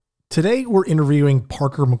Today, we're interviewing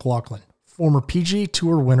Parker Mclaclin, former PGA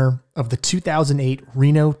Tour winner of the 2008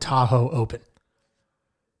 Reno Tahoe Open.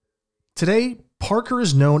 Today, Parker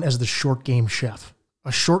is known as the short game chef,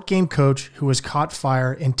 a short game coach who has caught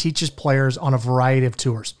fire and teaches players on a variety of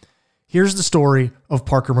tours. Here's the story of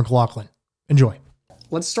Parker Mclaclin. Enjoy.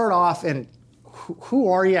 Let's start off, and who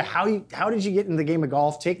are you? How did you get in the game of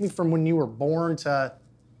golf? Take me from when you were born to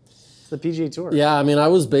the PGA Tour. Yeah, I mean, I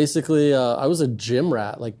was basically, I was a gym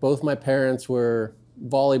rat. Like, both my parents were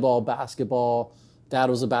volleyball, basketball. Dad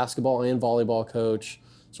was a basketball and volleyball coach.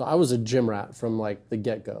 So I was a gym rat from, like, the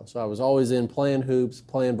get-go. So I was always in playing hoops,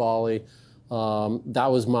 playing volley.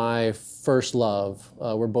 That was my first love,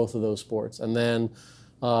 were both of those sports. And then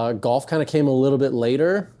golf kind of came a little bit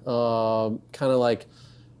later. Kind of like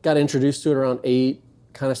got introduced to it around 8,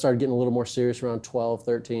 kind of started getting a little more serious around 12,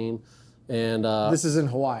 13. And this is in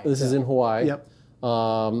Hawaii. This is in Hawaii. Yep.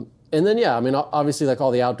 And then, yeah, I mean, obviously, like all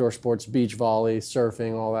the outdoor sports, beach volley,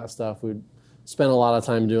 surfing, all that stuff, we'd spend a lot of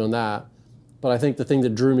time doing that. But I think the thing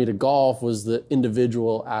that drew me to golf was the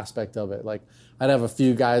individual aspect of it. Like, I'd have a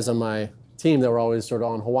few guys on my team that were always sort of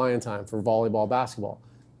on Hawaiian time for volleyball, basketball.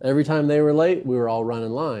 Every time they were late, we were all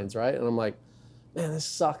running lines, right? And I'm like, man, this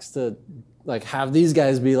sucks to, like, have these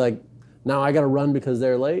guys be like, now I got to run because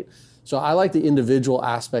they're late. So I like the individual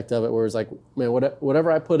aspect of it, where it's like, man,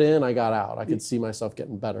 whatever I put in, I got out. I could see myself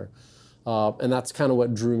getting better. And that's kind of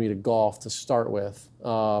what drew me to golf to start with.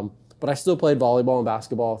 But I still played volleyball and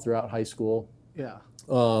basketball throughout high school. Yeah.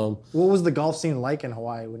 What was the golf scene like in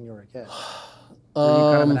Hawaii when you were a kid? Were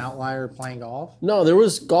you kind of an outlier playing golf? No,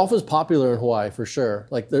 golf was popular in Hawaii for sure.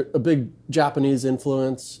 Like, a big Japanese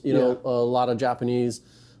influence, you know, a lot of Japanese,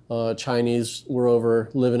 Chinese were over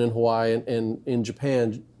living in Hawaii, and in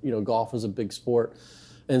Japan, you know, golf was a big sport.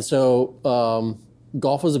 And so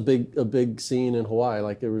golf was a big scene in Hawaii.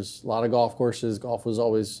 Like, there was a lot of golf courses. Golf was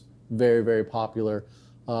always very, very popular.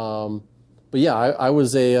 But yeah, I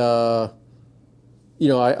was I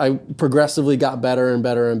progressively got better and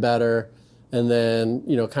better and better. And then,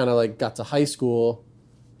 you know, kind of like got to high school,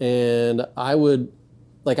 and I felt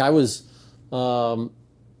like I was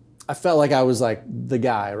like the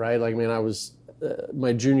guy, right? Like, I mean, I was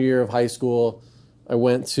my junior year of high school, I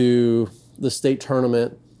went to the state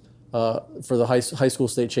tournament for the high school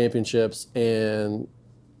state championships and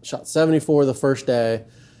shot 74 the first day,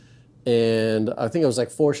 and I think I was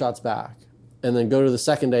like 4 shots back, and then go to the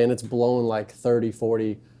second day and it's blowing like 30,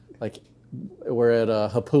 40, like we're at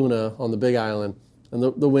Hapuna on the Big Island, and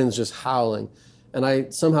the wind's just howling, and I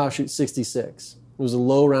somehow shoot 66. It was a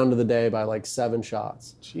low round of the day by like 7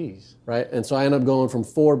 shots. Jeez. Right? And so I ended up going from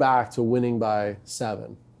 4 back to winning by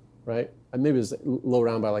 7, right? Maybe it was low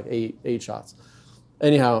round by like 8 shots.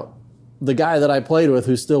 Anyhow, the guy that I played with,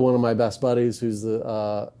 who's still one of my best buddies, he's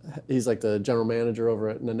like the general manager over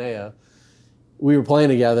at Nanea, we were playing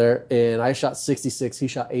together, and I shot 66, he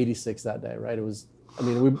shot 86 that day, right? It was, I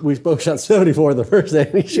mean, we both shot 74 the first day,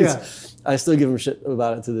 and I still give him shit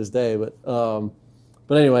about it to this day, but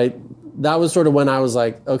anyway, that was sort of when I was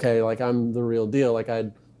like, okay, like, I'm the real deal. Like,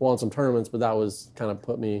 I'd won some tournaments, but that was kind of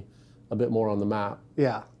put me a bit more on the map.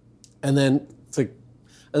 Yeah. And then I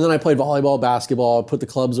played volleyball, basketball, put the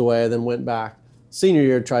clubs away, then went back. Senior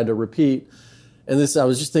year, tried to repeat. And I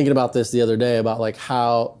was just thinking about this the other day, about like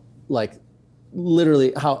how, like,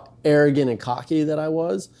 literally how arrogant and cocky that I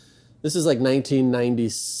was. This is like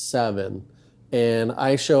 1997. And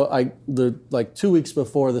like 2 weeks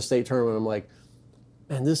before the state tournament, I'm like,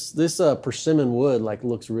 man, this persimmon wood like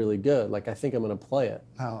looks really good. Like, I think I'm gonna play it.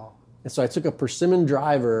 Oh. And so I took a persimmon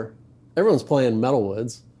driver. Everyone's playing metal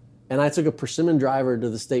woods, and I took a persimmon driver to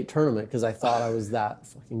the state tournament because I thought I was that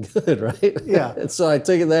fucking good, right? Yeah. And so I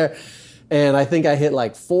took it there, and I think I hit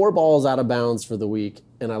like 4 balls out of bounds for the week,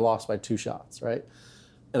 and I lost by 2 shots, right?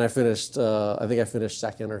 And I finished, I think I finished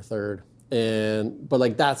second or third. But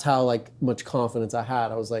like, that's how like much confidence I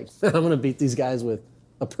had. I was like, I'm gonna beat these guys with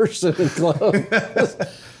a persimmon club.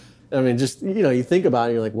 I mean, just, you know, you think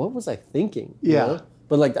about it, you're like, what was I thinking? You Yeah. know?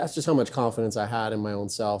 But like, that's just how much confidence I had in my own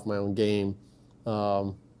self, my own game.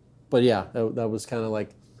 But yeah, that was kind of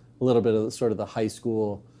like a little bit of sort of the high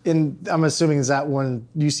school. And I'm assuming, is that when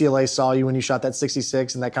UCLA saw you when you shot that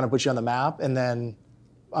 66, and that kind of put you on the map? And then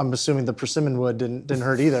I'm assuming the persimmon wood didn't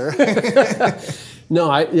hurt either. No,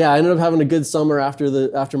 I ended up having a good summer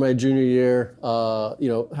after my junior year. You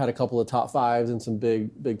know, had a couple of top 5s in some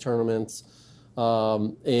big tournaments.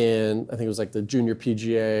 And I think it was like the junior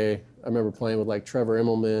PGA. I remember playing with like Trevor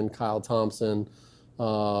Immelman, Kyle Thompson,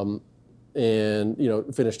 and, you know,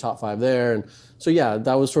 finished top 5 there. And so, yeah,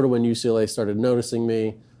 that was sort of when UCLA started noticing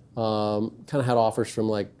me. Kind of had offers from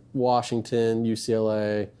like Washington,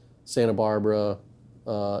 UCLA, Santa Barbara,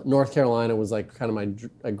 North Carolina was like kind of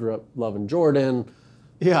I grew up loving Jordan,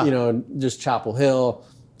 Yeah. you know, just Chapel Hill.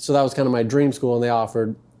 So that was kind of my dream school, and they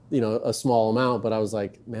offered, you know, a small amount, but I was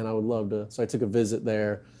like, man, I would love to. So I took a visit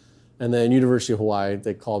there. And then University of Hawaii,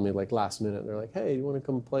 they called me like last minute. They're like, hey, you want to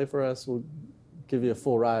come play for us? We'll give you a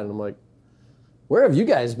full ride. And I'm like, where have you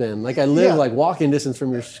guys been? Like I live like walking distance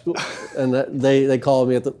from your school. And they called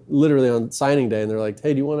me literally on signing day, and they're like,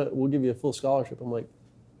 hey, we'll give you a full scholarship. I'm like,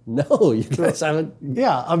 no, you guys haven't.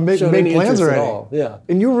 Yeah, I'm making any plans interest already. at all. Yeah.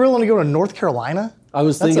 And you were willing to go to North Carolina? I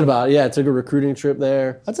was thinking about it. Yeah, I took a recruiting trip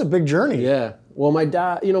there. That's a big journey. Yeah. Well, my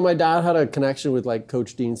dad had a connection with like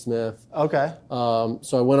Coach Dean Smith. Okay.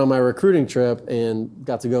 So I went on my recruiting trip and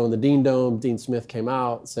got to go in the Dean Dome. Dean Smith came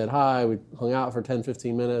out, said hi. We hung out for 10,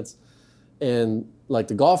 15 minutes. And like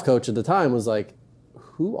the golf coach at the time was like,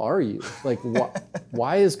 who are you? Like,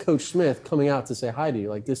 why is Coach Smith coming out to say hi to you?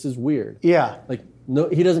 Like, this is weird. Yeah. Like, no,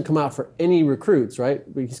 he doesn't come out for any recruits, right?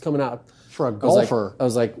 But he's coming out For a golfer. I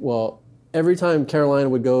was like, well, every time Carolina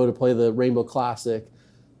would go to play the Rainbow Classic,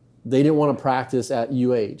 they didn't want to practice at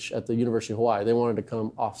UH, at the University of Hawaii. They wanted to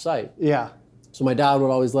come off-site. Yeah. So my dad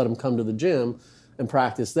would always let them come to the gym and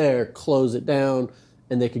practice there, close it down,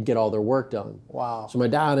 and they could get all their work done. Wow. So my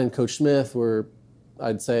dad and Coach Smith were,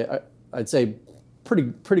 I'd say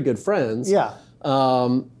pretty good friends. Yeah.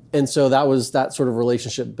 And so that sort of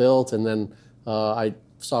relationship built. And then I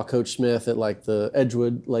saw Coach Smith at like the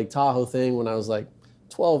Edgewood Lake Tahoe thing when I was like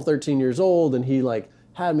 12, 13 years old. And he like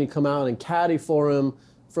had me come out and caddy for him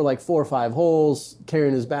for like 4 or 5 holes,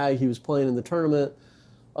 carrying his bag. He was playing in the tournament.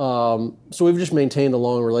 So we've just maintained a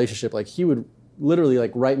long relationship. Like he would literally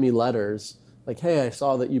like write me letters like, hey, I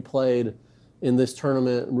saw that you played in this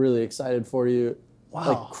tournament. I'm really excited for you. Wow.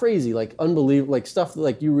 Like crazy, like unbelievable, like stuff that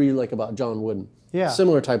like you read like about John Wooden. Yeah.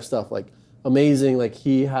 Similar type stuff, like amazing. Like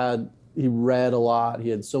he read a lot. He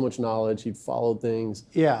had so much knowledge. He'd followed things.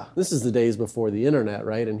 Yeah. This is the days before the internet,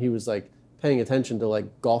 right? And he was like paying attention to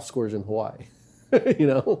like golf scores in Hawaii, you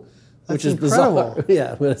know, That's which is incredible. bizarre.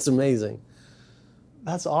 Yeah, but it's amazing.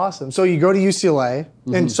 That's awesome. So you go to UCLA,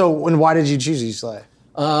 and why did you choose UCLA?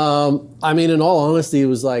 I mean, in all honesty, it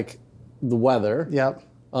was like the weather. Yep.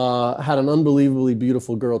 Had an unbelievably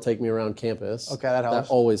beautiful girl take me around campus. Okay, that helps.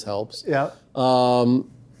 That always helps. Yep.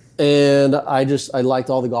 And I liked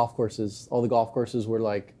all the golf courses. All the golf courses were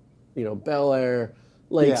like, you know, Bel Air,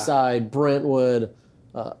 Lakeside, Brentwood,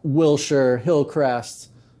 Wilshire, Hillcrest,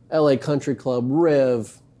 LA Country Club,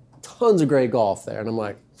 Riv, tons of great golf there. And I'm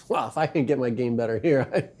like, wow, if I can get my game better here,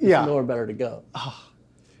 there's nowhere better to go.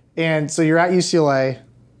 And so you're at UCLA,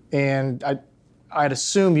 and I'd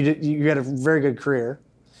assume you had a very good career.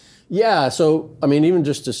 Yeah, so, I mean, even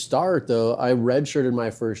just to start, though, I redshirted my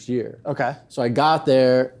first year. Okay. So I got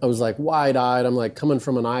there, I was like wide-eyed. I'm like coming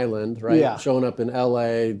from an island, right? Yeah. Showing up in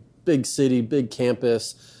LA, big city, big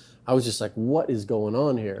campus. I was just like, what is going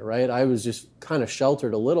on here, right? I was just kind of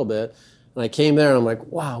sheltered a little bit. And I came there and I'm like,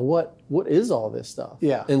 wow, what is all this stuff?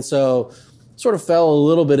 Yeah. And so sort of fell a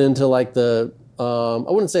little bit into like the, I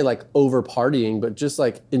wouldn't say like over partying, but just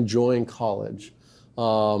like enjoying college.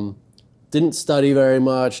 Didn't study very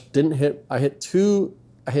much. I hit two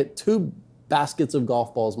baskets of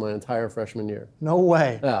golf balls my entire freshman year. No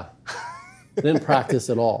way. Yeah. Didn't practice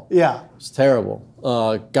at all. Yeah. It was terrible.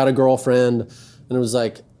 Got a girlfriend, and it was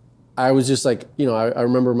like, I was just like, you know, I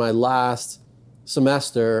remember my last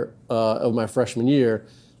semester of my freshman year,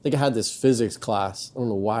 I think I had this physics class. I don't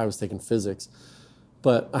know why I was taking physics,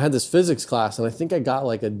 but I had this physics class, and I think I got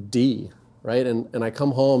like a D, right? And I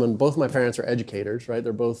come home, and both my parents are educators, right?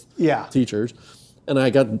 They're both teachers. And I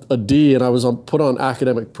got a D, and I was put on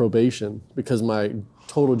academic probation because my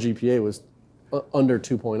total GPA was under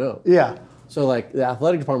 2.0. Yeah. So like the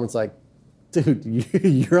athletic department's like, dude,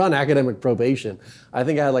 you're on academic probation. I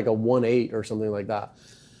think I had like a 1.8 or something like that.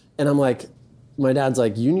 And I'm like, my dad's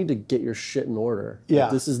like, you need to get your shit in order. Yeah.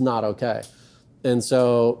 Like, this is not okay. And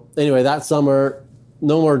so anyway, that summer,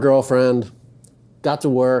 no more girlfriend, got to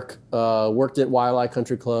work, worked at YLI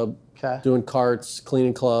Country Club, doing carts,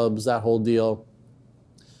 cleaning clubs, that whole deal.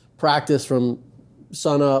 Practiced from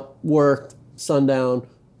sun up, worked, sundown,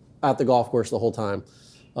 at the golf course the whole time.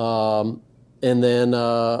 And then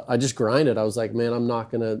I just grinded. I was like, man, I'm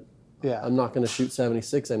not gonna shoot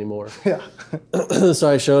 76 anymore. Yeah. So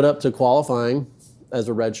I showed up to qualifying as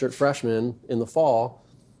a redshirt freshman in the fall,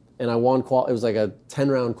 and I won. It was like a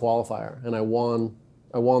 10-round qualifier, and I won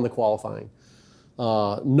the qualifying.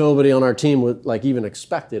 Nobody on our team would like even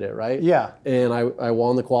expected it, right? Yeah. And I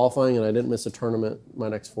won the qualifying, and I didn't miss a tournament my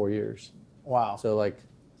next 4 years. Wow. So like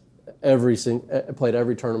I played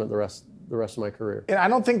every tournament the the rest of my career. And I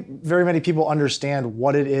don't think very many people understand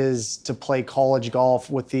what it is to play college golf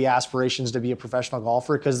with the aspirations to be a professional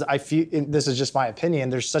golfer, because I feel, and this is just my opinion,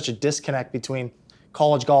 there's such a disconnect between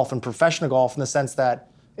college golf and professional golf in the sense that,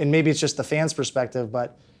 and maybe it's just the fans' perspective,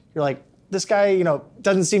 but you're like, this guy,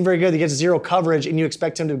 doesn't seem very good. He gets zero coverage, and you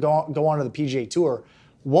expect him to go on to the PGA Tour.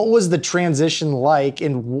 What was the transition like,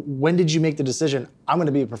 and when did you make the decision, I'm going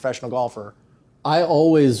to be a professional golfer?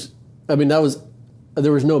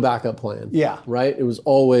 There was no backup plan. Yeah. Right? It was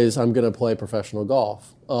always, I'm going to play professional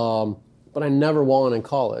golf. But I never won in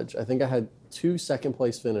college. I think I had 2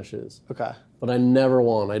 second-place finishes. Okay. But I never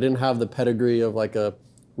won. I didn't have the pedigree of like a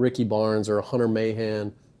Ricky Barnes or a Hunter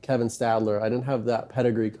Mahan, Kevin Stadler. I didn't have that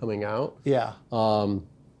pedigree coming out. Yeah.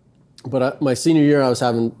 But my senior year, I was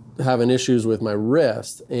having issues with my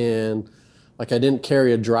wrist, and like I didn't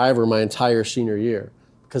carry a driver my entire senior year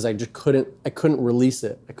because I just couldn't release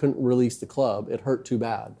it. I couldn't release the club. It hurt too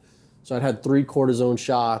bad. So I'd had 3 cortisone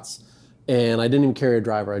shots, and I didn't even carry a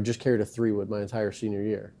driver. I just carried a 3-wood my entire senior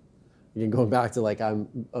year. Again, going back to like I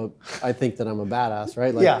think that I'm a badass,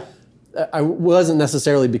 right? Like, yeah. I wasn't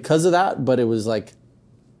necessarily because of that, but it was like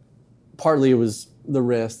partly it was the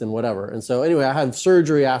wrist and whatever. And so anyway, I had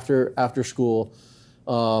surgery after school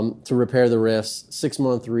to repair the wrist,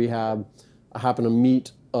 6-month rehab. I happened to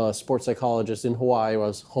meet a sports psychologist in Hawaii. I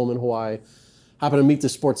was home in Hawaii. Happened to meet the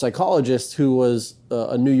sports psychologist who was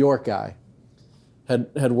a New York guy.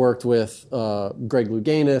 Had worked with Greg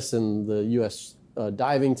Louganis and the U.S.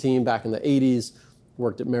 Diving team back in the 80s.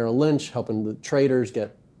 Worked at Merrill Lynch, helping the traders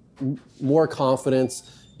get more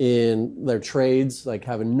confidence in their trades, like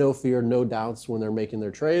having no fear, no doubts when they're making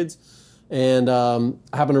their trades. And I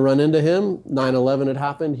happened to run into him. 9/11 had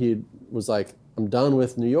happened. He was like, I'm done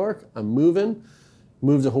with New York. I'm moving.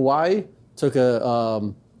 Moved to Hawaii. Took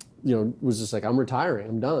was just like, I'm retiring.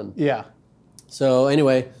 I'm done. Yeah. So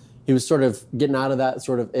anyway, he was sort of getting out of that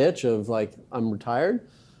sort of itch of like, I'm retired.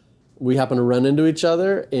 We happened to run into each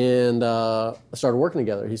other and started working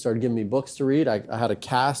together. He started giving me books to read. I had a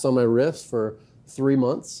cast on my wrist for 3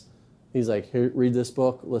 months. He's like, here, read this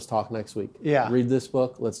book. Let's talk next week. Yeah. Read this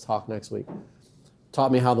book. Let's talk next week.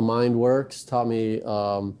 Taught me how the mind works. Taught me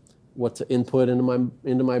what to input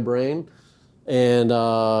into my brain. And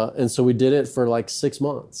so we did it for like 6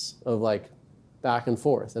 months of like back and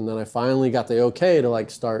forth. And then I finally got the okay to like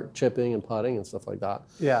start chipping and putting and stuff like that.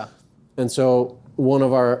 Yeah. And so one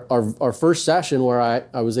of our first session where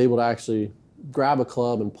I was able to actually grab a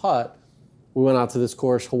club and putt, we went out to this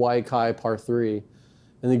course, Hawaii Kai par 3,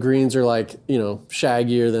 and the greens are like,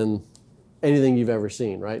 shaggier than anything you've ever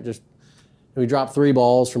seen, right? And we dropped 3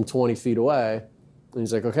 balls from 20 feet away, and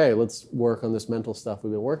he's like, okay, let's work on this mental stuff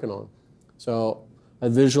we've been working on. So I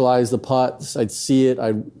visualized the putts, I'd see it,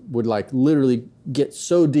 I would like literally get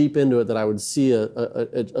so deep into it that I would see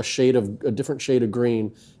a different shade of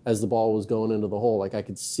green as the ball was going into the hole, like I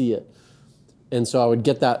could see it. And so I would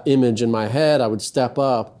get that image in my head, I would step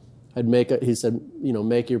up, he said,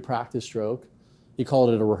 make your practice stroke. He called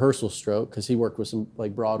it a rehearsal stroke because he worked with some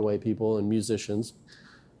like Broadway people and musicians.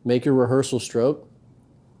 Make your rehearsal stroke.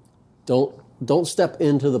 Don't step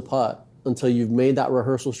into the putt until you've made that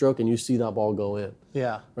rehearsal stroke and you see that ball go in.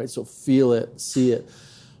 Yeah. Right. So feel it, see it.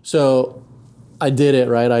 So I did it,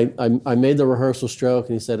 right? I made the rehearsal stroke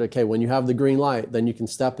and he said, okay, when you have the green light, then you can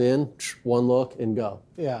step in, one look and go.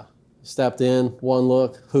 Yeah. Stepped in, one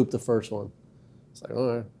look, hooped the first one. It's like,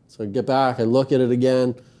 all right. So I get back, I look at it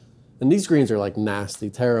again, and these greens are like nasty,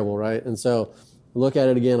 terrible, right? And so I look at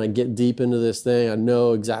it again, I get deep into this thing, I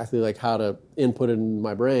know exactly like how to input it in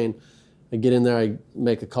my brain. I get in there, I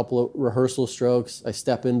make a couple of rehearsal strokes, I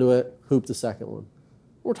step into it, hoop the second one.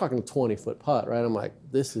 We're talking a 20-foot putt, right? I'm like,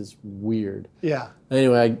 this is weird. Yeah.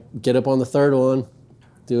 Anyway, I get up on the third one,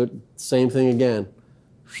 do it, same thing again.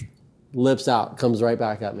 Lips out, comes right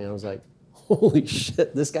back at me. I was like, holy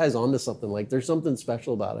shit, this guy's onto something. Like, there's something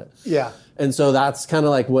special about it. Yeah. And so that's kind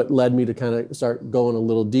of like what led me to kind of start going a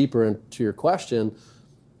little deeper into your question.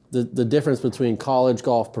 The difference between college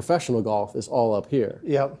golf, professional golf is all up here.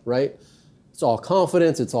 Yep. Right? It's all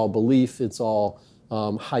confidence, it's all belief, it's all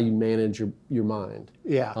how you manage your mind.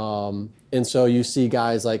 Yeah. And so you see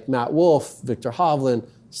guys like Matt Wolff, Victor Hovland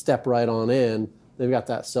step right on in. They've got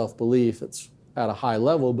that self-belief. It's at a high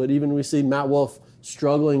level, but even we see Matt Wolff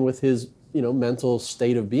struggling with his mental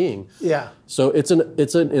state of being. Yeah. So it's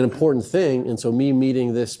an important thing. And so me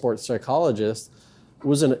meeting this sports psychologist it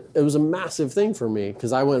was a massive thing for me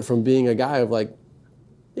because I went from being a guy of like,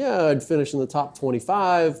 yeah, I'd finish in the top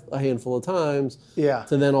 25 a handful of times. Yeah.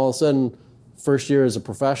 To then all of a sudden, first year as a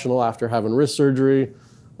professional after having wrist surgery,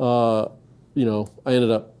 I ended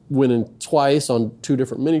up winning twice on 2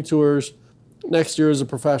 different mini tours. Next year as a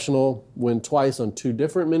professional, win twice on 2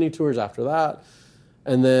 different mini tours after that.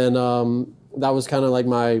 And then that was kind of like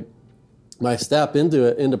my step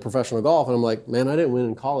into professional golf. And I'm like, man, I didn't win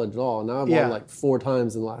in college at all. Now I've won like 4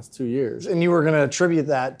 times in the last 2 years. And you were going to attribute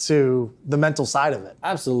that to the mental side of it.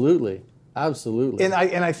 Absolutely. Absolutely. And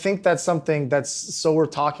I think that's something that's so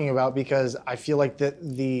worth talking about, because I feel like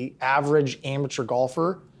the average amateur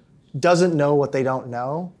golfer doesn't know what they don't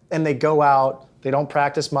know. And they go out, they don't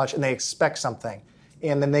practice much, and they expect something.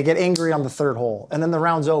 And then they get angry on the 3rd hole, and then the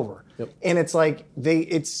round's over. Yep. And it's like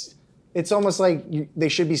it's almost like they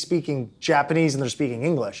should be speaking Japanese and they're speaking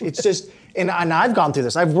English. It's just, and I've gone through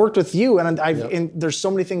this. I've worked with you, and and there's so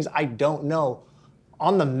many things I don't know.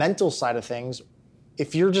 On the mental side of things,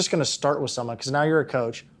 if you're just going to start with someone, because now you're a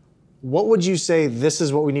coach, what would you say this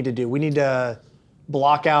is what we need to do? We need to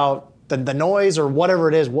block out the noise or whatever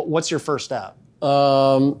it is. What's your first step?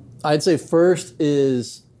 I'd say first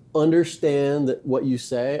is understand that what you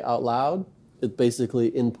say out loud is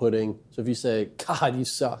basically inputting. So if you say, God, you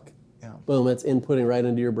suck, boom, that's inputting right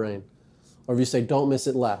into your brain. Or if you say, don't miss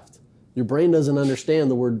it left, your brain doesn't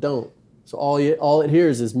understand the word don't. So all it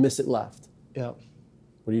hears is miss it left. Yep.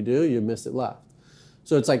 What do? You miss it left.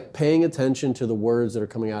 So it's like paying attention to the words that are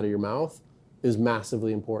coming out of your mouth is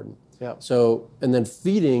massively important. Yep. So, and then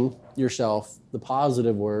feeding yourself the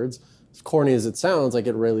positive words, as corny as it sounds, like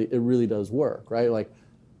it really does work, right? Like,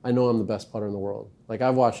 I know I'm the best putter in the world. Like,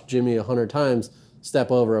 I've watched Jimmy 100 times step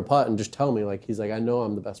over a putt and just tell me, like, he's like, I know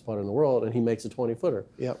I'm the best putter in the world, and he makes a 20-footer.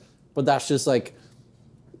 Yep. But that's just like,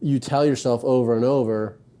 you tell yourself over and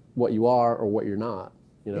over what you are or what you're not,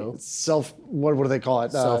 you know? What do they call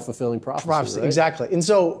it? Self-fulfilling prophecy, right? Exactly. And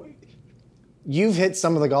so you've hit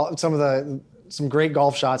some great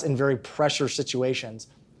golf shots in very pressure situations.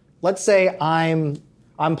 Let's say I'm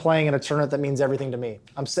playing in a tournament that means everything to me.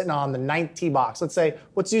 I'm sitting on the 9th tee box.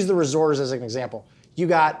 Let's use the Resorters as an example. You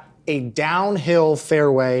got a downhill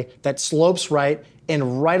fairway that slopes right,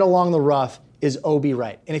 and right along the rough is OB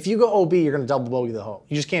right. And if you go OB, you're going to double bogey the hole.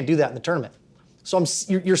 You just can't do that in the tournament. So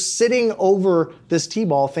you're sitting over this tee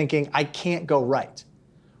ball thinking, I can't go right.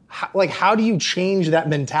 How do you change that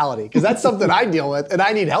mentality? Because that's something I deal with, and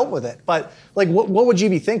I need help with it. But like, what would you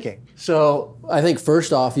be thinking? So I think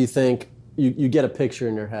first off, you think you get a picture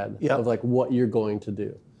in your head of like what you're going to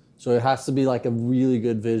do. So it has to be like a really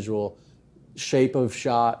good visual, shape of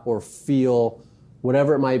shot or feel,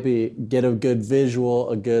 whatever it might be. Get a good visual,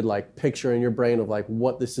 a good like picture in your brain of like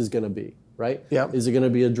what this is going to be, right? Yep. Is it going to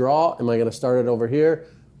be a draw? Am I going to start it over here?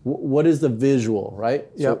 What is the visual, right?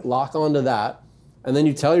 Yep. So lock onto that. And then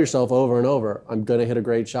you tell yourself over and over, I'm going to hit a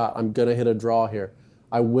great shot. I'm going to hit a draw here.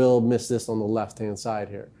 I will miss this on the left-hand side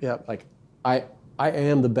here. Yep. Like, I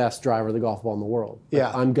am the best driver of the golf ball in the world.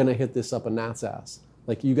 Like, I'm going to hit this up a gnat's ass.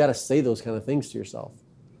 Like, you got to say those kind of things to yourself,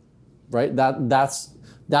 right? That's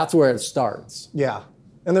where it starts. Yeah.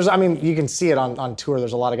 And you can see it on tour.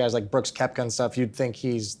 There's a lot of guys like Brooks Koepka and stuff. You'd think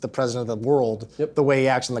he's the president of the world, the way he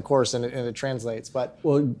acts on the course, and it translates. But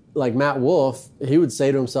well, like Matt Wolff, he would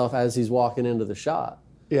say to himself as he's walking into the shot,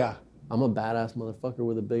 yeah, I'm a badass motherfucker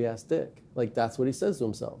with a big ass dick. Like, that's what he says to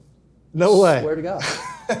himself. No way. Swear to God.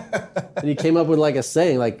 And he came up with like a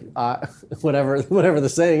saying, like whatever the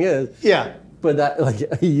saying is. Yeah. But that,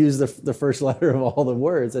 like, he used the first letter of all the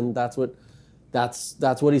words, and that's what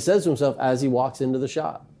he says to himself as he walks into the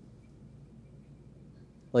shot.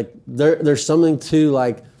 Like, there's something to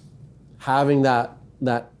like having that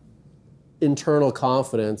internal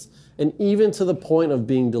confidence, and even to the point of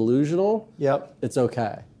being delusional. Yep. It's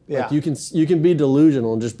okay. Yeah. Like, you can be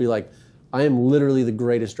delusional and just be like, I am literally the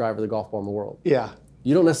greatest driver of the golf ball in the world. Yeah.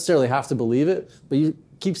 You don't necessarily have to believe it, but you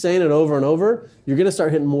keep saying it over and over, you're going to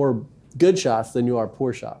start hitting more good shots than you are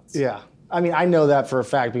poor shots. Yeah. I know that for a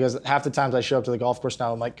fact, because half the times I show up to the golf course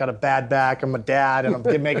now, I'm like, got a bad back, I'm a dad, and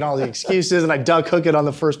I'm making all the excuses, and I duck hook it on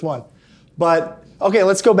the first one. But, okay,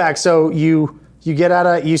 let's go back. So you get out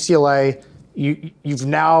of UCLA, you've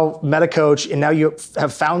now met a coach, and now you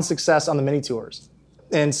have found success on the mini tours.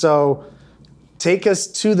 And so take us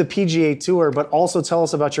to the PGA Tour, but also tell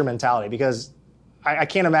us about your mentality, because I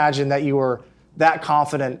can't imagine that you were that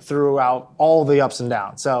confident throughout all the ups and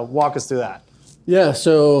downs. So walk us through that. Yeah,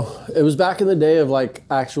 so it was back in the day of like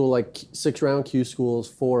actual like 6-round Q schools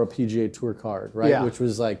for a PGA Tour card, right? Yeah. Which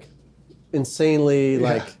was like insanely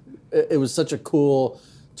like, it was such a cool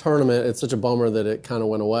tournament. It's such a bummer that it kind of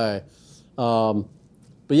went away. But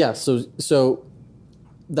yeah, so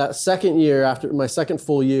that second year, after my second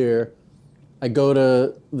full year, I go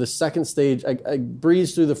to the second stage. I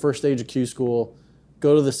breeze through the first stage of Q school,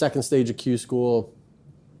 go to the second stage of Q school,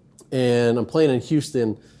 and I'm playing in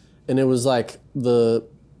Houston. And it was like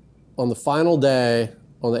on the final day,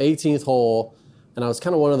 on the 18th hole, and I was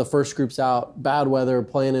kind of one of the first groups out. Bad weather,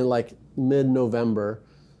 playing in like mid-November,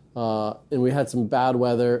 and we had some bad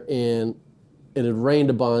weather, and it had rained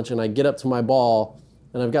a bunch. And I get up to my ball,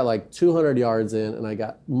 and I've got like 200 yards in, and I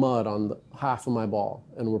got mud on half of my ball,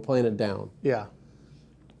 and we're playing it down. Yeah.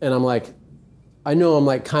 And I'm like, I know I'm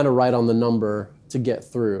like kind of right on the number to get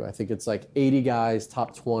through. I think it's like 80 guys,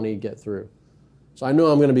 top 20 get through. So I know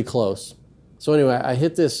I'm going to be close. So anyway, I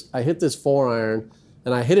hit this 4-iron,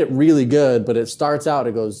 and I hit it really good, but it starts out,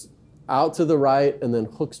 it goes out to the right and then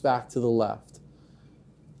hooks back to the left.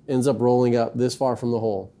 Ends up rolling up this far from the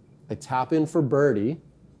hole. I tap in for birdie,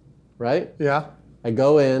 right? Yeah. I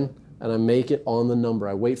go in and I make it on the number.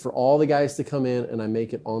 I wait for all the guys to come in and I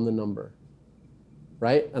make it on the number,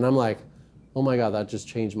 right? And I'm like, oh my God, that just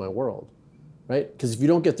changed my world, right? Because if you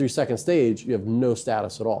don't get through second stage, you have no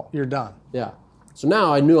status at all. You're done. Yeah. So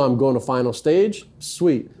now I knew I'm going to final stage.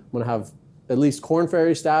 Sweet. I'm going to have at least Korn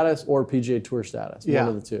Ferry status or PGA Tour status, one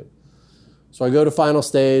of the two. So I go to final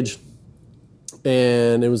stage,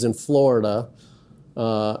 and it was in Florida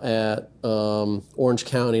at Orange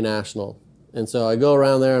County National. And so I go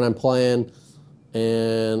around there, and I'm playing,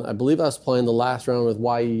 and I believe I was playing the last round with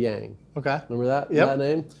Y.E. Yang. Okay. Remember that? Yep. That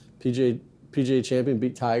name? PGA champion,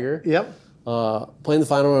 beat Tiger. Yep. Playing the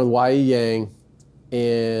final round with Y.E. Yang,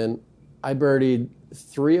 and I birdied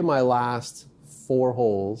 3 of my last 4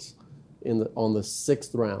 holes on the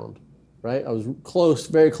 6th round, right? I was close,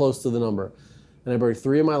 very close to the number. And I birdied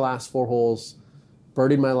 3 of my last 4 holes,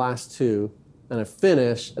 birdied my last 2, and I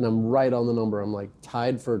finished, and I'm right on the number. I'm like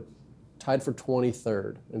tied for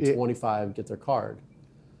 23rd, and 25 get their card,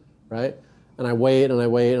 right? And I wait, and I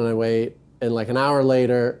wait, and I wait, and like an hour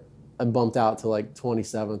later, I bumped out to like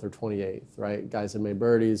 27th or 28th, right? Guys had made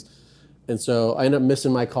birdies. And so I ended up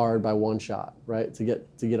missing my card by 1 shot, right, to get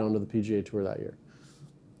onto the PGA Tour that year.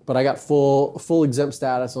 But I got full exempt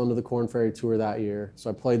status onto the Korn Ferry Tour that year. So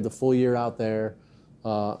I played the full year out there.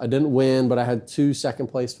 I didn't win, but I had 2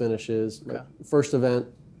 second-place finishes. Okay. First event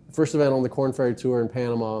on the Korn Ferry Tour in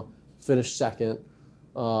Panama, finished second.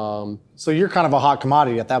 So you're kind of a hot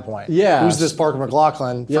commodity at that point. Yeah. Who's this Parker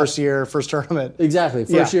Mclaclin? Yeah. First year, first tournament. Exactly.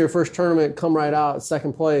 First year, first tournament, come right out,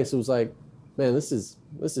 second place. It was like, man, this is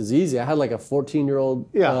easy. I had like a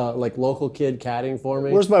 14-year-old like local kid caddying for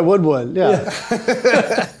me. Where's my Woodwood? Yeah.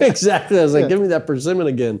 Exactly. I was like, give me that persimmon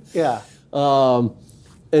again. Yeah.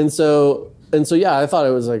 And so yeah, I thought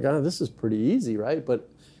it was like, oh, this is pretty easy, right? But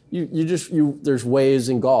there's ways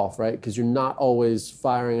in golf, right? Because you're not always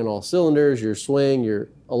firing on all cylinders. Your swing, your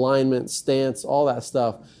alignment, stance, all that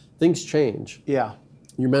stuff, things change. Yeah.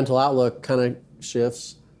 Your mental outlook kind of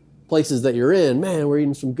shifts. Places that you're in, man, we're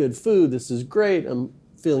eating some good food. This is great. I'm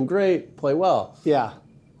feeling great. Play well. Yeah.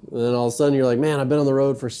 And then all of a sudden you're like, man, I've been on the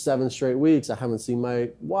road for 7 straight weeks. I haven't seen my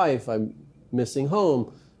wife. I'm missing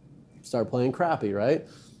home. Start playing crappy, right?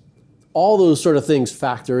 All those sort of things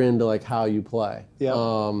factor into like how you play.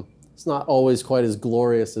 Yeah. It's not always quite as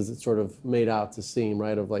glorious as it's sort of made out to seem,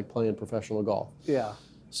 right? Of like playing professional golf. Yeah.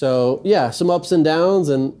 So yeah, some ups and downs,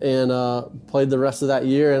 and played the rest of that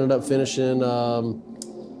year. Ended up finishing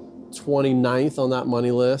 29th on that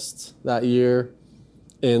money list that year,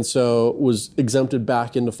 and so was exempted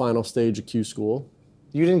back into final stage of Q school.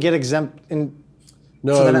 You didn't get exempt in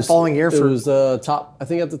No, the following year. It was top. I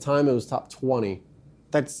think at the time it was top 20.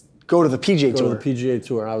 That's go to the PGA Tour. Go to the PGA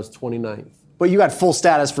Tour. I was 29th. But you had full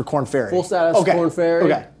status for Korn Ferry. Full status Okay. for Korn Ferry.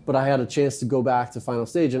 Okay. But I had a chance to go back to final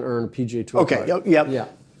stage and earn a PGA Tour Okay. card. Yep. Yeah.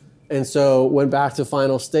 And so went back to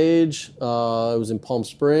final stage. It was in Palm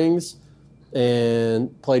Springs,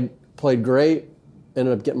 and played great.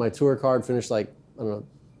 Ended up getting my tour card. Finished like, I don't know,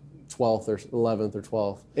 12th or 11th or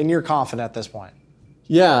 12th. And you're confident at this point.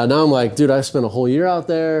 Yeah. Now I'm like, dude, I spent a whole year out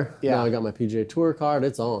there. Yeah. Now I got my PGA Tour card.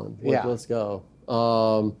 It's on. Like, Yeah. Let's go.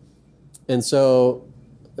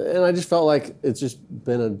 And I just felt like it's just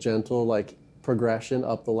been a gentle like progression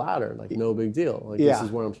up the ladder. Like no big deal. Like this is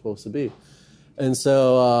where I'm supposed to be. And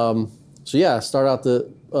so yeah, start out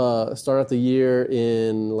the year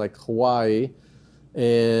in like Hawaii,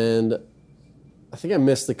 and I think I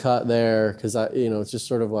missed the cut there because it's just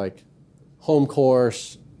sort of like home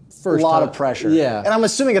course. First a lot time. of pressure. Yeah. And I'm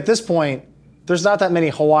assuming at this point, there's not that many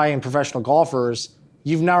Hawaiian professional golfers.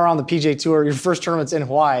 You've now on the PGA Tour. Your first tournament's in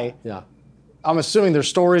Hawaii. Yeah. I'm assuming there's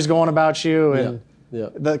stories going about you and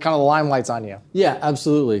the kind of the limelight's on you. Yeah,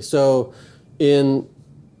 absolutely. So in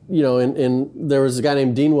there was a guy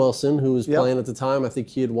named Dean Wilson who was playing at the time. I think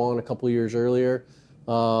he had won a couple years earlier.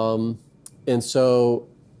 And so,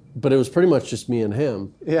 but it was pretty much just me and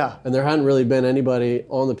him. Yeah. And there hadn't really been anybody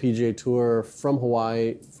on the PGA Tour from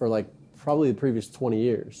Hawaii for like probably the previous 20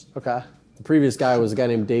 years. Okay. The previous guy was a guy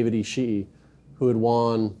named David Ishii, who had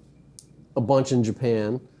won a bunch in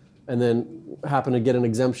Japan, and then happened to get an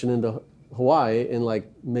exemption into Hawaii in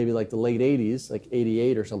maybe the late 80s, like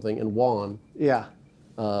 88 or something, and won Yeah.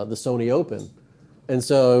 The Sony Open. And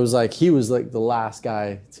so it was he was the last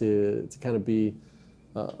guy to kind of be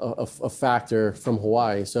a factor from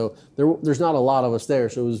Hawaii. So there's not a lot of us there.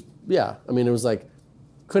 So it was, it was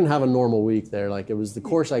couldn't have a normal week there. It was the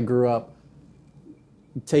course I grew up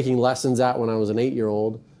taking lessons at when I was an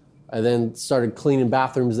 8-year-old. I then started cleaning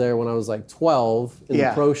bathrooms there when I was 12 in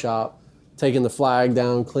the pro shop, taking the flag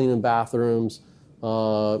down, cleaning bathrooms,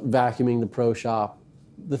 vacuuming the pro shop.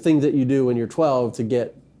 The thing that you do when you're 12 to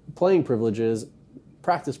get playing privileges,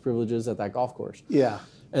 practice privileges at that golf course. Yeah.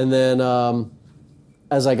 And then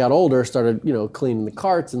as I got older, started, cleaning the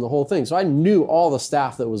carts and the whole thing. So I knew all the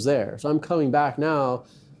staff that was there. So I'm coming back now,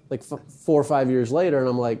 4 or 5 years later, and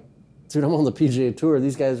I'm like, dude, I'm on the PGA Tour.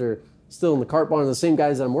 These guys are still in the cart barn, the same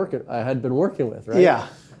guys that I had been working with, right? Yeah.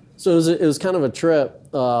 So it was kind of a trip.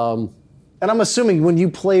 And I'm assuming when you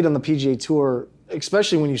played on the PGA Tour,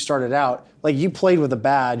 especially when you started out, you played with a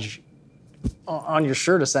badge on your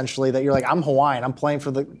shirt essentially that you're I'm Hawaiian. I'm playing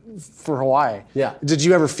for Hawaii. Yeah. Did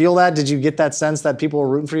you ever feel that? Did you get that sense that people were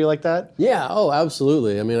rooting for you like that? Yeah. Oh,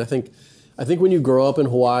 absolutely. I think when you grow up in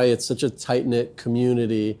Hawaii, it's such a tight-knit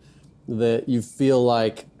community that you feel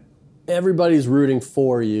like everybody's rooting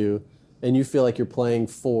for you, and you feel like you're playing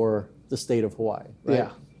for the state of Hawaii. Right?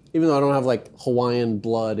 Yeah. Even though I don't have Hawaiian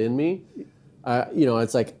blood in me,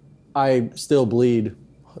 it's I still bleed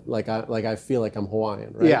I feel like I'm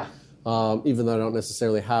Hawaiian, right? Yeah. Even though I don't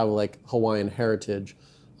necessarily have Hawaiian heritage,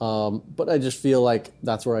 but I just feel like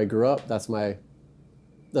that's where I grew up. That's my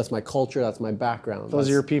culture. That's my background. Those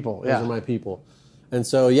are your people. Those are my people. And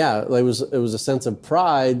so it was a sense of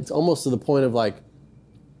pride, almost to the point of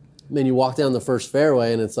man, you walk down the first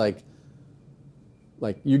fairway and it's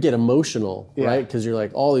you get emotional, right? Because you're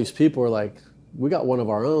all these people are we got one of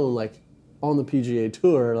our own on the PGA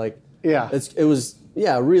Tour. It was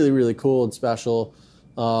really, really cool and special.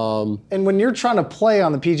 And when you're trying to play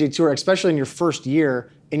on the PGA Tour, especially in your first year,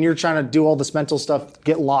 and you're trying to do all this mental stuff,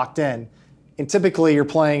 get locked in, and typically you're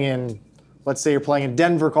playing in, let's say you're playing in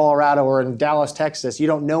Denver, Colorado, or in Dallas, Texas, you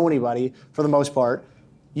don't know anybody for the most part.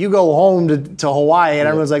 You go home to Hawaii and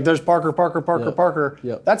everyone's there's Parker.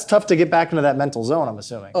 Yep. That's tough to get back into that mental zone, I'm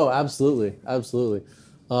assuming. Oh, absolutely. Absolutely.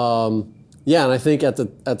 And I think at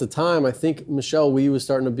the time, I think Michelle Wee was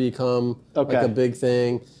starting to become a big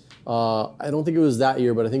thing. I don't think it was that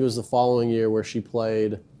year, but I think it was the following year where she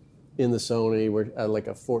played in the Sony at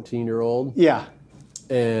a 14-year-old. Yeah.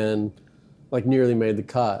 And nearly made the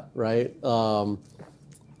cut, right?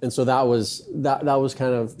 And so that was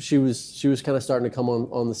kind of, she was kind of starting to come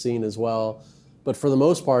on the scene as well. But for the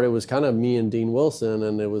most part, it was kind of me and Dean Wilson,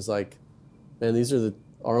 and it was man, these are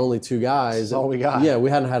our only two guys. That's all we got. Yeah, we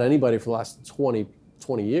hadn't had anybody for the last 20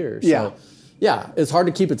 years. Yeah. So, it's hard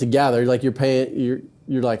to keep it together.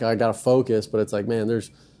 You're I gotta focus, but it's man, there's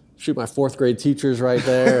my 4th grade teachers right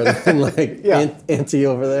there, and auntie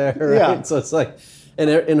over there, right? Yeah. So it's and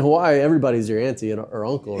in Hawaii, everybody's your auntie or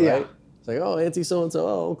uncle, right? Yeah. It's oh, auntie so and so,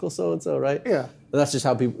 oh, uncle so and so, right? Yeah. And that's just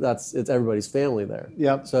how people. It's everybody's family there.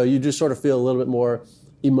 Yep. So you just sort of feel a little bit more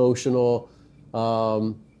emotional.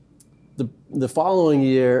 The following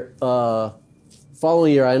year, I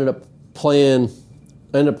ended up playing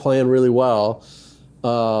really well.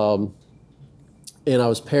 And I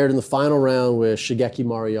was paired in the final round with Shigeki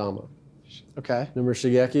Maruyama. Okay. Remember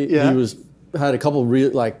Shigeki? Yeah. He had a couple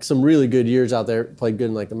some really good years out there. Played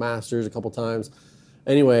good in the Masters a couple times.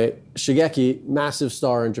 Anyway, Shigeki, massive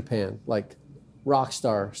star in Japan, rock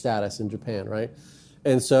star status in Japan, right?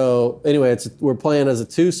 And so anyway, we're playing as a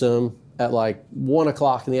twosome at 1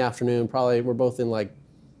 o'clock in the afternoon. Probably we're both in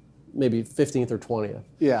maybe 15th or 20th.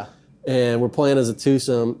 Yeah. And we're playing as a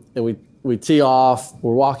twosome, and we tee off.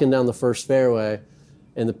 We're walking down the first fairway,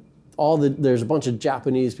 and there's a bunch of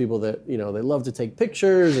Japanese people that they love to take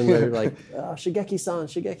pictures, and they're Shigeki-san,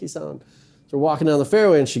 Shigeki-san. So we're walking down the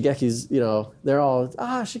fairway, and Shigeki's they're all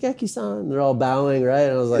Shigeki-san. They're all bowing, right?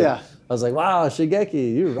 And I was wow,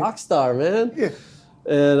 Shigeki, you rock star, man. Yeah.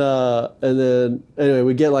 And then anyway,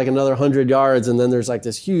 we get another 100 yards, and then there's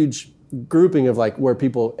this huge grouping of where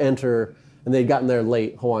people enter, and they'd gotten there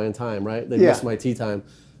late Hawaiian time, right? They missed my tee time.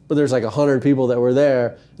 But there's 100 people that were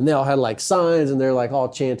there, and they all had signs, and they're all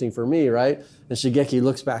chanting for me, right? And Shigeki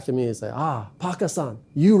looks back at me and says, Parker-san,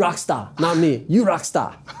 you rock star, not me, you rock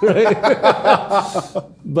star, right?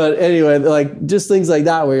 But anyway, just things like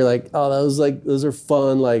that where you're oh, that was those are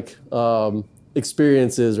fun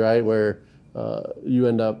experiences, right? Where you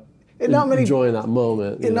end up enjoying that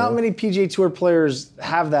moment. And not many PGA Tour players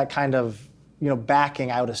have that kind of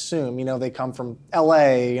backing, I would assume. They come from LA,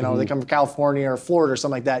 they come from California or Florida or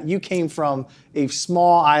something like that. You came from a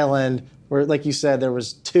small island where, like you said, there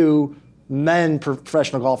was 2 men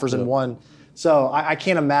professional golfers and 1. So I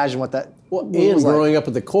can't imagine what that and growing up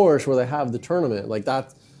at the course where they have the tournament, like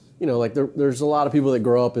that, there's a lot of people that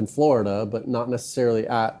grow up in Florida, but not necessarily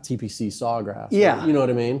at TPC Sawgrass. Yeah. Right? You know what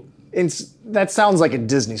I mean? That sounds like a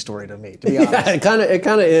Disney story to me, to be honest. Yeah, it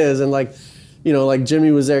kind of is. And like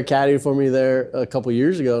Jimmy was there caddying for me there a couple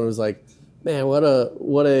years ago, and it was like, man, what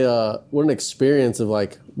an experience of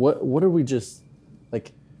like, what are we just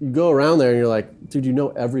like? You go around there and you're like, dude, you know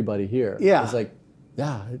everybody here. Yeah. It's like,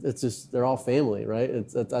 yeah, it's just they're all family, right?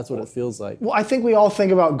 That's what it feels like. Well, I think we all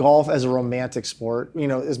think about golf as a romantic sport,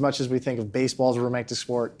 as much as we think of baseball as a romantic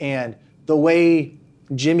sport. And the way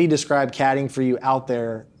Jimmy described caddying for you out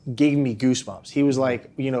there gave me goosebumps. He was like,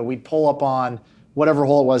 we'd pull up on whatever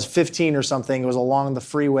hole it was, 15 or something. It was along the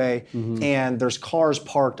freeway, and there's cars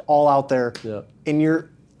parked all out there, and you're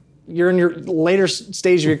in your later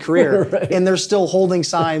stage of your career, right. And they're still holding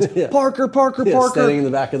signs, Parker, Parker, Parker. Standing in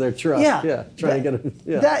the back of their truck. Trying to get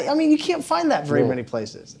a... you can't find that very many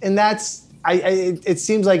places. And that's, it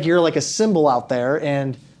seems like you're like a symbol out there,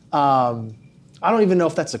 and I don't even know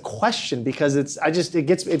if that's a question, because it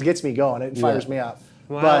gets me going. It fires me up.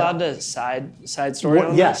 Am I allowed to side story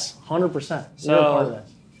on yes, 100%. So, you're a part of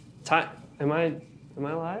this. Am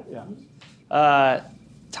I live? Yeah.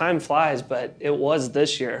 Time flies, but it was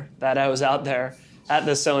this year that I was out there at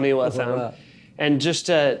the Sony with him. And just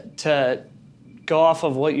to go off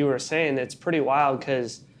of what you were saying, it's pretty wild,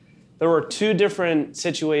 because there were 2 different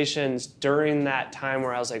situations during that time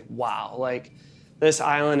where I was like, wow, like this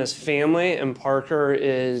island is family, and Parker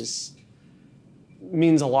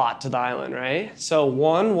means a lot to the island, right? So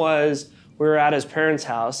one was we were at his parents'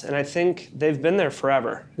 house, and I think they've been there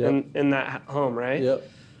forever in that home, right? Yep.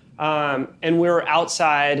 And we were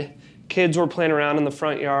outside, kids were playing around in the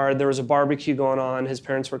front yard, there was a barbecue going on, his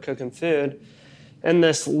parents were cooking food, and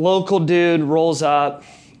this local dude rolls up,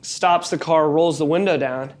 stops the car, rolls the window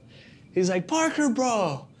down. He's like, Parker,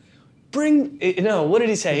 bro, what did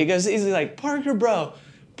he say? He's like, Parker, bro,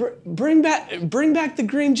 bring back the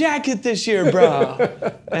green jacket this year, bro.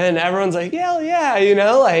 And everyone's like, hell yeah,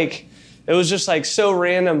 like, it was just like so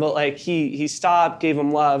random, but like he stopped, gave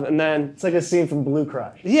him love, and then it's like a scene from Blue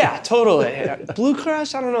Crush. Yeah, totally. Blue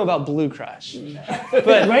Crush? I don't know about Blue Crush, but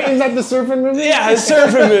right? Is that the surfing movie? Yeah, a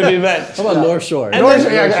surfing movie. But how about North Shore? North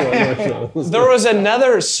Shore. There was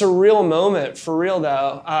another surreal moment for real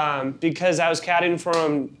though, because I was caddying for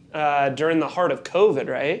him during the heart of COVID,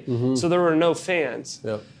 right? Mm-hmm. So there were no fans.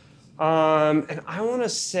 Yep. And I want to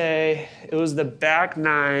say it was the back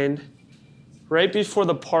 9. Right before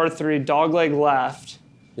the par 3, dogleg left,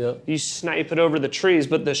 you snipe it over the trees,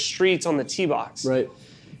 but the street's on the tee box. Right.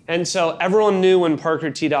 And so everyone knew when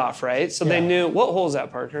Parker teed off, right? So they knew, what hole is that,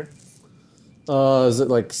 Parker? Is it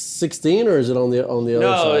like 16 or is it on the other side?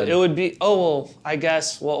 No, it would be, I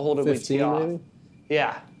guess, what hole did we tee off? Maybe?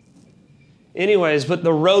 Yeah. Anyways, but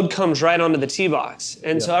the road comes right onto the tee box.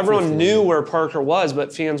 And so everyone knew where Parker was,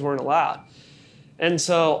 but fans weren't allowed. And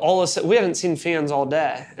so all of a sudden, we hadn't seen fans all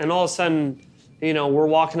day. And all of a sudden, we're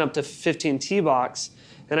walking up to 15 tee box,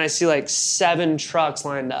 and I see like 7 trucks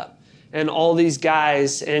lined up, and all these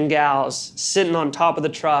guys and gals sitting on top of the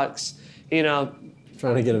trucks,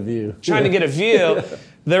 trying to get a view.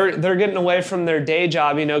 They're getting away from their day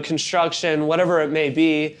job, construction, whatever it may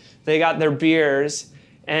be. They got their beers,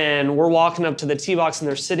 and we're walking up to the tee box, and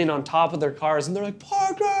they're sitting on top of their cars, and they're like,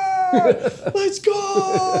 Parker, let's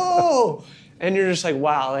go! And you're just like,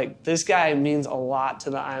 wow, like this guy means a lot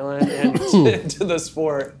to the island and to the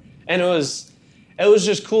sport. And it was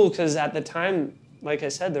just cool because at the time, like I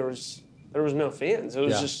said, there was no fans. It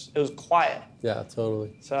was it was quiet. Yeah,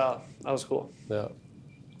 totally. So that was cool. Yeah.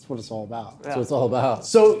 That's what it's all about. That's what it's all about.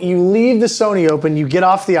 So you leave the Sony Open, you get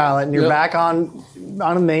off the island, and you're back on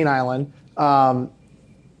the main island,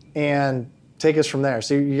 and take us from there.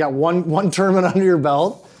 So you got one tournament under your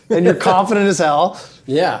belt, and you're confident as hell.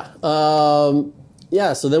 Yeah. So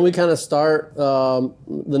then we kind of start. The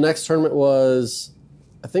next tournament was,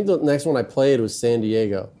 I think the next one I played was San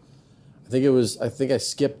Diego. I think I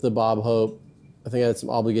skipped the Bob Hope. I think I had some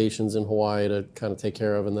obligations in Hawaii to kind of take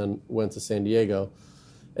care of, and then went to San Diego.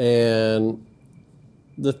 And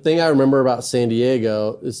the thing I remember about San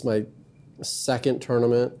Diego is my second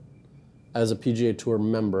tournament as a PGA Tour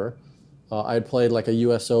member. I'd played like a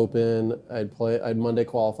U.S. Open. I'd Monday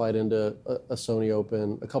qualified into a Sony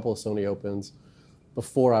Open, a couple of Sony Opens,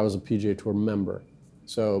 before I was a PGA Tour member.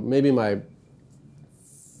 So maybe my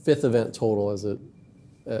 5th event total as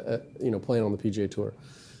playing on the PGA Tour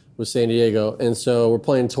was San Diego. And so we're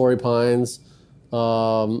playing Torrey Pines.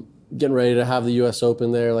 getting ready to have the U.S.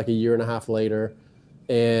 Open there like a year and a half later.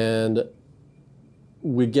 And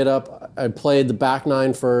we get up. I played the back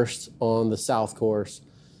nine first on the South course.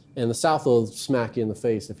 And the South will smack you in the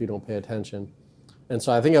face if you don't pay attention. And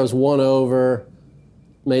so I think I was 1 over,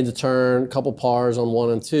 made the turn, a couple pars on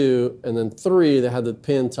 1 and 2, and then 3, they had the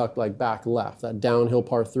pin tucked like back left, that downhill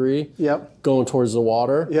par 3, going towards the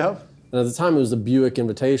water. Yep. And at the time it was the Buick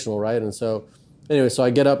Invitational, right? And so anyway, so I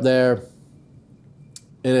get up there,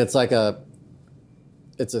 and it's a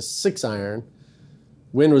 6-iron.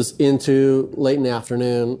 Wind was into late in the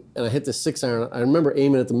afternoon, and I hit the 6-iron. I remember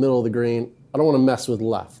aiming at the middle of the green. I don't want to mess with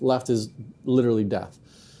left. Left is literally death.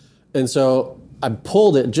 And so I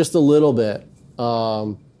pulled it just a little bit,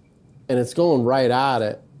 and it's going right at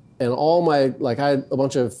it. And all my, like I had a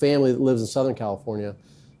bunch of family that lives in Southern California.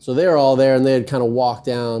 So they were all there, and they had kind of walked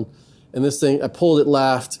down. And this thing, I pulled it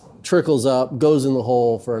left, trickles up, goes in the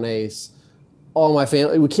hole for an ace. All my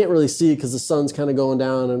family, we can't really see it because the sun's kind of going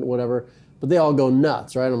down and whatever, but they all go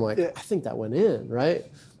nuts, right? I'm like, I think that went in, right?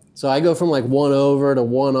 So I go from like 1 over to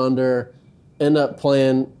 1 under, end up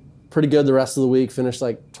playing pretty good the rest of the week, finished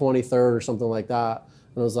like 23rd or something like that.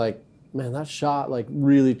 And I was like, man, that shot like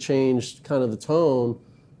really changed kind of the tone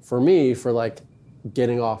for me for like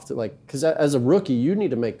getting off to like, because as a rookie, you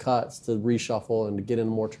need to make cuts to reshuffle and to get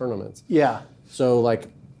into more tournaments. Yeah. So like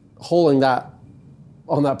holding that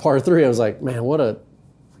on that par 3, I was like, man,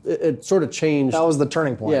 it sort of changed. That was the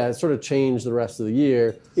turning point. Yeah, it sort of changed the rest of the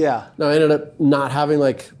year. Yeah. Now I ended up not having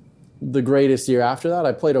like the greatest year after that.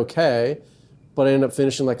 I played okay, but I ended up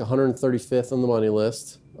finishing like 135th on the money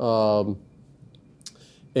list.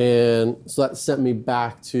 And so that sent me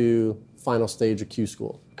back to final stage of Q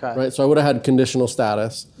school. Okay. Right. So I would have had conditional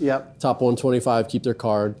status. Yep. Top 125, keep their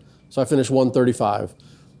card. So I finished 135.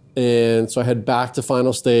 And so I head back to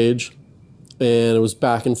final stage, and it was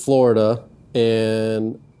back in Florida.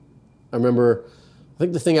 And I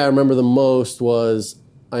think the thing I remember the most was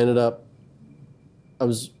I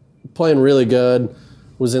was playing really good,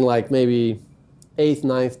 was in like maybe 8th,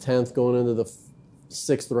 9th, 10th going into the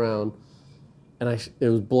 6th round. And it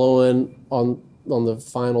was blowing on the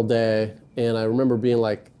final day. And I remember being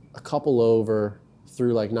like a couple over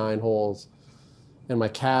through like 9 holes. And my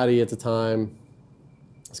caddy at the time,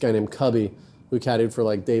 this guy named Cubby, who caddied for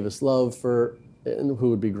like Davis Love and who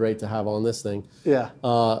would be great to have on this thing. Yeah.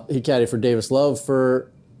 He caddied for Davis Love for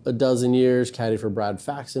a dozen years, caddied for Brad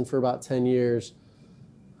Faxon for about 10 years.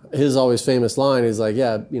 His always famous line is like,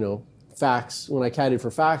 yeah, Fax, when I caddied for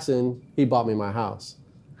Faxon, he bought me my house.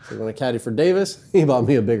 So when I caddied for Davis, he bought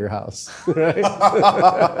me a bigger house. Right?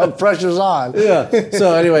 Pressure's on. Yeah.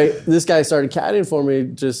 So anyway, this guy started caddying for me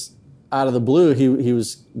just out of the blue.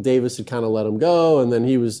 Davis had kind of let him go, and then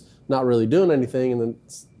he was not really doing anything, and then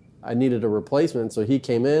I needed a replacement. So he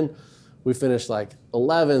came in. We finished like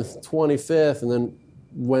 11th, 25th, and then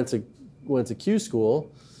went to Q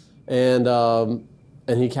school, and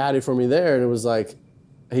he caddied for me there, and it was like,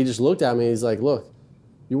 he just looked at me. He's like, look,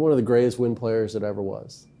 you're one of the greatest win players that ever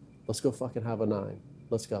was. Let's go fucking have a 9.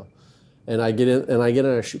 Let's go. And I get in,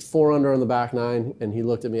 I shoot 4 under on the back 9, and he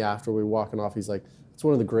looked at me after we were walking off. He's like, it's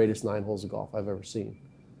one of the greatest 9 holes of golf I've ever seen.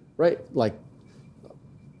 Right? Like,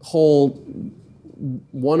 hole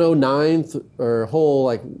 109, or hole,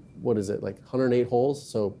 like, what is it, like 108 holes?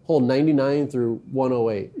 So hole 99 through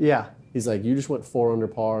 108. Yeah. He's like, you just went 4 under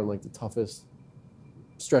par in like the toughest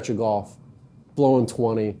stretch of golf, blowing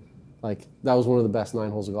 20. Like, that was one of the best 9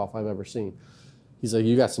 holes of golf I've ever seen. He's like,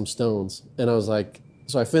 you got some stones. And I was like,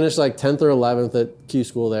 so I finished like 10th or 11th at Q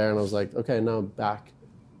school there, and I was like, okay, now I'm back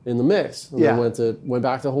in the mix. And Yeah. then went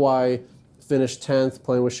back to Hawaii, finished 10th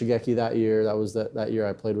playing with Shigeki that year. That was that year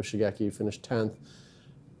I played with Shigeki, finished 10th.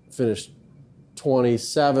 Finished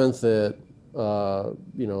 27th at,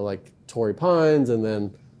 like Torrey Pines, and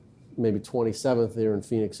then maybe 27th here in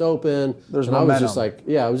Phoenix Open. There's and momentum. I was just like,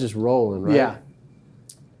 I was just rolling, right? Yeah.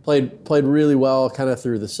 Played really well kind of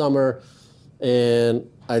through the summer, and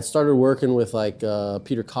I started working with like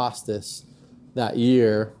Peter Costas that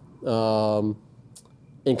year, and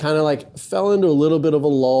kind of like fell into a little bit of a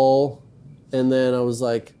lull, and then I was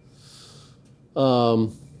like,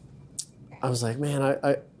 man,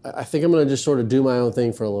 I think I'm gonna just sort of do my own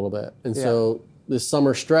thing for a little bit, and so this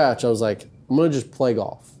summer stretch, I was like, I'm gonna just play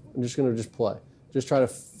golf. I'm just gonna play, just try to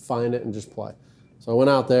find it and just play. So I went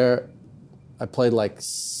out there. I played like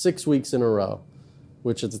 6 weeks in a row,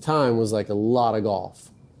 which at the time was like a lot of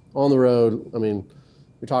golf. On the road, I mean,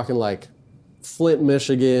 you're talking like Flint,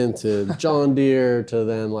 Michigan to John Deere to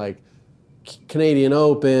then like Canadian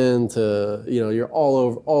Open to, you're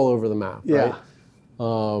all over the map, right?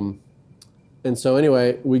 Yeah. And so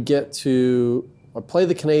anyway, I play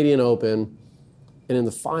the Canadian Open, And in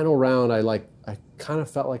the final round, I kind of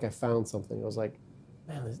felt like I found something. I was like,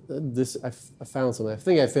 man, I found something. I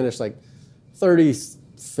think I finished like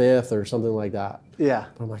 35th or something like that. Yeah.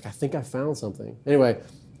 But I'm like, I think I found something. Anyway,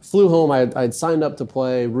 flew home. I'd signed up to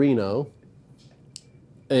play Reno.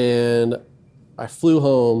 And I flew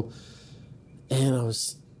home, and I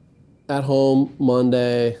was at home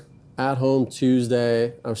Monday, at home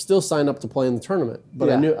Tuesday. I was still signed up to play in the tournament, but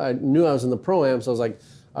I knew I was in the Pro-Am, so I was like,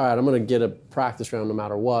 all right, I'm going to get a practice round no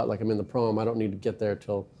matter what. Like, I'm in the Pro-Am. I don't need to get there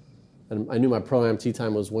till, and I knew my Pro-Am tee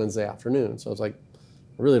time was Wednesday afternoon. So I was like,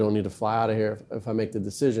 I really don't need to fly out of here if I make the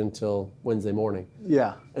decision till Wednesday morning.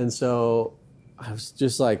 Yeah. And so I was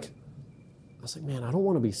just like, man, I don't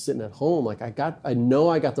want to be sitting at home. Like, I know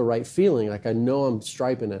I got the right feeling. Like, I know I'm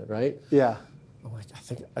striping it, right? Yeah. I'm like,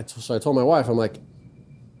 so I told my wife, I'm like,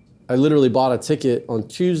 I literally bought a ticket on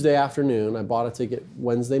Tuesday afternoon. I bought a ticket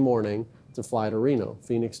Wednesday morning to fly to Reno,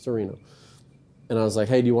 Phoenix to Reno. And I was like,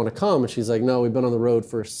 hey, do you want to come? And she's like, no, we've been on the road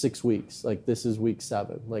for 6 weeks. Like, this is week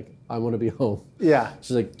 7. Like, I want to be home. Yeah.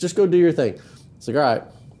 She's like, just go do your thing. It's like, all right.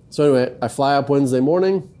 So anyway, I fly up Wednesday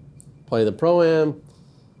morning, play the Pro-Am,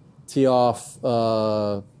 tee off,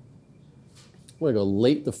 I'm going to go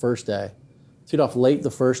late the first day. Teed off late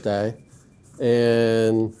the first day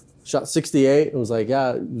and shot 68. It was like,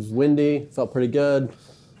 yeah, it was windy, felt pretty good.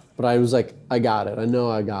 But I was like, I got it. I know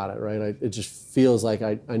I got it, right? It just feels like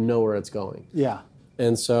I know where it's going. Yeah.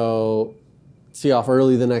 And so tee off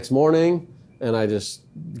early the next morning, and I just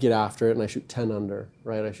get after it, and I shoot 10 under,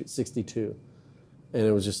 right? I shoot 62. And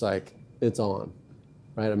it was just like, it's on,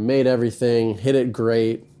 right? I made everything, hit it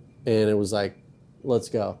great, and it was like, let's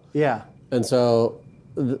go. Yeah. And so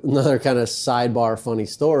another kind of sidebar funny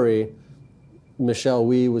story, Michelle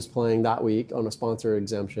Wee was playing that week on a sponsor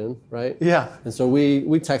exemption, right? Yeah. And so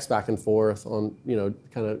we text back and forth on,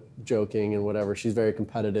 kind of joking and whatever. She's very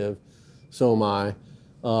competitive. So am I.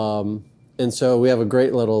 And so we have a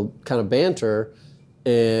great little kind of banter,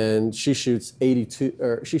 and she shoots 82,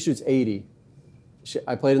 or she shoots 80.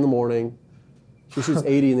 I played in the morning. She shoots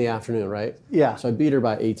 80 in the afternoon, right? Yeah. So I beat her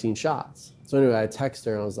by 18 shots. So anyway, I text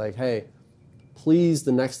her and I was like, hey, please,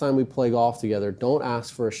 the next time we play golf together, don't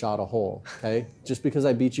ask for a shot a hole, okay? Just because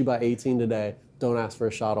I beat you by 18 today, don't ask for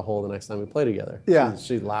a shot a hole the next time we play together. Yeah.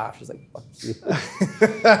 She laughed. She's like, fuck you.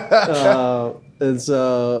 And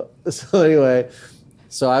so anyway,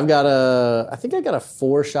 so I think I got a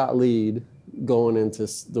 4-shot lead going into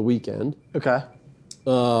the weekend. Okay.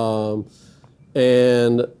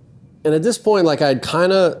 And at this point, like, I'd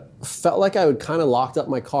kind of felt like I would kind of locked up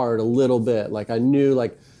my card a little bit. Like, I knew,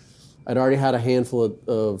 like, I'd already had a handful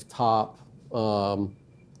of top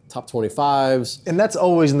 25s. And that's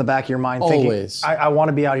always in the back of your mind. Always. Thinking, I want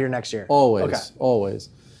to be out here next year. Always. Okay. Always.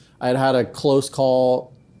 I had a close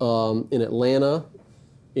call in Atlanta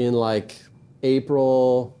in like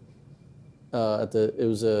April. It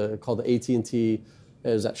was called the AT&T. It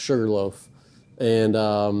was at Sugarloaf, and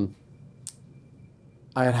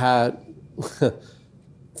I had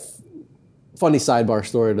funny sidebar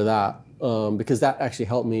story to that. Because that actually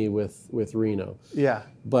helped me with Reno. Yeah.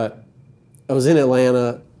 But I was in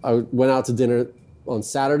Atlanta. I went out to dinner on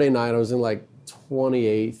Saturday night. I was in like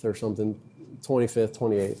 28th or something, 25th,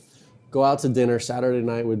 28th. Go out to dinner Saturday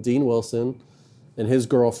night with Dean Wilson and his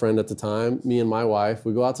girlfriend at the time, me and my wife.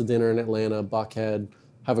 We go out to dinner in Atlanta, Buckhead,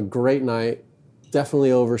 have a great night, definitely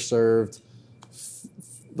overserved,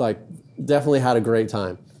 like definitely had a great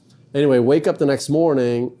time. Anyway, wake up the next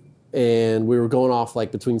morning, and we were going off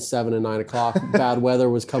like between 7 and 9 o'clock. Bad weather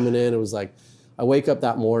was coming in. It was like, I wake up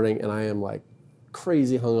that morning and I am like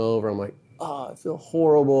crazy hungover. I'm like, I feel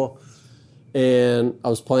horrible. And I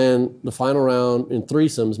was playing the final round in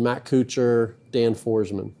threesomes, Matt Kuchar, Dan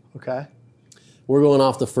Forsman. Okay. We're going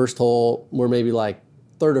off the first hole. We're maybe like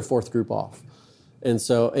third or fourth group off. And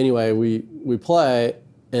so anyway, we play,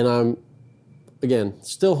 and I'm, again,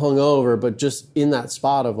 still hungover, but just in that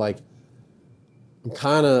spot of like, I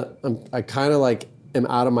kind of like am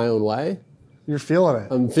out of my own way. You're feeling it.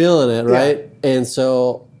 I'm feeling it, right? Yeah. And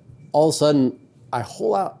so all of a sudden, I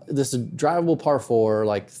hole out this drivable par 4,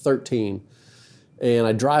 like 13, and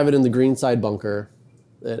I drive it in the greenside bunker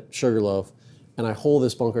at Sugarloaf, and I hole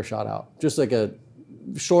this bunker shot out. Just like a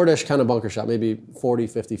shortish kind of bunker shot, maybe 40,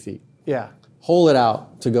 50 feet. Yeah. Hole it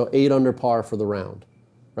out to go 8 under par for the round,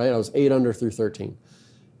 right? I was 8 under through 13.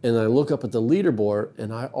 And I look up at the leaderboard,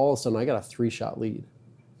 and all of a sudden I got a 3-shot lead.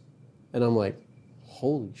 And I'm like,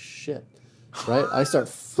 holy shit, right? I start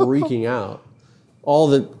freaking out. All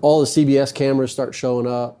the CBS cameras start showing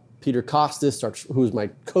up. Peter Costas, who was my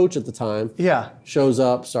coach at the time, Yeah. shows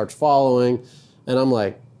up, starts following. And I'm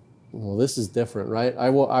like, well, this is different, right? I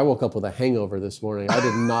woke up with a hangover this morning. I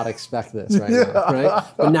did not expect this right now, right?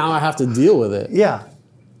 But now I have to deal with it. Yeah.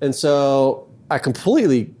 And so I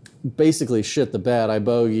completely, basically shit the bed. I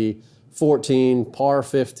bogey 14, par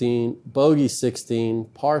 15, bogey 16,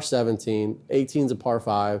 par 17, 18's a par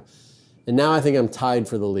 5. And now I think I'm tied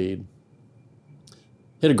for the lead.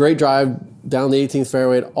 Hit a great drive down the 18th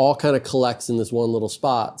fairway. It all kind of collects in this one little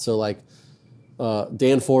spot. So like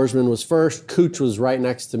Dan Forsman was first. Cooch was right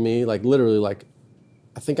next to me. Like literally like,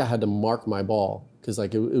 I think I had to mark my ball because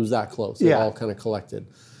like it was that close. It all kind of collected.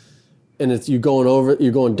 And it's you're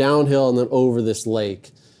going downhill and then over this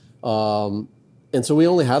lake. And so we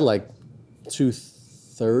only had like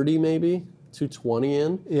 230 maybe, 220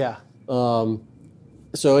 in. Yeah.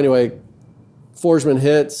 So anyway, Forsman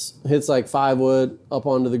hits like 5-wood up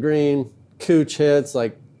onto the green. Cooch hits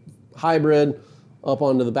like hybrid up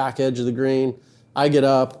onto the back edge of the green. I get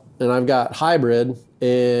up and I've got hybrid,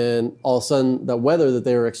 and all of a sudden the weather that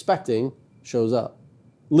they were expecting shows up.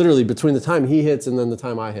 Literally between the time he hits and then the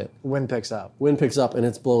time I hit. Wind picks up. Wind picks up and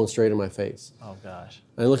it's blowing straight in my face. Oh, gosh.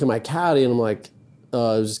 And I look at my caddy and I'm like, it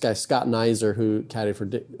was this guy, Scott Nizer, who caddied for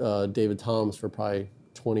David Toms for probably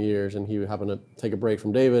 20 years. And he happened to take a break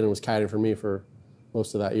from David and was caddying for me for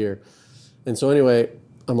most of that year. And so anyway,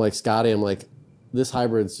 I'm like, Scotty, I'm like, this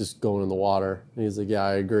hybrid's just going in the water. And he's like, yeah,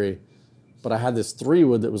 I agree. But I had this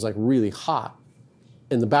 3-wood that was like really hot.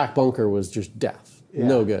 And the back bunker was just death. Yeah.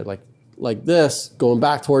 No good. Like this, going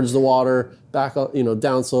back towards the water, back,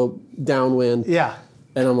 downslope, downwind. Yeah.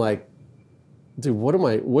 And I'm like, dude,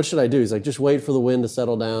 what should I do? He's like, just wait for the wind to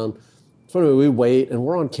settle down. So anyway, we wait, and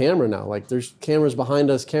we're on camera now. Like, there's cameras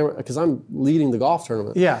behind us, because I'm leading the golf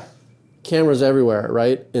tournament. Yeah. Cameras everywhere,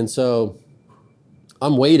 right? And so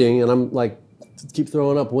I'm waiting, and I'm like, keep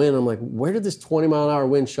throwing up wind. I'm like, where did this 20-mile-an-hour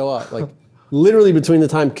wind show up? Like, literally between the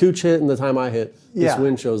time Cooch hit and the time I hit, this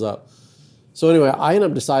wind shows up. So anyway, I end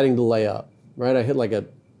up deciding to lay up, right? I hit like a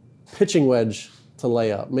pitching wedge to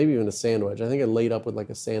lay up, maybe even a sand wedge. I think I laid up with like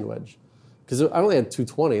a sand wedge because I only had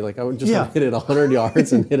 220. Like I would just hit it 100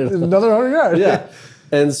 yards and hit it. Another 100 yards. Yeah.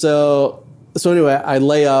 And so anyway, I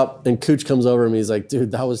lay up and Cooch comes over to me. He's like,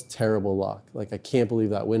 dude, that was terrible luck. Like, I can't believe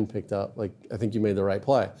that wind picked up. Like, I think you made the right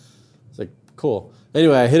play. It's like, cool.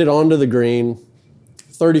 Anyway, I hit it onto the green,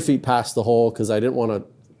 30 feet past the hole because I didn't want to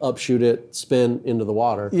upshoot it, spin into the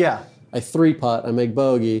water. Yeah. I 3-putt, I make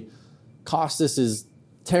bogey. Costas is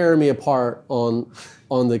tearing me apart on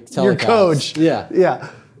the telecast. Your coach. Yeah. Yeah.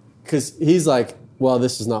 Because he's like, well,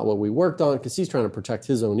 this is not what we worked on, because he's trying to protect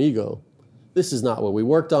his own ego. This is not what we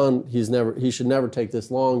worked on. He should never take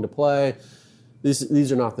this long to play.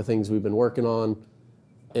 These are not the things we've been working on.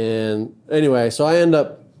 And anyway, so I end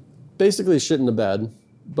up basically shitting the bed,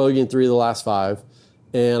 bogeying 3 of the last 5,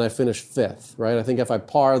 and I finished 5th, right? I think if I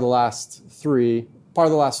par the last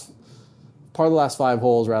 5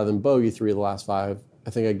 holes rather than bogey 3 of the last 5, I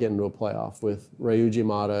think I'd get into a playoff with Ryuji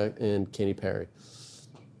Mata and Kenny Perry.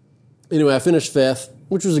 Anyway, I finished 5th,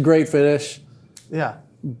 which was a great finish. Yeah.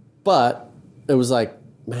 But it was like,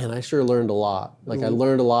 man, I sure learned a lot. Like, I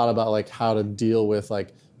learned a lot about like how to deal with like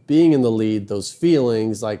being in the lead, those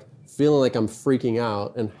feelings, like feeling like I'm freaking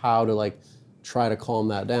out, and how to like try to calm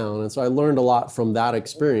that down. And so I learned a lot from that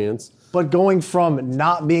experience. But going from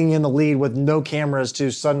not being in the lead with no cameras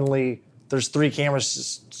to suddenly there's 3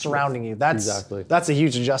 cameras surrounding you, that's a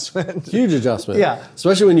huge adjustment. Huge adjustment. Yeah.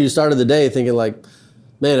 Especially when you started the day thinking like,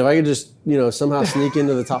 man, if I could just, somehow sneak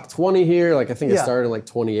into the top 20 here, like I think I started in like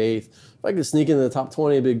 28th. If I could sneak into the top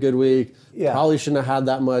 20, it'd be a good week. Yeah. Probably shouldn't have had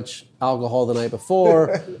that much alcohol the night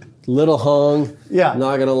before. Little hung. Yeah.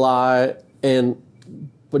 Not gonna lie.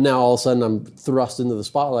 But now all of a sudden I'm thrust into the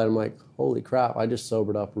spotlight. I'm like, holy crap, I just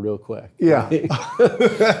sobered up real quick. Yeah.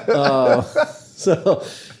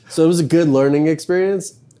 So it was a good learning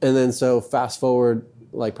experience. And then so fast forward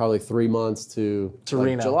like probably 3 months to like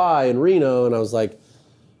Reno. July in Reno, and I was like,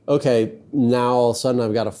 okay, now all of a sudden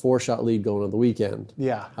I've got a 4-shot lead going on the weekend.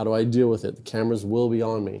 Yeah. How do I deal with it? The cameras will be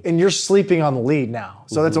on me. And you're sleeping on the lead now.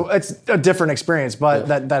 So it's a different experience, but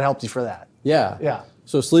that helped you for that. Yeah. Yeah.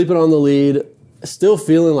 So sleeping on the lead, still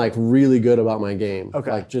feeling like really good about my game.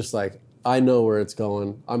 Okay. Like just like I know where it's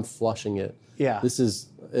going. I'm flushing it. Yeah. This is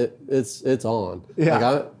it's on. Yeah.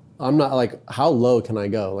 Like I'm not like, how low can I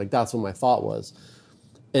go? Like that's what my thought was.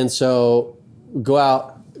 And so go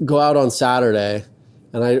out on Saturday,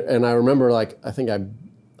 and I remember like I think I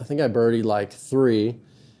birdied like 3,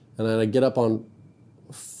 and then I get up on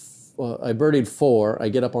I birdied 4. I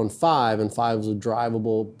get up on 5, and 5 was a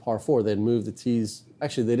drivable par 4. They'd moved the tees.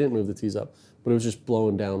 Actually, they didn't move the tees up, but it was just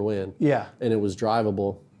blowing downwind. Yeah. And it was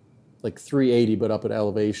drivable, like 380, but up at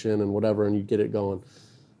elevation and whatever, and you get it going.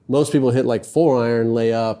 most people hit like 4-iron,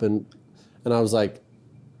 lay up, and I was like,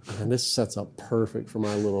 man, this sets up perfect for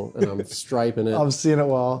my little, and I'm striping it. I'm seeing it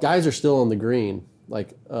well. Guys are still on the green.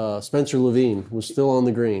 Like Spencer Levine was still on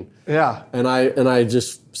the green. Yeah. And I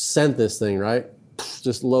just sent this thing, right?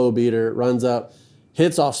 Just low beater, runs up,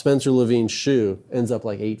 hits off Spencer Levine's shoe, ends up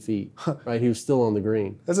like 8 feet, right? He was still on the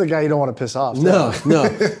green. That's a guy you don't want to piss off. No.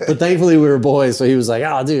 But thankfully we were boys, so he was like,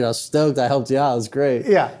 oh, dude, I was stoked. I helped you out. It was great.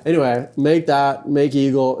 Yeah. Anyway, make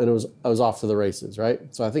eagle, and I was off to the races, right?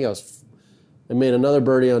 So I think I made another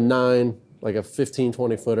birdie on 9, like a 15,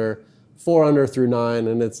 20-footer, 4 under through 9,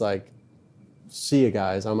 and it's like, see you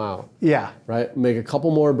guys, I'm out. Yeah. Right? Make a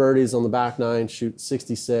couple more birdies on the back 9, shoot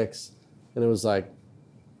 66, and it was like,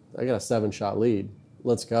 I got a 7-shot lead.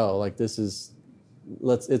 Let's go. Like it's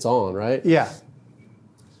on, right? Yeah.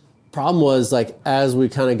 Problem was, like, as we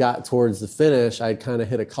kind of got towards the finish, I'd kind of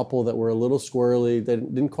hit a couple that were a little squirrely. They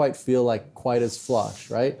didn't quite feel like quite as flush,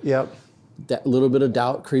 right? Yep. That little bit of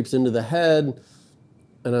doubt creeps into the head.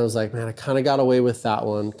 And I was like, man, I kind of got away with that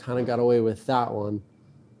one.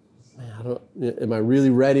 Man, am I really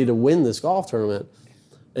ready to win this golf tournament?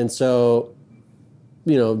 And so,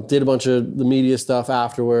 did a bunch of the media stuff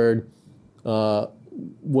afterward,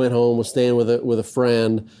 went home, was staying with a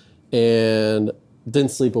friend, and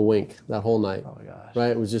didn't sleep a wink that whole night. Oh my gosh.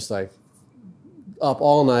 Right? It was just like up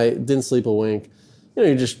all night, didn't sleep a wink.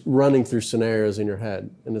 You're just running through scenarios in your head.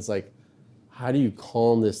 And it's like, how do you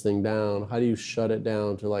calm this thing down? How do you shut it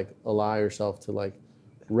down to like allow yourself to like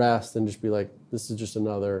rest and just be like, this is just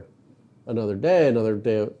another day at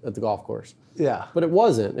the golf course. Yeah. But it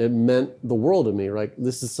wasn't. It meant the world to me. Like,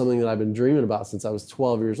 this is something that I've been dreaming about since I was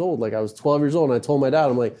 12 years old. Like, I was 12 years old and I told my dad,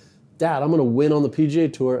 I'm like, Dad, I'm going to win on the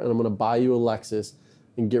PGA Tour and I'm going to buy you a Lexus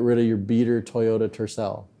and get rid of your beater Toyota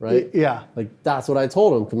Tercel, right? Yeah. Like, that's what I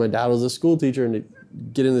told him, because my dad was a school teacher, and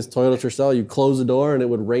get in this Toyota Tercel, you close the door and it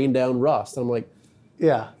would rain down rust. And I'm like,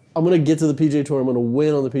 yeah. I'm going to get to the PGA Tour, I'm going to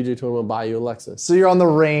win on the PGA Tour, I'm going to buy you a Lexus. So you're on the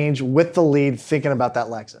range with the lead thinking about that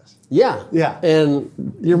Lexus. Yeah. Yeah. And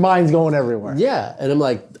your mind's going everywhere. yeah. And I'm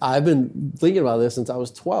like, I've been thinking about this since I was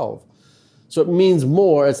 12. So it means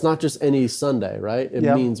more. It's not just any Sunday, right? It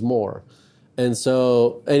Yep. means more. And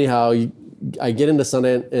so anyhow, I get into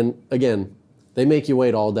Sunday, and again, they make you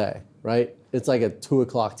wait all day, right? It's like a 2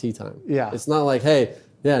 o'clock tee time. Yeah. It's not like, hey,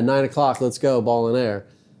 9 o'clock, let's go, ball in air.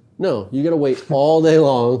 No, you got to wait all day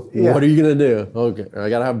long. Yeah. What are you going to do? Okay, I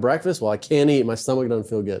got to have breakfast? Well, I can't eat. My stomach doesn't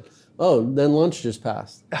feel good. Oh, then lunch just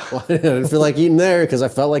passed. Well, I didn't feel like eating there because I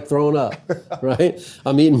felt like throwing up, right?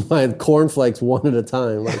 I'm eating my cornflakes one at a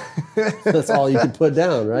time. Like, that's all you can put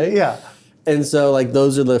down, right? Yeah. And so, like,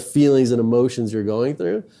 those are the feelings and emotions you're going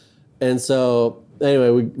through. And so, anyway,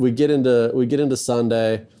 we get into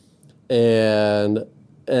Sunday, and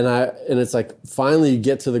it's like, finally you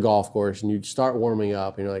get to the golf course and you start warming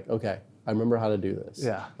up and you're like, okay, I remember how to do this.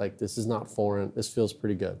 Yeah. Like, this is not foreign. This feels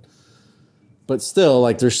pretty good. But still,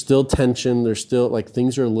 like, there's still tension. There's still, like,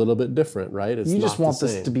 things are a little bit different, right? It's You just not want the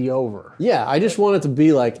this same. to be over. Yeah, I just want it to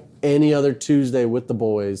be like any other Tuesday with the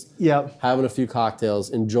boys. Yep. Having a few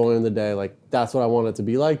cocktails, enjoying the day. Like, that's what I want it to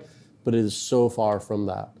be like. But it is so far from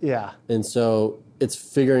that. Yeah. And so it's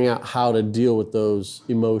figuring out how to deal with those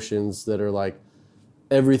emotions that are like,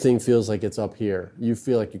 everything feels like it's up here. You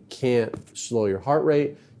feel like you can't slow your heart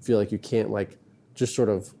rate. You feel like you can't, like, just sort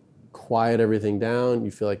of quiet everything down.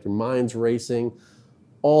 You feel like your mind's racing,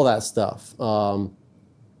 all that stuff.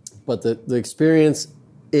 But the experience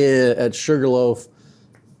at Sugarloaf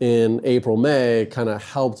in April, May kind of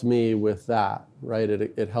helped me with that, right?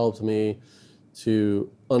 It helped me to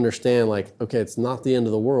understand, like, okay, it's not the end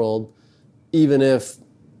of the world. Even if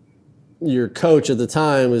your coach at the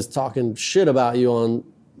time is talking shit about you on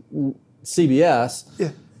CBS,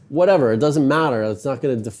 Yeah. whatever, it doesn't matter. It's not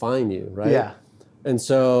going to define you, right? Yeah. And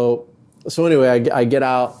so anyway, I get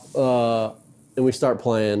out and we start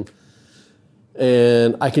playing,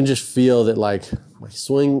 and I can just feel that, like, my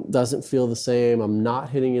swing doesn't feel the same. I'm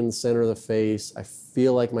not hitting in the center of the face. I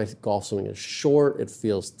feel like my golf swing is short. It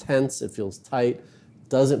feels tense. It feels tight.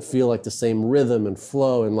 Doesn't feel like the same rhythm and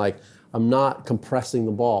flow, and, like, I'm not compressing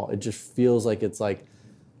the ball. It just feels like it's like,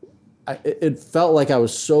 it felt like I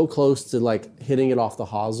was so close to, like, hitting it off the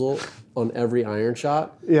hosel on every iron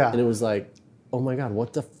shot. Yeah. And it was like, oh my God,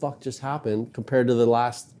 what the fuck just happened compared to the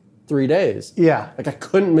last 3 days? Yeah. Like, I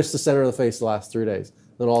couldn't miss the center of the face the last 3 days.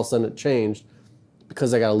 Then all of a sudden it changed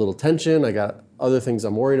because I got a little tension. I got other things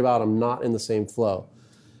I'm worried about. I'm not in the same flow.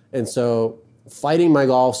 And so fighting my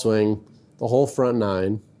golf swing the whole front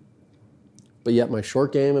 9, but yet my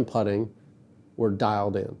short game and putting were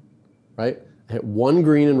dialed in, right? I hit 1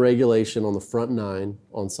 green in regulation on the front 9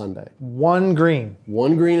 on Sunday. 1 green.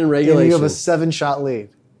 1 green in And regulation. you have a 7-shot lead.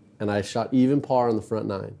 and I shot even par on the front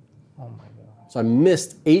 9. Oh my God. So I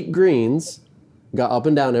missed 8 greens, got up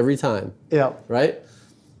and down every time. Yeah. Right?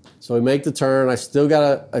 So we make the turn. I still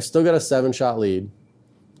got a 7-shot lead.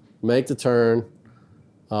 Make the turn.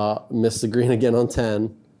 Miss the green again on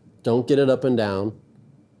 10. Don't get it up and down.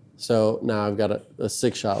 So now I've got a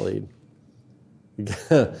 6-shot lead.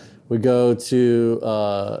 We go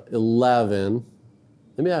to 11.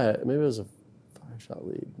 Maybe it was a 5-shot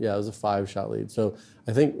lead. Yeah, it was a 5-shot lead. So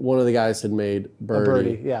I think one of the guys had made birdie. A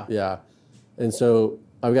birdie, yeah. Yeah. And so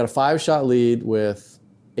I've got a 5-shot lead with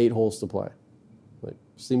 8 holes to play. Like,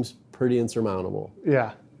 seems pretty insurmountable.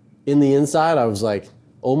 Yeah. In the inside, I was like,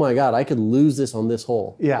 oh my God, I could lose this on this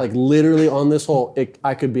hole. Yeah. Like literally on this hole,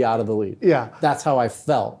 I could be out of the lead. Yeah. That's how I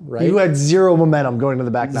felt, right? You had 0 momentum going to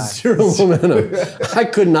the back 9. 0 momentum. I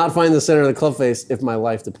could not find the center of the club face if my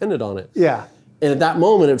life depended on it. Yeah. And at that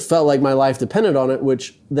moment, it felt like my life depended on it,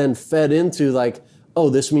 which then fed into like, oh,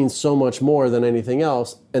 this means so much more than anything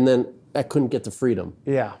else. And then I couldn't get to freedom.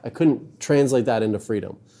 Yeah. I couldn't translate that into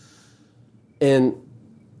freedom. And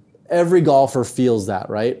every golfer feels that,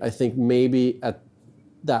 right? I think maybe at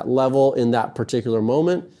that level in that particular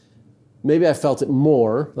moment, maybe I felt it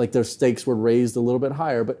more, like their stakes were raised a little bit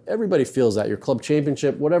higher, but everybody feels that. Your club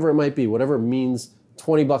championship, whatever it might be, whatever it means,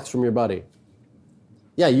 $20 from your buddy.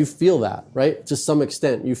 Yeah, you feel that, right? To some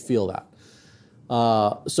extent, you feel that.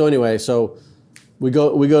 So anyway, so we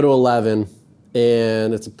go to 11,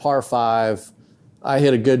 and it's a par 5. I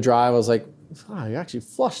hit a good drive. I was like, oh, you actually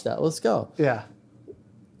flushed that. Let's go. Yeah.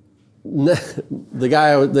 The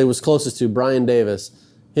guy that was closest to, Brian Davis,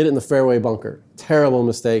 hit it in the fairway bunker. Terrible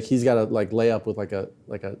mistake. He's got to like lay up with like a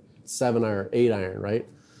 7 iron, 8 iron, right?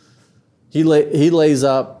 He lays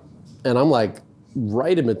up, and I'm like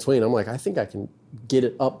right in between. I'm like, I think I can get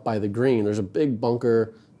it up by the green. There's a big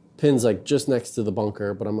bunker, pins like just next to the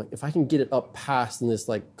bunker, but I'm like, if I can get it up past in this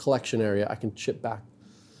like collection area, I can chip back.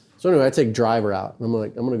 So anyway, I take driver out. I'm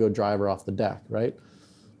like, I'm gonna go driver off the deck, right?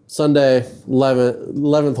 Sunday,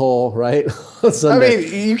 11th hole, right? Sunday. I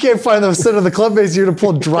mean, you can't find the center of the club face here to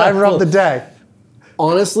pull driver off the deck.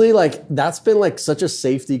 Honestly, like that's been like such a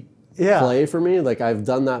safety Yeah. play for me. Like I've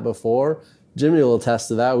done that before. Jimmy will attest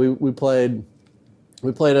to that. We played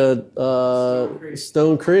a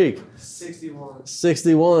Stone Creek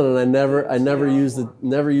 61, and I never used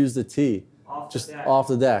the tee, off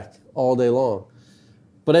the deck all day long.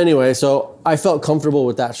 But anyway, so I felt comfortable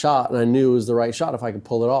with that shot, and I knew it was the right shot if I could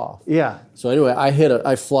pull it off. Yeah. So anyway,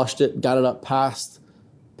 I flushed it, got it up past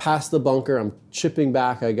the bunker. I'm chipping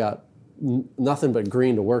back. I got nothing but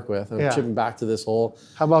green to work with. I'm chipping back to this hole.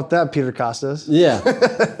 How about that, Peter Costas?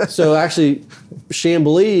 Yeah. So actually,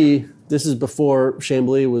 Chambly, this is before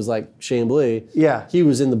Chambly was like Chambly. Yeah. He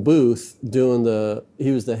was in the booth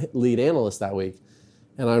he was the lead analyst that week.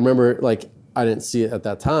 And I remember, like, I didn't see it at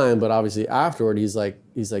that time, but obviously afterward, he's like,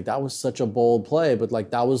 that was such a bold play, but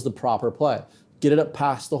like that was the proper play. Get it up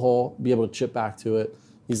past the hole, be able to chip back to it.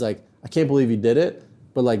 He's like, I can't believe he did it,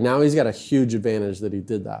 but like now he's got a huge advantage that he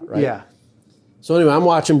did that, right? Yeah. So anyway, I'm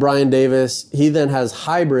watching Brian Davis. He then has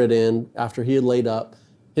hybrid in after he had laid up,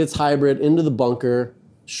 hits hybrid into the bunker,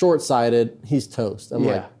 short-sided, he's toast. I'm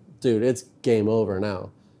like, dude, it's game over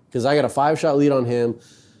now. Because I got a 5-shot lead on him.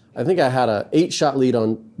 I think I had a 8-shot lead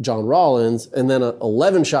on John Rollins, and then a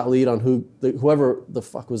 11-shot lead on whoever the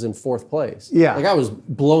fuck was in 4th place. Yeah. Like I was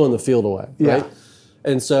blowing the field away, right?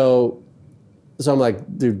 And so I'm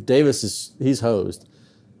like, dude, Davis he's hosed.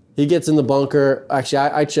 He gets in the bunker. Actually,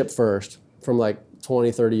 I chipped first from like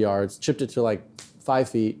 20, 30 yards. Chipped it to like 5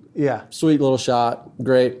 feet. Yeah. Sweet little shot.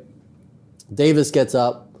 Great. Davis gets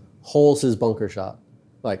up, holes his bunker shot.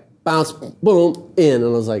 Like bounce, boom, in. And I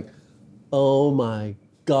was like, oh my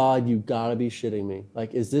God, you gotta be shitting me.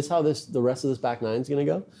 Like, is this how the rest of this back nine's gonna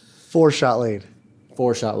go? 4-shot lead.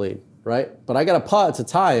 4-shot lead, right? But I got a putt to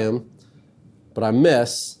tie him, but I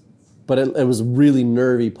miss. But it was a really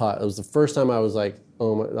nervy putt. It was the first time I was like,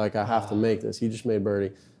 oh my, like I have to make this. He just made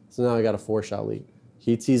birdie. So now I got a 4-shot lead.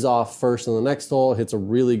 He tees off first on the next hole, hits a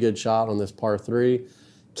really good shot on this par 3.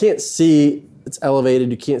 Can't see, it's elevated.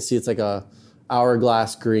 You can't see, it's like a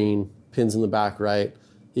hourglass green, pins in the back right.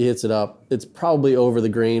 He hits it up. It's probably over the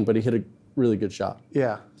green, but he hit a really good shot.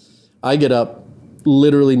 Yeah. I get up,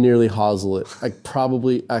 literally nearly hosel it. I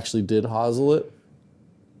probably actually did hosel it.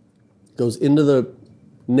 Goes into the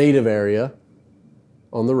native area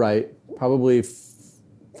on the right, probably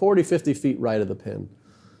 40, 50 feet right of the pin.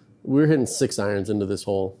 We were hitting 6 irons into this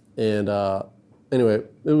hole. And anyway,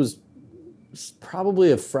 it was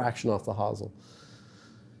probably a fraction off the hosel.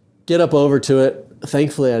 Get up over to it.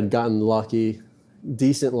 Thankfully, I'd gotten lucky.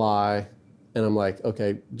 Decent lie. And I'm like,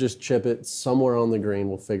 okay, just chip it somewhere on the green.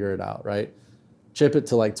 We'll figure it out, right? chip it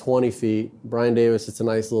to like 20 feet. Brian Davis, it's a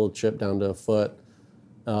nice little chip down to a foot.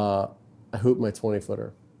 I hoop my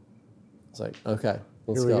 20-footer. It's like, okay,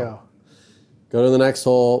 let's Here we go. Go to the next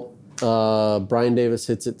hole. Brian Davis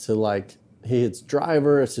hits it to like, he hits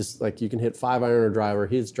driver. It's just like you can hit 5-iron or driver.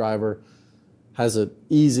 He hits driver, has an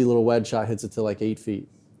easy little wedge shot, hits it to like 8 feet.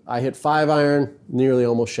 I hit 5-iron, nearly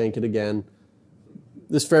almost shank it again.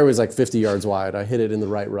 This fairway is like 50 yards wide. I hit it in the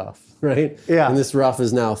right rough, right? Yeah. And this rough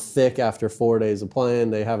is now thick after 4 days of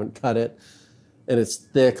playing. They haven't cut it. And it's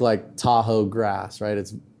thick like Tahoe grass, right?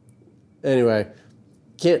 Anyway,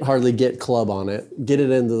 can't hardly get club on it. Get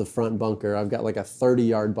it into the front bunker. I've got like a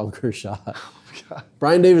 30-yard bunker shot. Oh my God.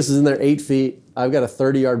 Brian Davis is in there 8 feet. I've got a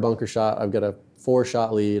 30-yard bunker shot. I've got a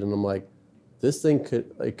 4-shot lead. And I'm like, this thing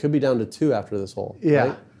could be down to 2 after this hole. Yeah.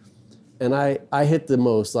 Right? And I hit the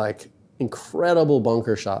most like incredible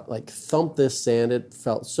bunker shot, like thumped this sand. It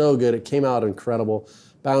felt so good. It came out incredible.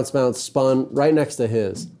 Bounce, spun right next to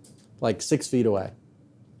his, like 6 feet away.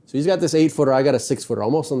 So he's got this 8-footer. I got a 6-footer,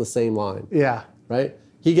 almost on the same line. Yeah. Right?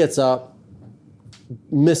 He gets up,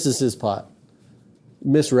 misses his putt,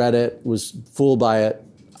 misread it, was fooled by it.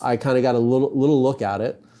 I kind of got a little look at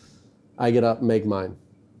it. I get up, make mine.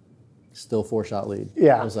 Still 4-shot lead.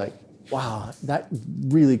 Yeah. I was like, wow, that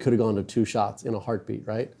really could have gone to 2 shots in a heartbeat,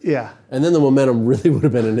 right? Yeah. And then the momentum really would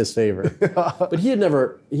have been in his favor. But he had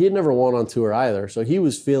never won on tour either, so he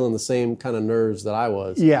was feeling the same kind of nerves that I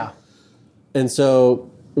was. Yeah. And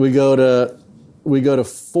so we go to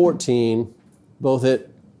 14, both hit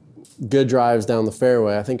good drives down the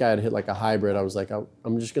fairway. I think I had hit like a hybrid. I was like,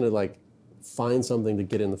 I'm just gonna like find something to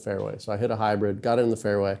get in the fairway. So I hit a hybrid, got it in the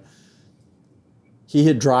fairway. He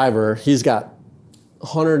hit driver. He's got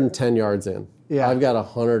 110 yards in. Yeah. I've got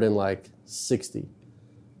 160.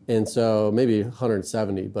 And so maybe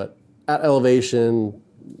 170, but at elevation,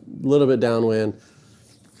 a little bit downwind.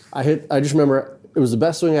 I just remember it was the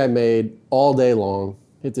best swing I made all day long.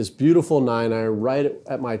 Hit this beautiful 9-iron right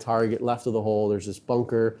at my target, left of the hole. There's this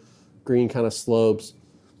bunker, green kind of slopes.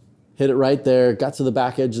 Hit it right there, got to the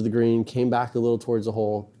back edge of the green, came back a little towards the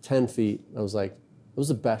hole, 10 feet. I was like, it was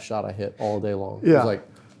the best shot I hit all day long. Yeah. I was like,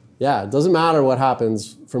 yeah, it doesn't matter what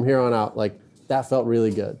happens from here on out. Like, that felt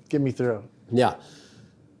really good. Get me through. Yeah.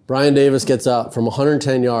 Brian Davis gets up from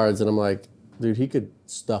 110 yards, and I'm like, dude, he could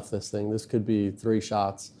stuff this thing. This could be 3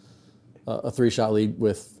 shots, a 3-shot lead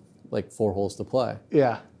with like 4 holes to play.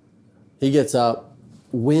 Yeah. He gets up,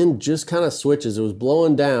 wind just kind of switches. It was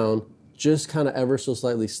blowing down, just kind of ever so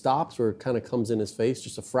slightly stops where it kind of comes in his face,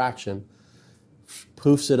 just a fraction.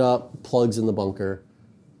 Poofs it up, plugs in the bunker,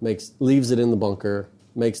 leaves it in the bunker,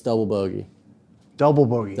 makes double bogey. Double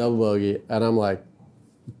bogey. Double bogey. And I'm like,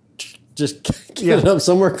 just get it up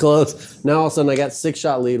somewhere close. Now all of a sudden I got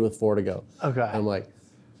 6-shot lead with 4 to go. Okay. I'm like,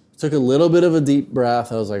 took a little bit of a deep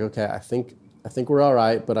breath. I was like, okay, I think we're all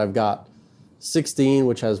right, but I've got 16,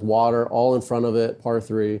 which has water all in front of it, par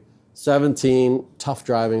 3. 17, tough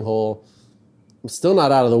driving hole. I'm still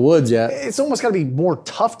not out of the woods yet. It's almost got to be more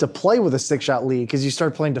tough to play with a 6-shot lead because you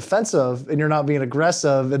start playing defensive and you're not being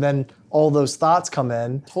aggressive, and then all those thoughts come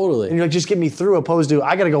in. Totally. And you're like, just get me through, opposed to,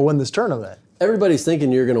 I got to go win this tournament. Everybody's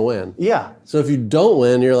thinking you're going to win. Yeah. So if you don't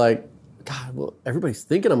win, you're like, God, well, everybody's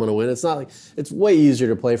thinking I'm going to win. It's not like, it's way easier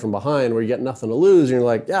to play from behind where you got nothing to lose and you're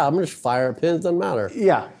like, yeah, I'm going to just fire at pins, doesn't matter.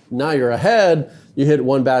 Yeah. Now you're ahead, you hit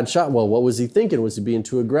one bad shot. Well, what was he thinking? Was he being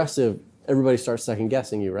too aggressive? Everybody starts second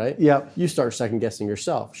guessing you, right? Yep. You start second guessing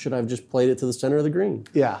yourself. Should I have just played it to the center of the green?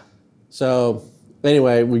 Yeah. So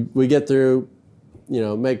anyway, we get through,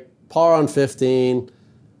 make par on 15.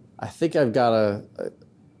 I think I've got a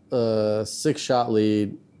 6-shot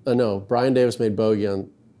lead. No, Brian Davis made bogey on,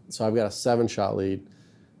 so I've got a 7-shot lead.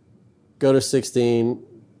 Go to 16,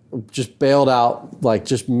 just bailed out, like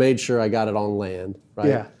just made sure I got it on land, right?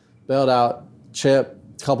 Yeah. Bailed out, chip,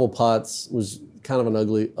 couple putts, was kind of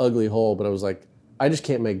an ugly hole, but I was like, I just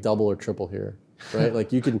can't make double or triple here, right?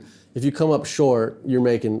 Like you can, if you come up short, you're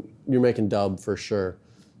making dub for sure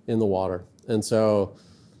in the water. And so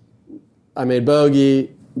I made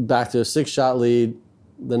bogey, back to a 6-shot lead.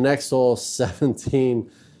 The next hole, 17,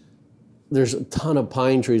 there's a ton of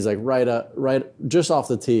pine trees, like right just off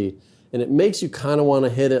the tee. And it makes you kind of want to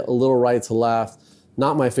hit it a little right to left.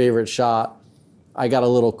 Not my favorite shot. I got a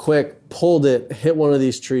little quick, pulled it, hit one of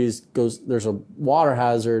these trees, there's a water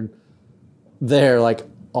hazard there, like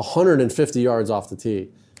 150 yards off the tee.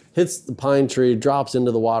 Hits the pine tree, drops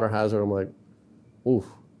into the water hazard. I'm like, ooh,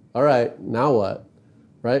 all right, now what?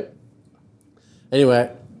 Right?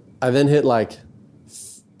 Anyway, I then hit like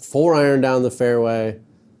 4-iron down the fairway,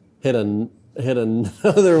 hit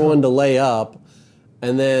another one to lay up,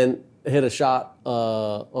 and then hit a shot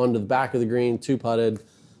onto the back of the green, 2-putted,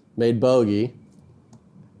 made bogey.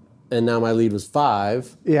 and now my lead was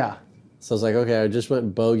 5. Yeah. So I was like, okay, I just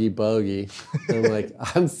went bogey. And I'm like,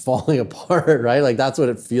 I'm falling apart, right? Like that's what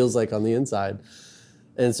it feels like on the inside.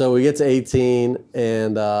 And so we get to 18,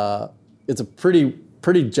 and it's a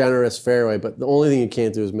pretty generous fairway, but the only thing you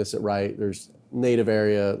can't do is miss it right. There's native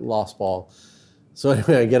area, lost ball. So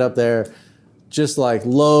anyway, I get up there, just like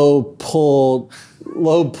low pull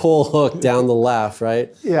hook down the left,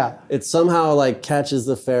 right? Yeah. It somehow like catches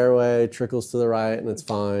the fairway, trickles to the right, and it's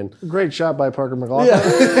fine. Great shot by Parker Mclaclin.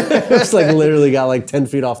 Yeah. It's like literally got like 10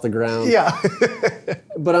 feet off the ground. Yeah.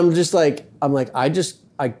 But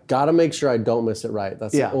I gotta make sure I don't miss it right.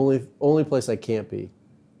 That's the only place I can't be.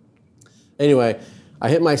 Anyway, I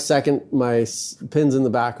hit my pin's in the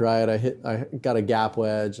back right. I got a gap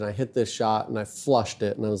wedge, and I hit this shot, and I flushed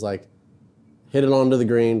it, and I was like, hit it onto the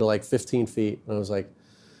green to like 15 feet. And I was like,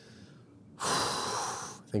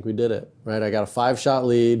 I think we did it, right? I got a 5-shot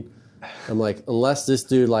lead. I'm like, unless this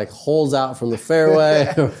dude like holes out from the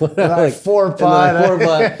fairway, or whatever, like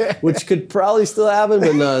 4-putt, which could probably still happen,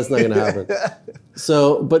 but no, it's not gonna happen.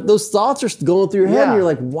 So, but those thoughts are going through your head, and you're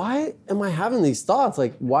like, why am I having these thoughts?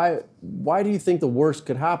 Like, why do you think the worst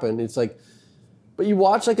could happen? It's like, but you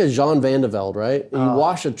watch like a Jean Van de Velde, right? And you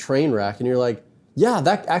watch a train wreck, and you're like, yeah,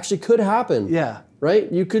 that actually could happen. Yeah.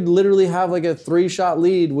 Right? You could literally have like a 3-shot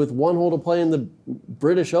lead with 1 hole to play in the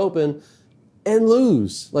British Open and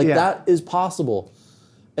lose. Like that is possible.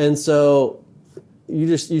 And so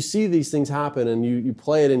you see these things happen, and you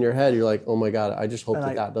play it in your head. You're like, oh my God, I just hope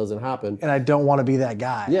that doesn't happen. And I don't want to be that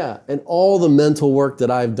guy. Yeah. And all the mental work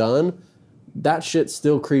that I've done, that shit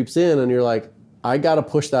still creeps in, and you're like, I got to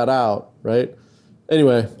push that out. Right?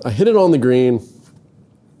 Anyway, I hit it on the green,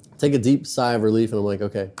 take a deep sigh of relief, and I'm like,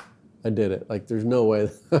 okay, I did it. Like, there's no way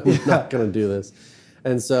I'm not going to do this.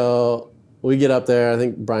 And so we get up there. I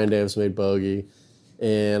think Brian Davis made bogey,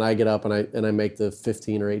 and I get up and I make the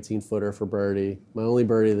 15 or 18 footer for birdie, my only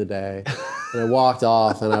birdie of the day. And I walked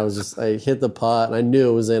off, and I hit the putt, and I knew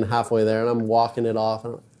it was in halfway there, and I'm walking it off,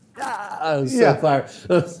 and I was so fired.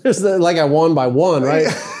 It's like I won by 1, right?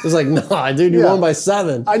 It was like, nah, dude, you won by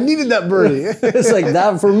 7. I needed that birdie. It's like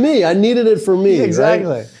that for me. I needed it for me.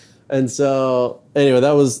 Exactly. Right? And so anyway,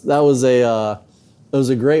 that was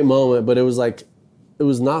a great moment, but it was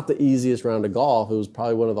not the easiest round of golf. It was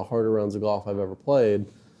probably one of the harder rounds of golf I've ever played.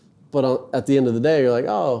 But at the end of the day, you're like,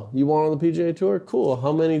 oh, you won on the PGA Tour? Cool.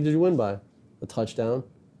 How many did you win by? A touchdown?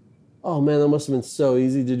 Oh, man, that must have been so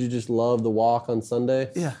easy. Did you just love the walk on Sunday?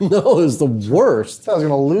 Yeah. No, it was the worst. I was going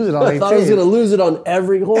to lose it on 18. I thought I was going to lose it on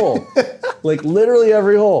every hole. Like, literally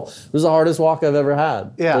every hole. It was the hardest walk I've ever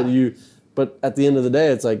had. Yeah. But at the end of the day,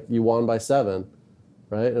 it's like you won by 7,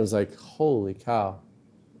 right? It was like, holy cow.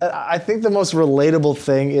 I think the most relatable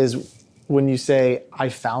thing is when you say, I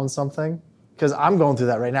found something, because I'm going through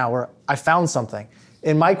that right now where I found something.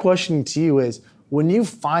 And my question to you is, when you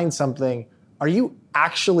find something, are you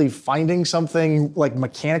actually finding something like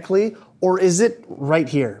mechanically, or is it right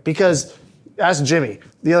here? Because ask Jimmy.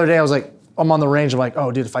 The other day I was like, I'm on the range. I'm like, oh,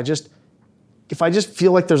 dude, if I just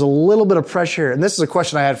feel like there's a little bit of pressure, and this is a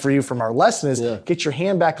question I had for you from our lesson, is get your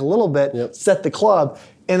hand back a little bit, set the club,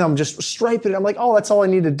 and I'm just striping it. I'm like, oh, that's all I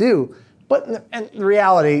need to do. But and the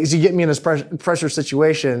reality is you get me in this pressure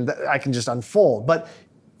situation that I can just unfold. But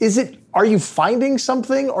are you finding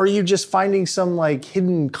something, or are you just finding some like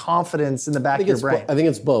hidden confidence in the back of your brain? I think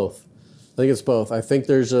it's both. I think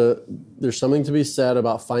there's something to be said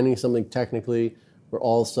about finding something technically where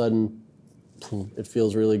all of a sudden it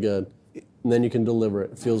feels really good. And then you can deliver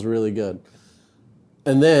it. It feels really good.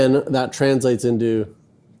 And then that translates into,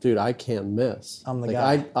 dude, I can't miss. I'm the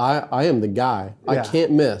guy. I am the guy. Yeah. I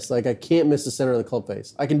can't miss. Like, I can't miss the center of the club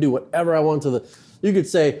face. I can do whatever I want you could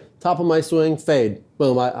say, top of my swing, fade.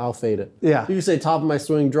 Boom, I'll fade it. Yeah. You could say, top of my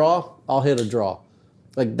swing, draw. I'll hit a draw.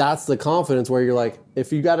 Like, that's the confidence where you're like,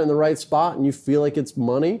 if you got it in the right spot and you feel like it's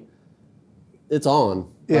money, it's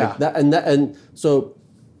on. Yeah. Like and so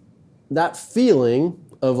that feeling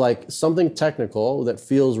of like something technical that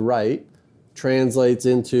feels right translates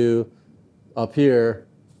into up here,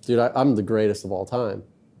 dude, I'm the greatest of all time,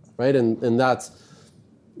 right? And it's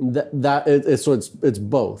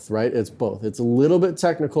both, right? It's both. It's a little bit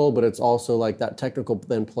technical, but it's also like that technical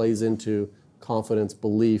then plays into confidence,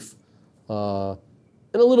 belief, and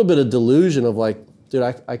a little bit of delusion of like, dude,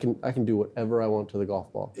 I can do whatever I want to the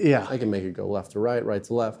golf ball. Yeah. I can make it go left to right, right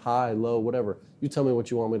to left, high, low, whatever. You tell me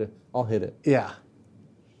what you want me to, I'll hit it. Yeah.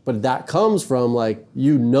 But that comes from like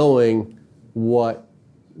you knowing what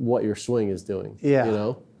your swing is doing. Yeah. You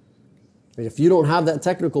know? And if you don't have that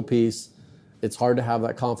technical piece, it's hard to have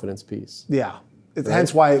that confidence piece. Yeah.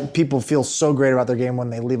 Hence why people feel so great about their game when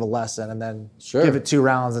they leave a lesson and then give it 2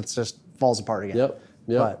 rounds, it just falls apart again.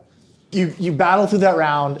 Yep. you battle through that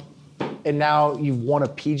round, and now you've won a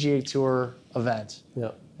PGA Tour event.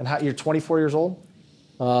 Yeah. And you're 24 years old?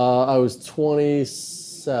 I was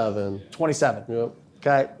 27. 27. Yep.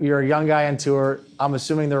 Okay, you're a young guy on tour. I'm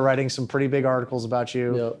assuming they're writing some pretty big articles about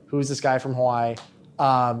you. Yep. Who's this guy from Hawaii?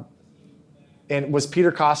 And was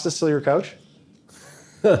Peter Costa still your coach?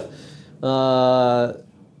 Yeah,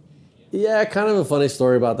 kind of a funny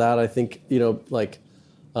story about that. I think,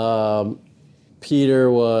 Peter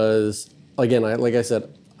was, again, like I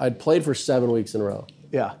said, I'd played for 7 weeks in a row.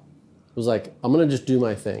 Yeah. It was like, I'm going to just do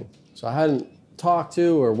my thing. So I hadn't talked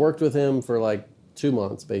to or worked with him for like 2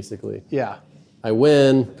 months, basically. Yeah. I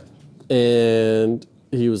win, and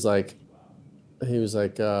he had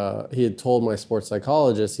told my sports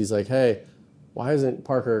psychologist, he's like, hey, why isn't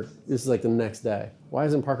Parker, this is like the next day, why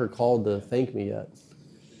hasn't Parker called to thank me yet?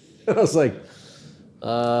 And I was like,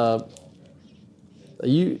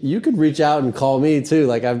 you could reach out and call me too.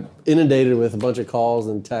 Like, I'm inundated with a bunch of calls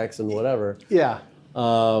and texts and whatever. Yeah.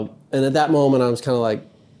 And at that moment, I was kind of like,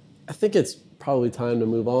 I think it's probably time to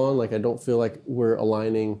move on. Like, I don't feel like we're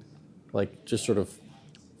aligning, like, just sort of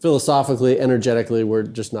philosophically, energetically, we're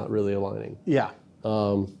just not really aligning. Yeah.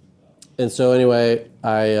 And so anyway,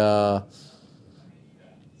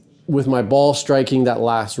 with my ball striking that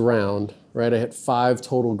last round, right, I hit 5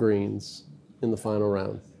 total greens in the final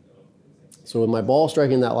round. So with my ball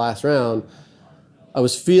striking that last round, I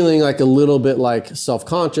was feeling like a little bit like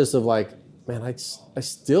self-conscious of like, man, I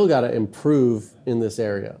still got to improve in this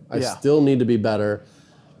area. I still need to be better.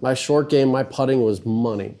 My short game, my putting was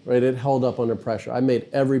money, right? It held up under pressure. I made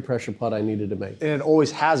every pressure putt I needed to make. And it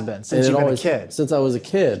always has been since you've been a kid. Since I was a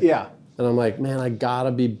kid. Yeah. And I'm like, man, I got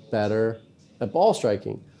to be better at ball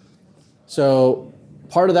striking. So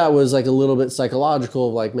part of that was like a little bit psychological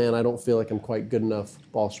of like, man, I don't feel like I'm quite good enough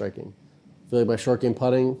ball striking. I feel like my short game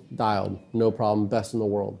putting, dialed, no problem, best in the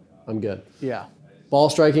world. I'm good. Yeah. Ball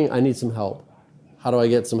striking, I need some help. How do I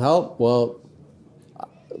get some help? Well,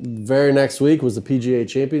 very next week was the PGA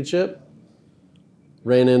Championship.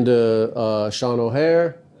 Ran into Sean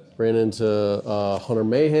O'Hare, ran into Hunter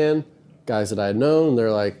Mahan, guys that I had known.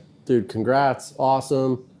 They're like, dude, congrats,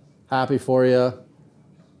 awesome, happy for you.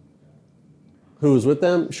 Who was with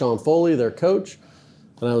them? Sean Foley, their coach.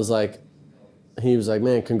 And I was like, he was like,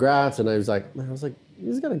 man, congrats. And I was like,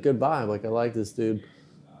 he's got a good vibe. Like, I like this dude.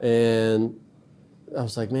 And I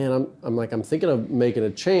was like, man, I'm thinking of making a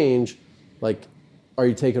change. Like, are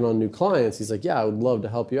you taking on new clients? He's like, yeah, I would love to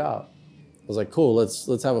help you out. I was like, cool,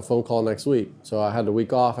 let's have a phone call next week. So I had the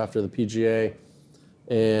week off after the PGA,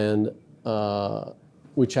 and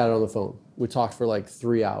we chatted on the phone. We talked for like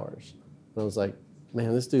 3 hours. And I was like,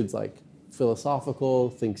 man, this dude's like philosophical,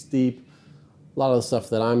 thinks deep. A lot of the stuff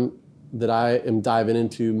that I am diving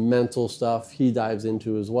into, mental stuff, he dives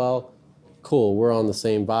into as well. Cool, we're on the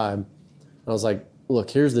same vibe. And I was like, look,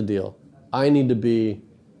 here's the deal. I need to be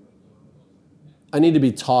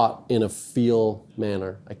taught in a feel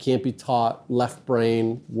manner. I can't be taught left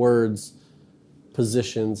brain, words,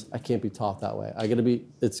 positions. I can't be taught that way.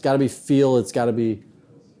 It's gotta be feel, it's gotta be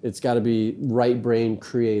right brain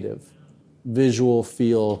creative, visual,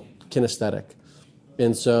 feel, kinesthetic.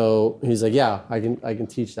 And so he's like, yeah, I can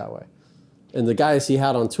teach that way. And the guys he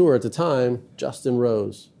had on tour at the time, Justin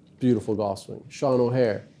Rose, beautiful golf swing. Sean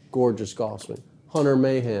O'Hare, gorgeous golf swing. Hunter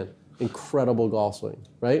Mahan, incredible golf swing,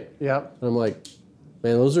 right? Yep. And I'm like,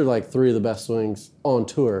 man, those are like 3 of the best swings on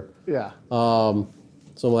tour. Yeah. So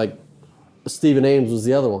I'm like, Stephen Ames was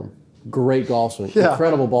the other one. Great golf swing,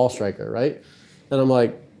 incredible ball striker, right? And I'm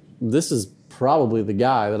like, this is probably the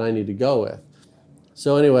guy that I need to go with.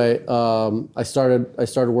 So anyway, I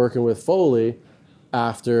started working with Foley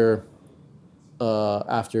after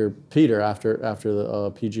Peter, after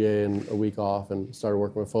the PGA and a week off, and started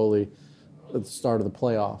working with Foley at the start of the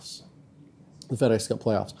playoffs, the FedEx Cup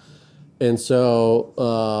playoffs. And so,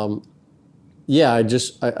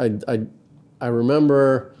 I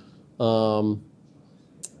remember,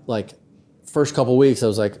 like, first couple weeks, I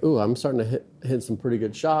was like, ooh, I'm starting to hit some pretty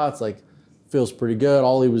good shots. Like, feels pretty good.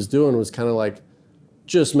 All he was doing was kind of like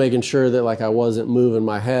just making sure that like I wasn't moving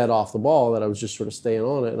my head off the ball, that I was just sort of staying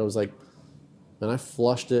on it. And I was like, man, I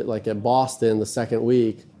flushed it like at Boston the second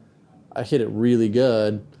week. I hit it really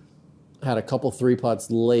good. Had a couple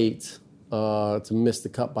 3-putts late to miss the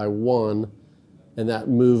cut by 1, and that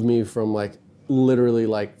moved me from like literally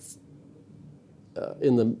like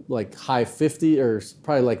in the like high 50 or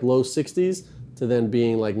probably like low 60s to then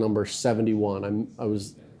being like number 71. I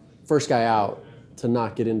was first guy out to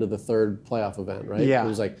not get into the 3rd playoff event, right? Yeah.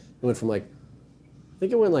 It went from like, I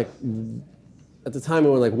think it went like, at the time it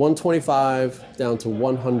went like 125 down to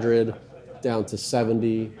 100, down to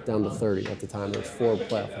 70, down to 30 at the time. There was 4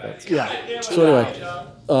 playoff events. Yeah. So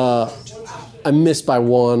anyway, I missed by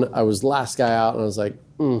 1. I was last guy out, and I was like,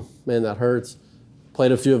 man, that hurts.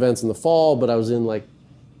 Played a few events in the fall, but I was in like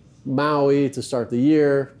Maui to start the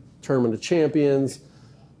year, Tournament of Champions.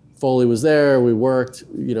 Foley was there. We worked,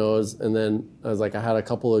 and then I was like, I had a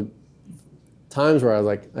couple of times where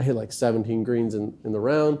I hit like 17 greens in the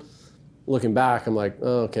round. Looking back, I'm like,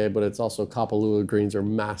 oh, okay, but it's also Kapalua greens are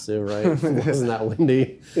massive, right? It wasn't that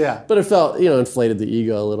windy. Yeah. But it felt, inflated the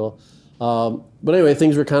ego a little. But anyway,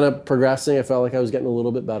 things were kind of progressing. I felt like I was getting a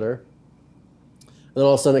little bit better. And then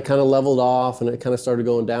all of a sudden it kind of leveled off and it kind of started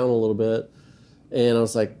going down a little bit. And I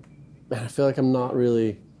was like, man, I feel like I'm not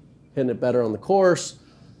really hitting it better on the course.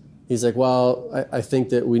 He's like, well, I think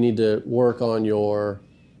that we need to work on your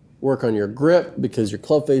grip because your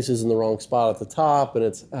club face is in the wrong spot at the top and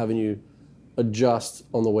it's having you adjust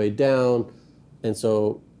on the way down. And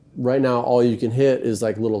so right now all you can hit is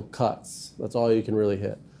like little cuts. That's all you can really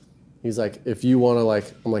hit. He's like, if you want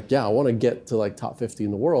to I'm like, yeah, I want to get to like top 50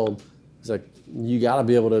 in the world. He's like, you got to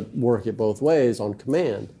be able to work it both ways on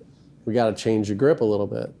command. We got to change your grip a little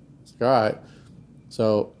bit. It's like, all right.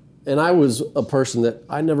 So, and I was a person that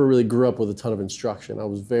I never really grew up with a ton of instruction. I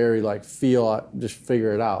was very just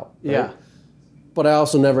figure it out. Right? Yeah. But I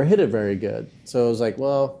also never hit it very good. So I was like,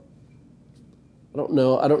 well, I don't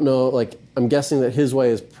know. Like, I'm guessing that his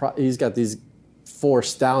way is, he's got these 4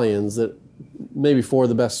 stallions that maybe 4 of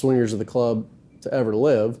the best swingers of the club to ever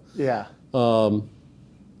live. Yeah.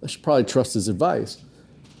 I should probably trust his advice.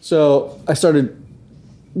 So I started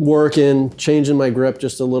working, changing my grip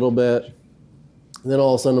just a little bit. And then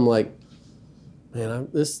all of a sudden I'm like, man,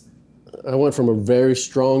 I went from a very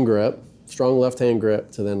strong grip, strong left-hand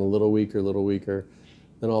grip, to then a little weaker.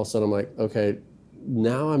 Then all of a sudden I'm like, okay,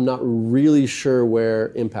 now I'm not really sure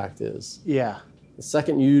where impact is. Yeah. The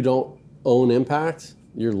second you don't own impact,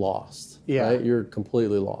 you're lost. Yeah. Right? You're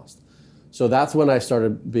completely lost. So that's when I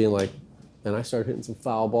started being like, and I started hitting some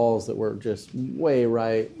foul balls that were just way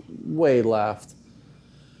right, way left.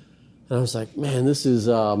 And I was like, man, this is,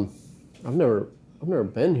 I've never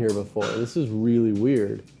been here before. This is really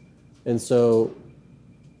weird. And so,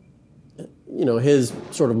 his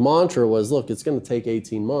sort of mantra was, look, it's going to take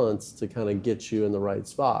 18 months to kind of get you in the right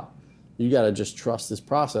spot. You got to just trust this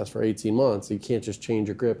process for 18 months. You can't just change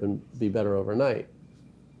your grip and be better overnight.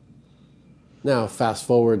 Now, fast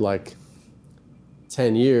forward like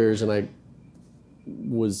 10 years, and I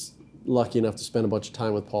was lucky enough to spend a bunch of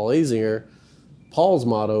time with Paul Azinger. Paul's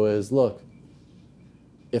motto is, look,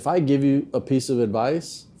 if I give you a piece of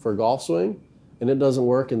advice for a golf swing and it doesn't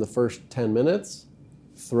work in the first 10 minutes,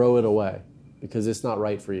 throw it away because it's not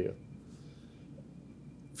right for you.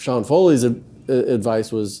 Sean Foley's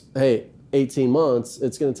advice was, hey, 18 months,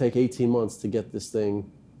 it's going to take 18 months to get this thing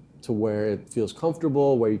to where it feels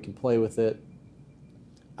comfortable, where you can play with it.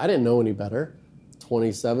 I didn't know any better.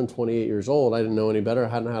 27, 28 years old, I didn't know any better. I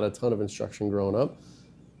hadn't had a ton of instruction growing up.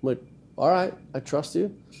 I'm like, all right, I trust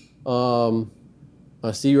you.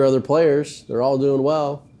 I see your other players. They're all doing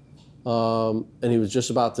well. And he was just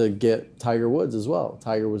about to get Tiger Woods as well.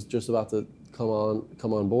 Tiger was just about to come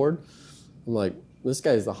on board. I'm like, this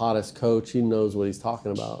guy's the hottest coach. He knows what he's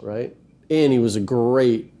talking about, right? And he was a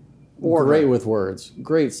great with words,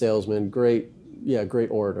 great salesman, great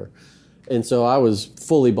orator. And so I was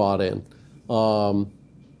fully bought in.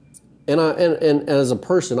 And as a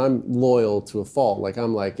person, I'm loyal to a fault. Like,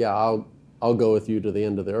 I'm like, yeah, I'll go with you to the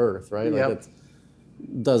end of the earth, right? Yep. Like,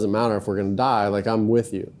 it doesn't matter if we're going to die. Like, I'm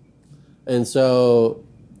with you. And so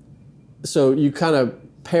you kind of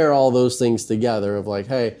pair all those things together of like,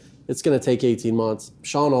 hey, it's going to take 18 months.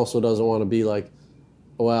 Sean also doesn't want to be like,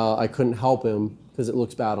 well, I couldn't help him because it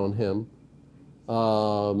looks bad on him.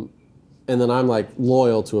 And then I'm like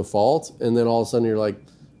loyal to a fault. And then all of a sudden you're like,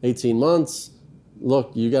 18 months,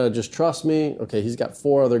 look, you got to just trust me. Okay, he's got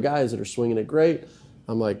 4 other guys that are swinging it great.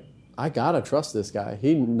 I'm like, I got to trust this guy.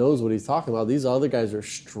 He knows what he's talking about. These other guys are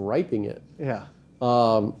striping it. Yeah.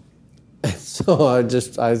 So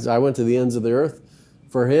I went to the ends of the earth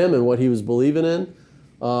for him and what he was believing in.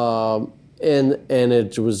 And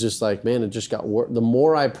it was just like, man, it just got worse. The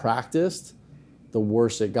more I practiced, the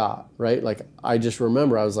worse it got, right? Like, I just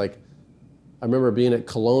remember, I remember being at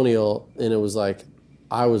Colonial, and it was like,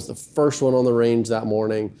 I was the first one on the range that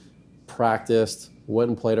morning, practiced, went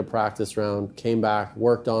and played a practice round, came back,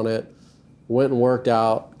 worked on it, went and worked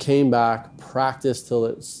out, came back, practiced till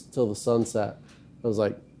the sunset. I was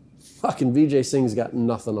like, fucking Vijay Singh's got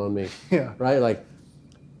nothing on me. Yeah. Right? Like,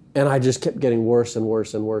 and I just kept getting worse and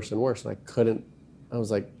worse and worse and worse. And I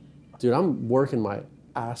was like, dude, I'm working my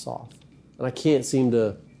ass off and I can't seem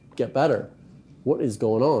to get better. What is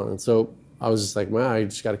going on? And so I was just like, man, I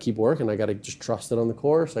just got to keep working. I got to just trust it on the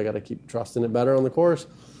course. I got to keep trusting it better on the course.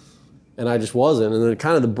 And I just wasn't. And then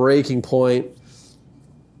kind of the breaking point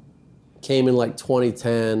came in like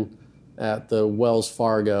 2010 at the Wells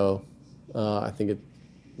Fargo, the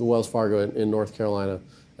Wells Fargo in North Carolina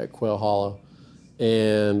at Quail Hollow.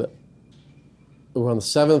 And we were on the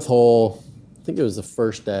 7th hole. I think it was the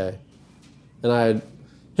first day. And I had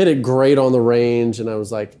hit it great on the range. And I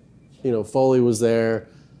was like, Foley was there.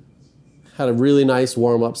 Had a really nice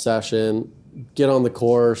warm-up session, get on the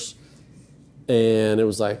course, and it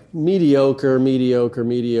was like mediocre. And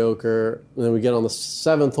then we get on the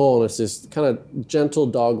 7th hole, and it's this kind of gentle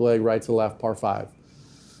dogleg right to left, par 5.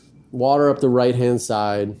 Water up the right-hand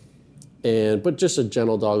side, but just a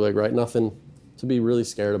gentle dogleg, right? Nothing to be really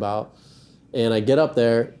scared about. And I get up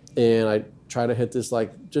there, and I try to hit this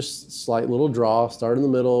like just slight little draw, start in the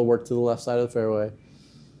middle, work to the left side of the fairway,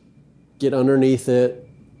 get underneath it,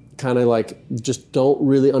 kind of like just don't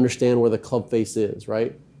really understand where the club face is,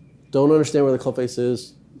 right? Don't understand where the club face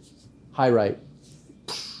is. High right.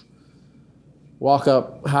 Walk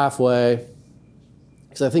up halfway,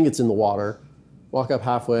 because I think it's in the water. Walk up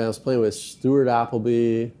halfway. I was playing with Stuart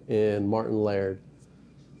Appleby and Martin Laird.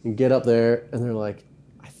 And get up there, and they're like,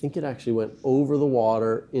 I think it actually went over the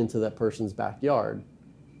water into that person's backyard.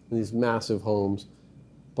 In these massive homes.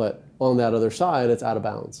 But on that other side, it's out of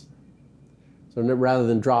bounds. So rather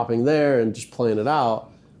than dropping there and just playing it out,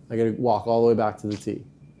 I got to walk all the way back to the tee,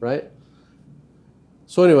 right?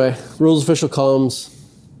 So anyway, rules official comes.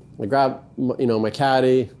 I grab, my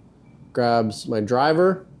caddy, grabs my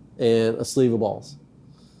driver and a sleeve of balls.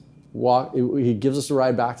 He gives us a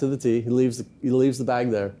ride back to the tee. He leaves the bag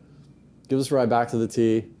there. Gives us a ride back to the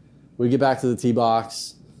tee. We get back to the tee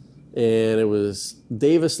box, and it was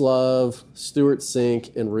Davis Love, Stuart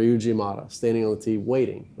Sink, and Ryuji Mata standing on the tee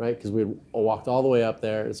waiting, right? Because we had walked all the way up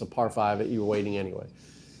there. It's a par 5. You were waiting anyway.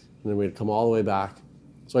 And then we'd come all the way back.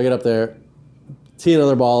 So I get up there, tee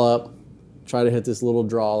another ball up, try to hit this little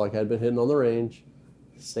draw like I'd been hitting on the range.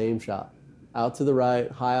 Same shot. Out to the right,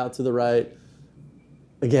 high out to the right.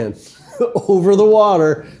 Again, over the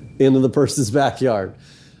water into the person's backyard.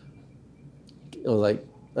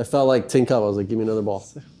 I felt like Tin Cup. I was like, give me another ball.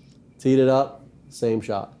 Teed it up, same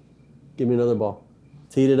shot. Give me another ball.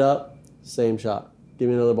 Teed it up, same shot. Give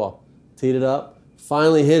me another ball. Teed it up,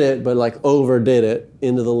 finally hit it, but like overdid it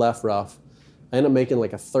into the left rough. I ended up making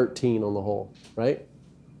like a 13 on the hole, right?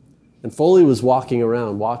 And Foley was walking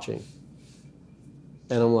around watching.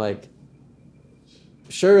 And I'm like,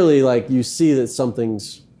 surely like you see that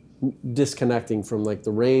something's disconnecting from like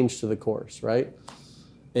the range to the course, right?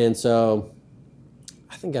 And so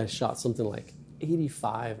I think I shot something like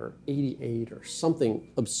 85 or 88 or something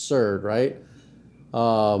absurd, right?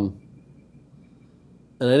 And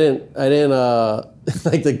I didn't I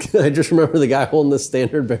just remember the guy holding the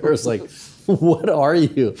standard bearer was like, what are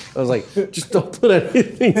you? I was like, just don't put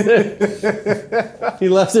anything there. He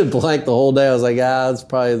left it blank the whole day. I was like, that's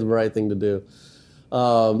probably the right thing to do.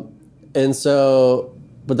 And so,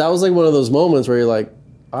 but that was like one of those moments where you're like,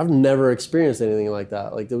 I've never experienced anything like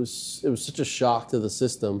that. Like it was such a shock to the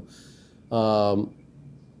system. But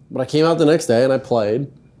I came out the next day and I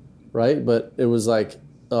played, right? But it was like,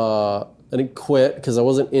 I didn't quit because I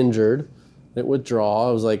wasn't injured. I didn't withdraw.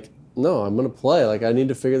 I was like, no, I'm going to play. Like I need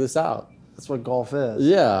to figure this out. That's what golf is.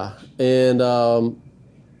 Yeah. And,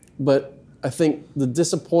 but I think the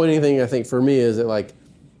disappointing thing, I think for me is that like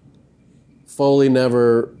Foley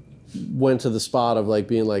never went to the spot of like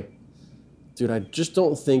being like, dude, I just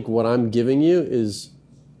don't think what I'm giving you is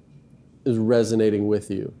resonating with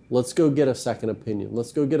you. Let's go get a second opinion.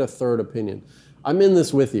 Let's go get a third opinion. I'm in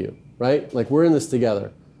this with you, right? Like we're in this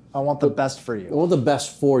together. I want the best for you. I want the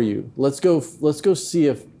best for you. Let's go see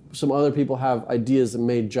if some other people have ideas that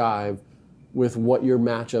may jive with what your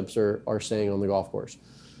matchups are saying on the golf course,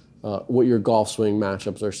 what your golf swing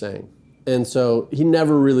matchups are saying. And so he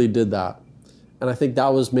never really did that. And I think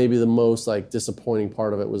that was maybe the most like disappointing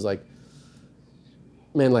part of it was like,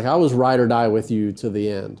 man, like I was ride or die with you to the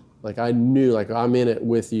end. Like I knew like I'm in it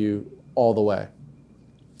with you all the way.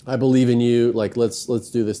 I believe in you. Like let's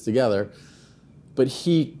do this together. But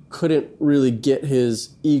he couldn't really get his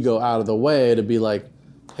ego out of the way to be like,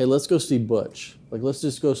 hey, let's go see Butch. Like let's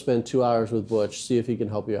just go spend 2 hours with Butch, see if he can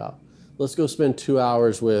help you out. Let's go spend 2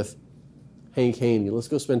 hours with Hank Haney. Let's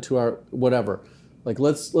go spend 2 hours, whatever. Like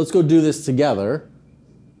let's go do this together.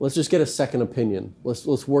 Let's just get a second opinion.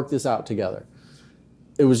 Let's work this out together.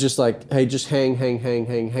 It was just like, hey, just hang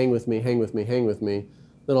with me.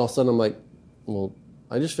 Then all of a sudden I'm like, well,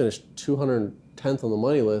 I just finished 210th on the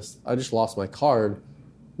money list. I just lost my card.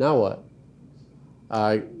 Now what?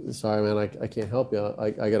 Sorry, man, I can't help you.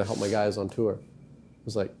 I got to help my guys on tour. I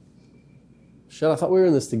was like, shit, I thought we were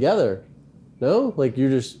in this together. No? Like,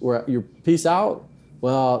 you're peace out?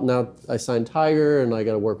 Well, now I signed Tiger, and I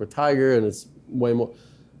got to work with Tiger, and it's way more.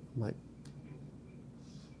 I'm like,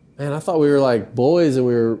 man, I thought we were like boys, and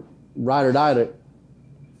we were ride or die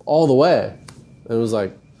all the way. And it was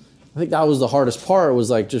like, I think that was the hardest part, was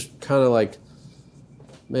like just kind of like,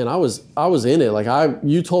 man, I was in it. Like,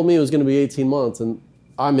 you told me it was going to be 18 months, and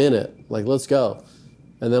I'm in it. Like, let's go.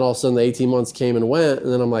 And then all of a sudden the 18 months came and went,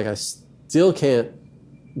 and then I'm like, I still can't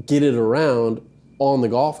get it around on the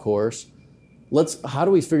golf course. How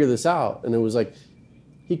do we figure this out? And it was like,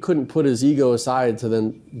 he couldn't put his ego aside to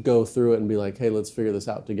then go through it and be like, hey, let's figure this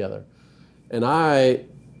out together. And I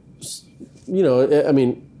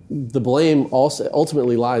mean, the blame also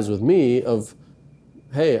ultimately lies with me of,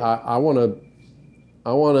 hey, I'm going to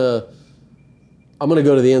go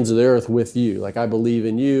to the ends of the earth with you. Like, I believe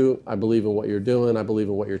in you. I believe in what you're doing. I believe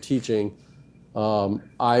in what you're teaching.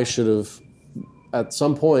 I should have at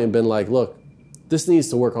some point been like, look, this needs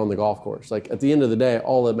to work on the golf course. Like, at the end of the day,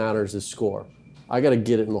 all that matters is score. I got to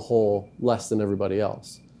get it in the hole less than everybody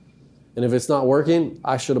else. And if it's not working,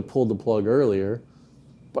 I should have pulled the plug earlier.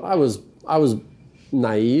 But I was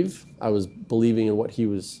naive. I was believing in what he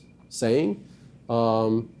was saying.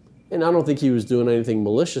 And I don't think he was doing anything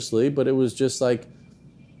maliciously, but it was just like,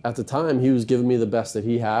 at the time, he was giving me the best that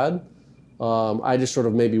he had. I just sort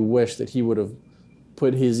of maybe wish that he would have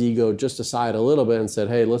put his ego just aside a little bit and said,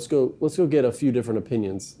 hey, let's go get a few different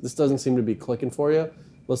opinions. This doesn't seem to be clicking for you.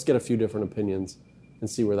 Let's get a few different opinions and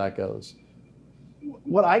see where that goes.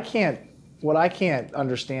 What I can't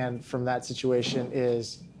understand from that situation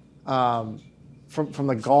is, from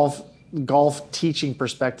the golf teaching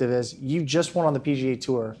perspective, is you just won on the PGA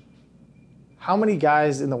Tour. How many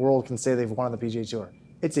guys in the world can say they've won on the PGA Tour?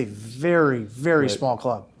 It's a very, very small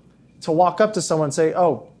club. To walk up to someone and say,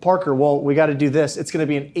 oh, Parker, well, we got to do this. It's going to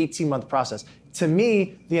be an 18-month process. To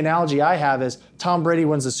me, the analogy I have is Tom Brady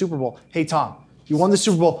wins the Super Bowl. Hey, Tom, you won the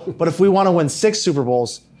Super Bowl, but if we want to win 6 Super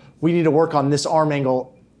Bowls, we need to work on this arm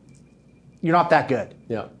angle. You're not that good.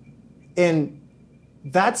 Yeah. And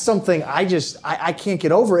that's something I can't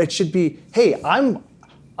get over. It should be, hey,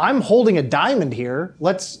 I'm holding a diamond here.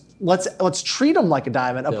 Let's treat them like a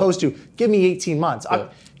diamond, opposed to give me 18 months. Yeah.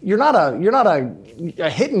 You're not a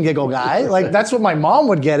hit and giggle guy. Like, that's what my mom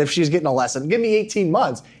would get if she's getting a lesson. Give me 18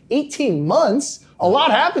 months. 18 months? A lot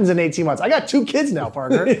happens in 18 months. I got 2 kids now,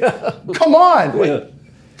 Parker. Yeah. Come on. Yeah.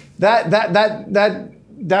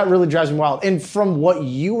 That really drives me wild. And from what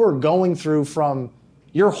you were going through from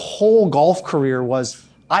your whole golf career was,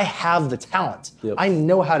 I have the talent. Yep. I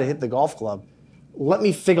know how to hit the golf club. Let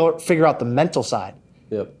me figure out the mental side.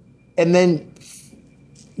 Yep. And then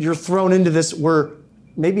you're thrown into this where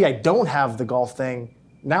maybe I don't have the golf thing.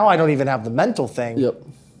 Now I don't even have the mental thing. Yep.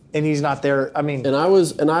 And he's not there. I mean,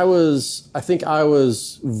 I think I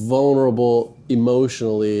was vulnerable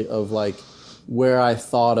emotionally of like where I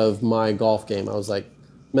thought of my golf game. I was like,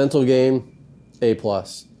 mental game, A+.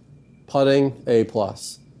 Putting, A+.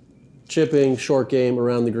 Chipping, short game,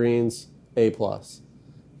 around the greens, A+. But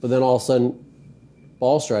then all of a sudden,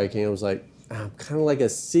 ball striking, I was like, I'm kind of like a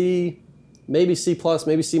C, maybe C+,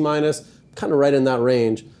 maybe C-, kind of right in that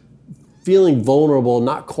range. Feeling vulnerable,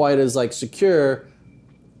 not quite as like secure,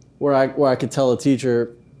 where I could tell a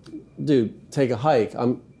teacher, dude, take a hike.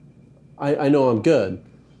 I know I'm good.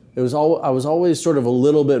 I was always sort of a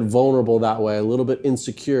little bit vulnerable that way, a little bit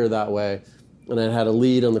insecure that way. And I had a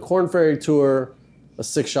lead on the Korn Ferry Tour, a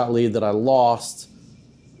 6-shot lead that I lost.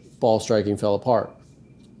 Ball striking fell apart.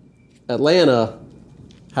 Atlanta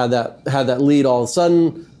had that lead all of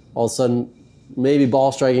a sudden, maybe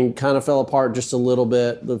ball striking kind of fell apart just a little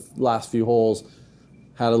bit the last few holes.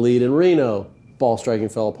 Had a lead in Reno, ball striking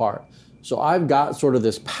fell apart. So I've got sort of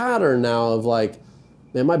this pattern now of like,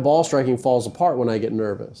 man, my ball striking falls apart when I get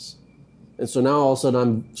nervous. And so now all of a sudden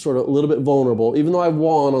I'm sort of a little bit vulnerable. Even though I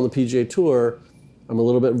won on the PGA Tour, I'm a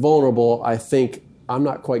little bit vulnerable. I think I'm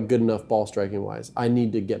not quite good enough ball striking wise. I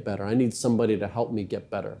need to get better. I need somebody to help me get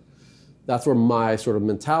better. That's where my sort of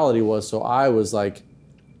mentality was. So I was like,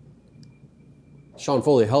 Sean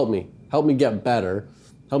Foley, help me get better.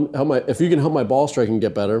 If you can help my ball striking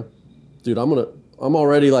get better, dude, I'm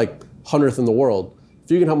already like 100th in the world.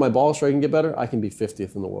 If you can help my ball striking get better, I can be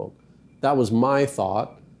 50th in the world. That was my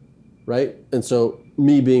thought, right? And so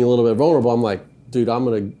me being a little bit vulnerable, I'm like, dude,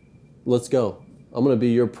 let's go. I'm gonna be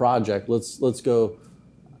your project. Let's go.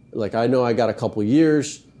 Like, I know I got a couple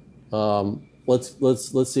years.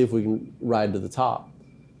 Let's see if we can ride to the top.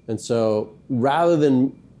 And so rather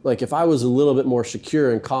than like, if I was a little bit more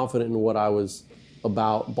secure and confident in what I was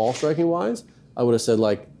about ball striking wise, I would have said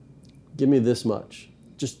like, give me this much.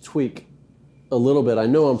 Just tweak a little bit. I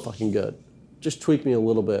know I'm fucking good. Just tweak me a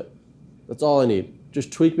little bit. That's all I need.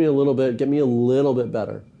 Just tweak me a little bit, get me a little bit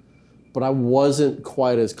better. But I wasn't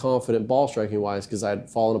quite as confident ball striking wise because I'd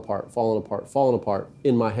fallen apart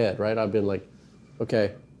in my head, right? I've been like,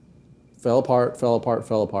 okay, fell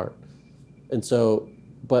apart. And so,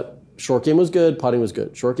 but short game was good, putting was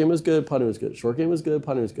good. Short game was good, putting was good. Short game was good,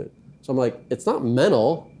 putting was good. So I'm like, it's not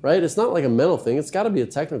mental, right? It's not like a mental thing. It's got to be a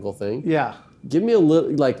technical thing. Yeah. Give me a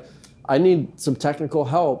little, like, I need some technical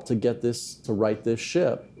help to get this, to right this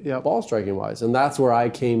ship, ball striking wise. And that's where I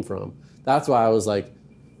came from. That's why I was like,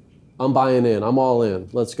 I'm buying in. I'm all in.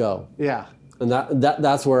 Let's go. Yeah. And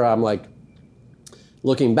that's where I'm like,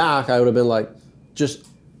 looking back, I would have been like, just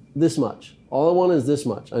this much. All I want is this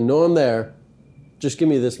much. I know I'm there. Just give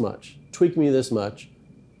me this much. Tweak me this much.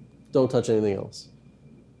 Don't touch anything else.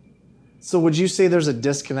 So would you say there's a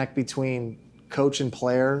disconnect between coach and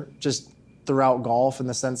player just throughout golf in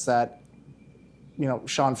the sense that, you know,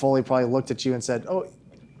 Sean Foley probably looked at you and said, oh,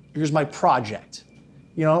 here's my project,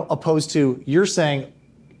 you know, opposed to you're saying,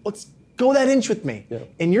 let's go that inch with me. Yeah.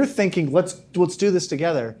 And you're thinking, let's do this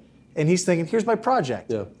together. And he's thinking, here's my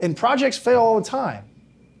project. Yeah. And projects fail all the time.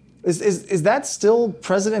 Is that still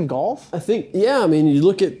present in golf? I think, yeah, I mean, you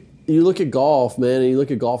look at golf, man, and you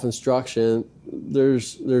look at golf instruction,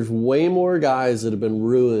 there's way more guys that have been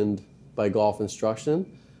ruined by golf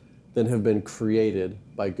instruction than have been created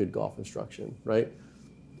by good golf instruction, right?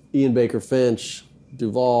 Ian Baker Finch,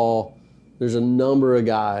 Duval, there's a number of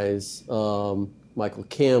guys, Michael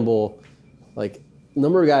Campbell, like a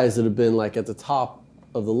number of guys that have been like at the top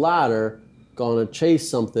of the ladder, gone to chase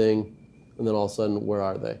something, and then all of a sudden, where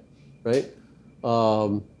are they, right?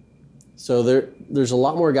 So there's a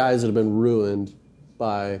lot more guys that have been ruined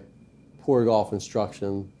by poor golf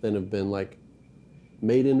instruction than have been like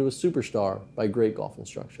made into a superstar by great golf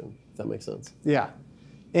instruction, if that makes sense. Yeah.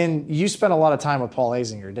 And you spent a lot of time with Paul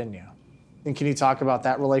Azinger, didn't you? And can you talk about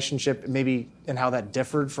that relationship maybe and how that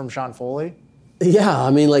differed from Sean Foley? Yeah,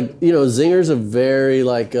 I mean, like, you know, Zinger's a very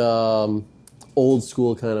like old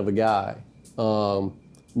school kind of a guy. No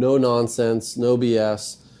nonsense, no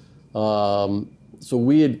BS. So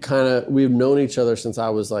we've known each other since I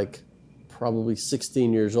was like probably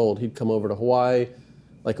 16 years old. He'd come over to Hawaii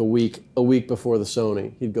like a week before the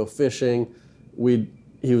Sony. He'd go fishing.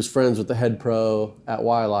 He was friends with the head pro at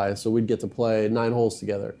Waialae, so we'd get to play 9 holes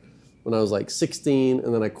together when I was like 16,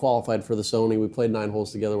 and then I qualified for the Sony. We played 9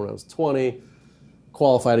 holes together when I was 20,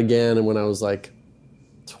 qualified again, and when I was like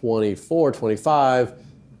 24, 25,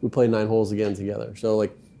 we played 9 holes again together. So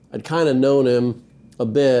like I'd kind of known him a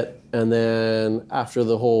bit, and then after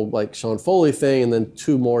the whole like Sean Foley thing, and then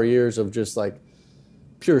 2 more years of just like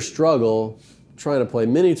pure struggle, trying to play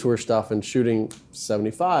mini tour stuff and shooting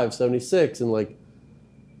 75, 76, and like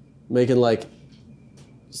making like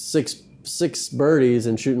six birdies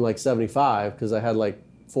and shooting like 75 because I had like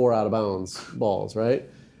 4 out of bounds balls, right?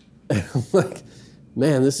 And I'm like,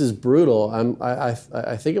 man, this is brutal. I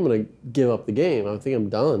think I'm gonna give up the game. I think I'm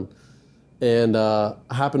done. And I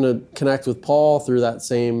happened to connect with Paul through that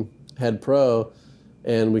same head pro,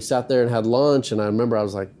 and we sat there and had lunch. And I remember I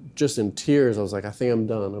was like just in tears. I was like, I think I'm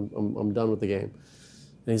done. I'm done with the game.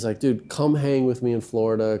 And he's like, dude, come hang with me in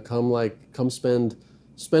Florida. Come spend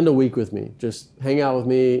a week with me. Just hang out with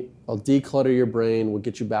me. I'll declutter your brain. We'll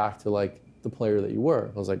get you back to like the player that you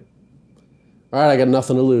were. I was like, all right, I got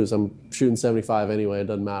nothing to lose. I'm shooting 75 anyway. It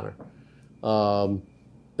doesn't matter.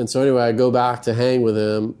 And so anyway, I go back to hang with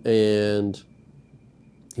him, and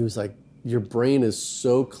he was like, your brain is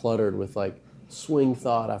so cluttered with like swing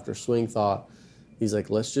thought after swing thought. He's like,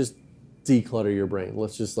 let's just declutter your brain.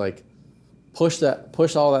 Let's just like push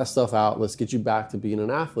all that stuff out. Let's get you back to being an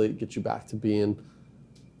athlete, get you back to being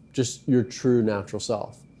just your true natural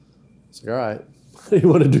self. It's like, all right, you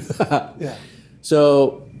want to do that? Yeah.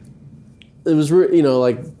 So it was,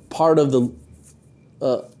 like part of the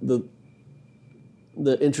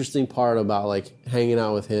interesting part about like hanging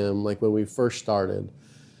out with him, like when we first started,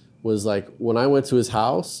 was like when I went to his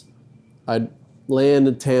house, I'd land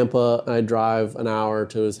in Tampa and I'd drive an hour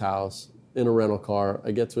to his house in a rental car.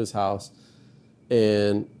 I get to his house,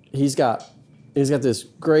 and he's got this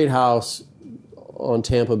great house on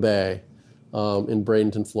Tampa Bay, in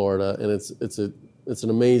Bradenton, Florida, and it's an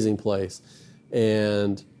amazing place.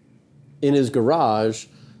 And in his garage,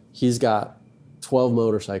 he's got 12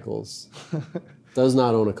 motorcycles. Does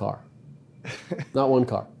not own a car. Not one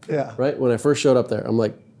car. Yeah. Right? When I first showed up there, I'm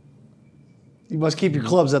like, you must keep your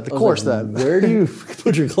clubs at the course then. Where do you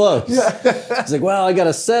put your clubs? Yeah. He's like, well, I got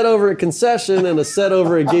a set over at Concession and a set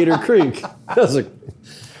over at Gator Creek. I was like,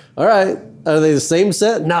 all right, are they the same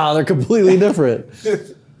set? No, they're completely different.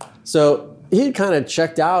 So he had kind of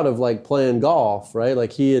checked out of like playing golf, right?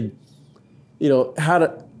 Like he had,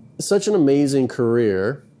 had such an amazing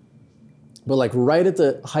career, but like right at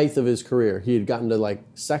the height of his career, he had gotten to like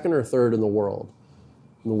second or third in the world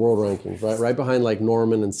rankings, right behind like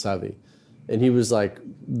Norman and Seve. And he was like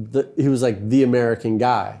the American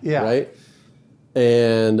guy, right?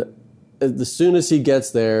 And as soon as he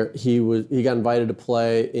gets there, he got invited to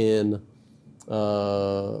play in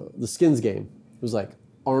the Skins game. It was like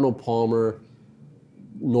Arnold Palmer,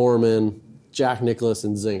 Norman, Jack Nicklaus,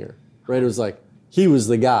 and Zinger, right? It was like he was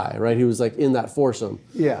the guy, right? He was like in that foursome.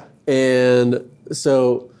 Yeah. And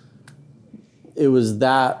so it was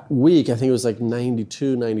that week, I think it was like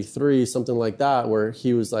 92, 93, something like that, where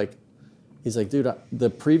he's like, dude, the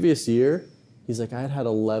previous year, he's like, I had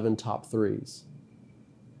 11 top threes.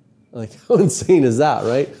 Like, how insane is that,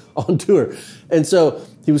 right? On tour. And so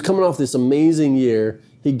he was coming off this amazing year.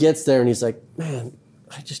 He gets there and he's like, man,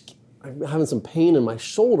 I'm having some pain in my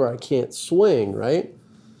shoulder. I can't swing, right?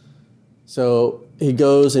 So he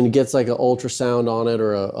goes and he gets like an ultrasound on it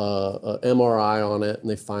or a MRI on it, and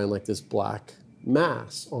they find like this black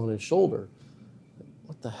mass on his shoulder.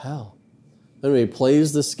 What the hell? Then when he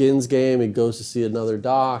plays the Skins game, he goes to see another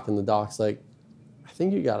doc, and the doc's like, I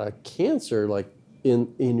think you got a cancer like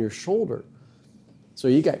in your shoulder. So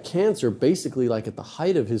he got cancer basically like at the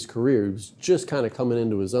height of his career. He was just kind of coming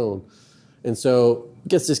into his own. And so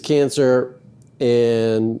gets this cancer,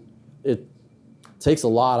 and it takes a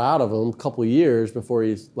lot out of him, a couple of years before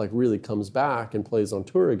he like really comes back and plays on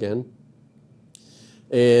tour again.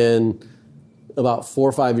 And about 4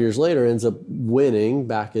 or 5 years later, ends up winning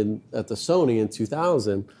back at the Sony in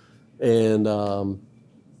 2000. And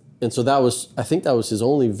so I think that was his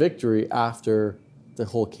only victory after the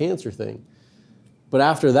whole cancer thing. But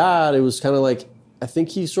after that, it was kind of like, I think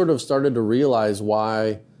he sort of started to realize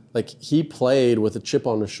why, like he played with a chip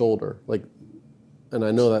on his shoulder. Like, and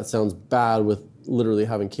I know that sounds bad with literally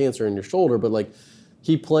having cancer in your shoulder, but like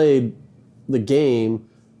he played the game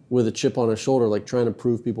with a chip on his shoulder, like trying to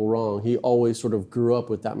prove people wrong. He always sort of grew up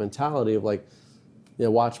with that mentality of like, yeah,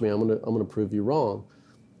 watch me, I'm gonna prove you wrong.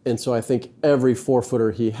 And so I think every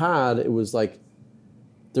 4-footer he had, it was like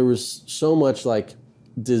there was so much like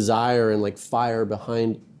desire and like fire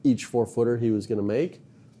behind each 4-footer he was gonna make.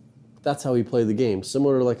 That's how he played the game.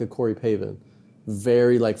 Similar to like a Corey Pavin.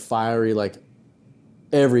 Very like fiery, like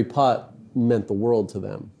every putt meant the world to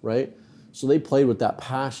them, right? So they played with that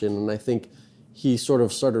passion, and I think he sort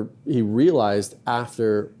of he realized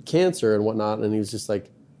after cancer and whatnot, and he was just like,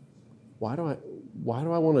 why do I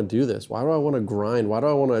want to do this? Why do I want to grind? Why do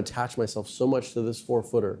I want to attach myself so much to this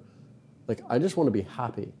 4-footer? Like, I just want to be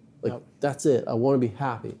happy. Like, That's it. I want to be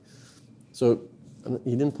happy. So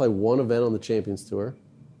he didn't play one event on the Champions Tour.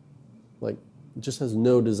 Like, just has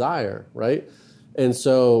no desire, right? And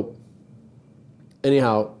so,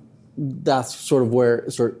 anyhow, that's sort of where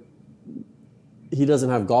he doesn't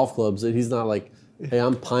have golf clubs. He's not like, hey,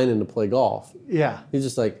 I'm pining to play golf. Yeah. He's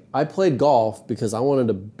just like, I played golf because I wanted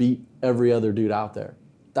to beat every other dude out there.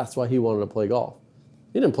 That's why he wanted to play golf.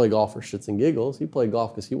 He didn't play golf for shits and giggles. He played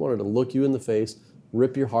golf because he wanted to look you in the face,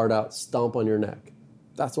 rip your heart out, stomp on your neck.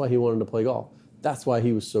 That's why he wanted to play golf. That's why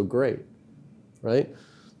he was so great, right?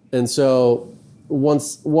 And so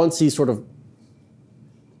once he sort of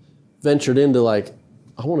ventured into like,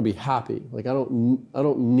 I want to be happy. Like I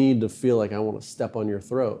don't need to feel like I want to step on your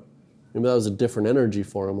throat. Maybe that was a different energy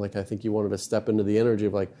for him. Like I think he wanted to step into the energy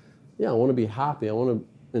of like, yeah, I want to be happy. I want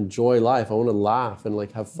to enjoy life. I want to laugh and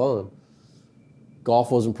like have fun.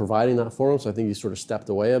 Golf wasn't providing that for him, so I think he sort of stepped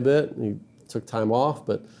away a bit. He took time off.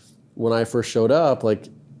 But when I first showed up, like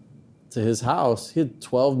to his house, he had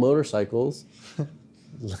 12 motorcycles,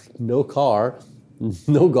 like no car,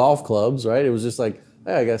 no golf clubs, right? It was just like,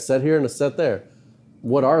 hey, I got a set here and a set there.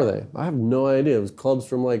 What are they? I have no idea. It was clubs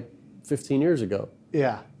from like 15 years ago.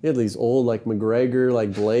 Yeah. He had these old like McGregor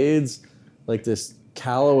like blades, like this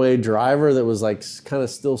Callaway driver that was like kind of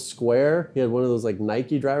still square. He had one of those like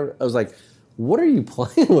Nike drivers. I was like, what are you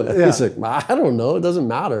playing with? Yeah. He's like, I don't know. It doesn't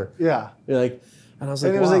matter. Yeah. You're like, and I was like,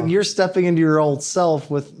 And it was wow. like you're stepping into your old self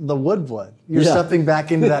with the Woodwood. You're Yeah. stepping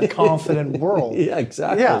back into that confident world. Yeah,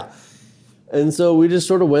 exactly. Yeah. And so we just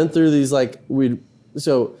sort of went through these like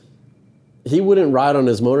so he wouldn't ride on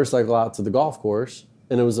his motorcycle out to the golf course,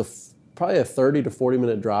 and it was probably a 30 to 40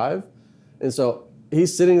 minute drive. And so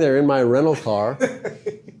he's sitting there in my rental car,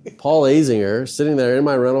 Paul Azinger, sitting there in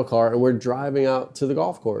my rental car, and we're driving out to the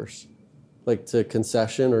golf course, like to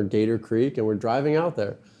Concession or Gator Creek, and we're driving out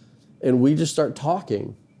there. And we just start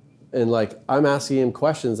talking. And like I'm asking him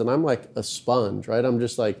questions, and I'm like a sponge, right? I'm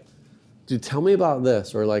just like, dude, tell me about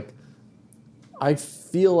this. Or like, I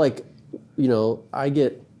feel like, I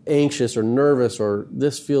get anxious or nervous or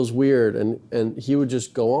this feels weird. And he would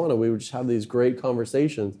just go on and we would just have these great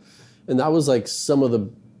conversations. And that was like some of the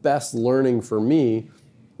best learning for me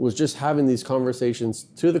was just having these conversations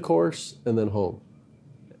to the course and then home.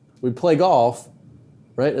 We'd play golf,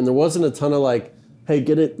 right? And there wasn't a ton of like, hey,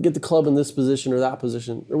 get the club in this position or that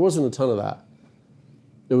position. There wasn't a ton of that.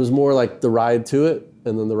 It was more like the ride to it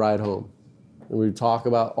and then the ride home. And we'd talk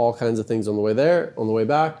about all kinds of things on the way there, on the way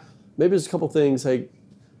back. Maybe there's a couple things, hey,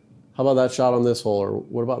 how about that shot on this hole or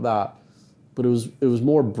what about that? But it was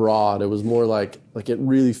more broad. It was more like it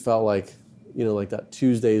really felt like, like that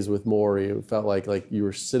Tuesdays with Maury. It felt like you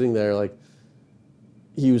were sitting there, like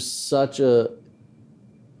he was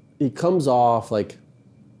he comes off like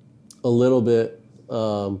a little bit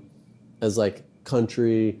as like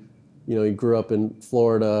country, he grew up in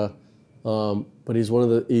Florida, but he's one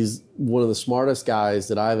of the smartest guys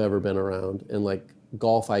that I've ever been around. And like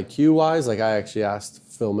golf IQ wise, like I actually asked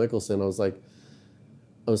Phil Mickelson,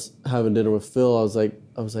 I was having dinner with Phil. I was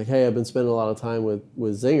like, hey, I've been spending a lot of time with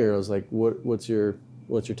Zinger. I was like, what's your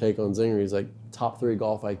take on Zinger? He's like, top 3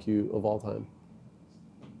 golf IQ of all time.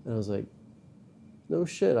 And I was like, no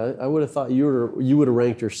shit. I would have thought you would have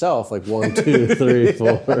ranked yourself like 1, 2, 3,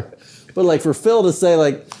 4. But like for Phil to say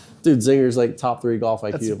like, dude, Zinger's like top 3 golf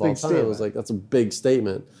IQ of all time. Statement. I was like, that's a big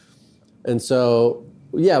statement. And so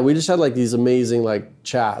yeah, we just had like these amazing like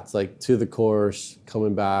chats, like to the course,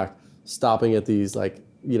 coming back, stopping at these like,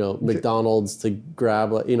 McDonald's to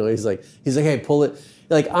grab, like, he's like, hey, pull it.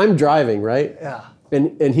 Like I'm driving, right? Yeah.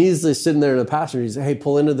 And he's just sitting there in the passenger. He's like, hey,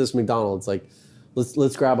 pull into this McDonald's. Like,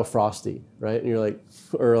 let's grab a Frosty, right? And you're like,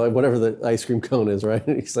 or like whatever the ice cream cone is, right?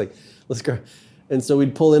 And he's like, let's grab. And so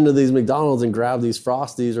we'd pull into these McDonald's and grab these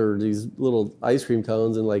Frosties or these little ice cream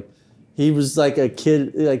cones. And like, he was like a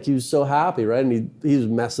kid, like he was so happy, right? And he was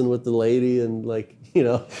messing with the lady and like,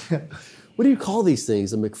 what do you call these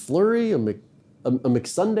things? A McFlurry, a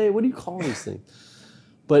McSunday? What do you call these things?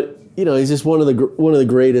 But he's just one of the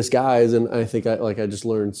greatest guys, and I think I just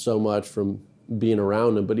learned so much from being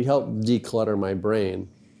around him. But he helped declutter my brain,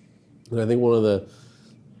 and I think one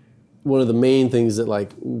of the main things that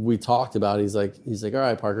like we talked about, he's like, all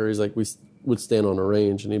right, Parker. He's like, we would stand on a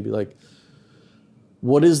range, and he'd be like,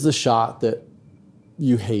 what is the shot that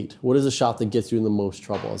you hate? What is the shot that gets you in the most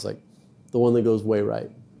trouble? I was like, the one that goes way right.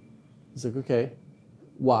 He's like, okay,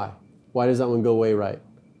 why? Why does that one go way right?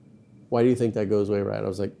 Why do you think that goes way right? I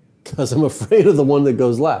was like, because I'm afraid of the one that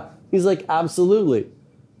goes left. He's like, absolutely.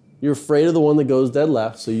 You're afraid of the one that goes dead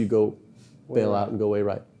left, so you go bail out and go way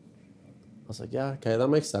right. I was like, yeah, okay, that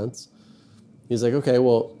makes sense. He's like, okay,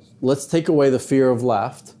 well, let's take away the fear of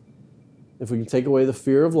left. If we can take away the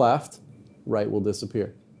fear of left, right will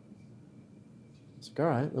disappear. I was like, all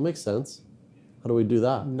right, that makes sense. How do we do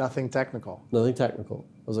that? Nothing technical. Nothing technical.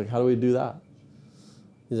 I was like, how do we do that?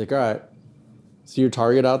 He's like, all right, see your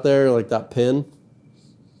target out there, like that pin?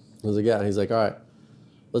 I was like, yeah. He's like, all right,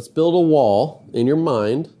 let's build a wall in your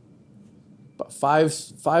mind, about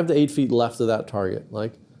 5 to 8 feet left of that target.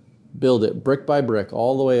 Like, build it brick by brick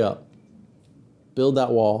all the way up. Build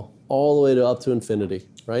that wall all the way up to infinity,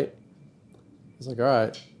 right? I was like, all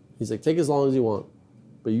right. He's like, take as long as you want,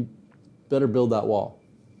 but you better build that wall.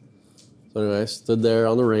 So anyway, I stood there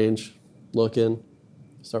on the range, looking,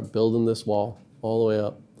 start building this wall all the way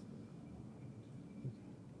up.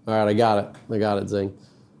 All right, I got it, Zing.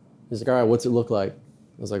 He's like, all right, what's it look like?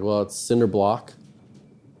 I was like, well, it's cinder block.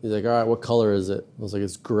 He's like, all right, what color is it? I was like,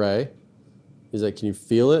 it's gray. He's like, can you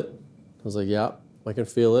feel it? I was like, yeah, I can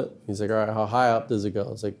feel it. He's like, all right, how high up does it go?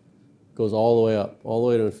 I was like, it goes all the way up, all the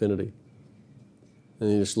way to infinity. And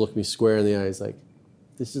he just looked me square in the eye. He's like,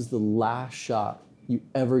 this is the last shot you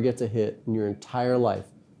ever get to hit in your entire life.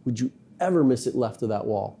 Would you ever miss it left of that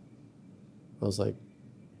wall? I was like,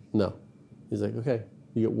 no. He's like, okay,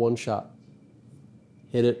 you get one shot.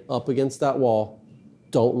 Hit it up against that wall.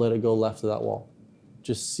 Don't let it go left of that wall.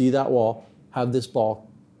 Just see that wall, have this ball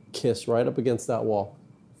kiss right up against that wall,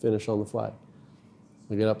 finish on the flag.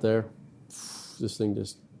 I get up there, this thing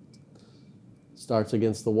just starts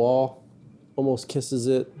against the wall, almost kisses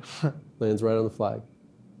it, lands right on the flag.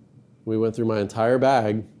 We went through my entire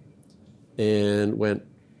bag and went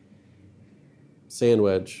sand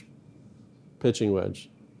wedge, pitching wedge,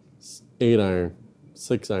 8-iron,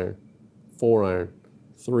 6-iron, 4-iron,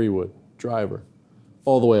 3-wood, driver,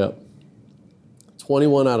 all the way up.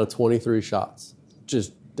 21 out of 23 shots,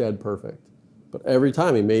 just dead perfect. But every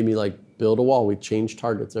time he made me like build a wall. We changed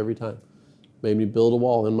targets every time. Made me build a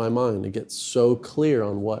wall in my mind to get so clear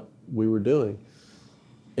on what we were doing.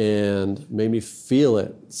 and made me feel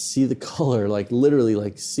it, see the color, like literally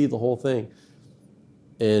like see the whole thing.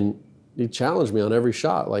 And he challenged me on every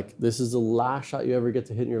shot. Like, this is the last shot you ever get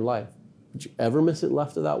to hit in your life. Would you ever miss it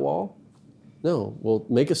left of that wall? No. Well,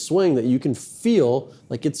 make a swing that you can feel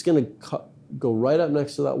like it's going to go right up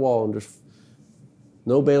next to that wall and just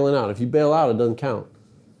no bailing out. If you bail out, it doesn't count.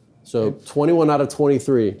 So 21 out of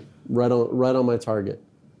 23, right on my target.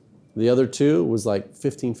 The other 2 was like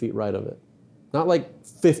 15 feet right of it. Not like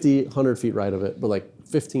 50, 100 feet right of it, but like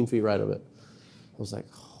 15 feet right of it. I was like,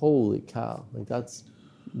 holy cow. Like, that's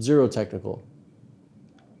zero technical.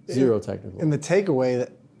 Zero technical. And the takeaway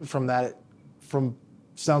from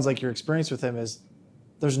sounds like your experience with him is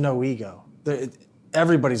there's no ego.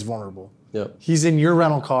 Everybody's vulnerable. Yep. He's in your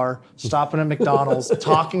rental car, stopping at McDonald's,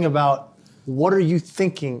 talking about what are you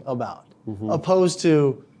thinking about, opposed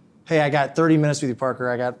to, hey, I got 30 minutes with you, Parker.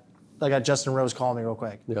 I got Justin Rose calling me real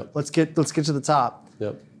quick. Yep. Let's get to the top.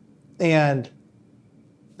 Yep. And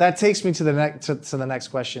that takes me to the next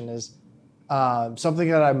question is something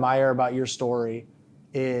that I admire about your story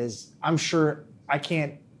is I'm sure I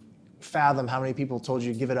can't fathom how many people told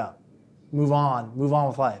you give it up, move on with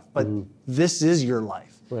life. But this is your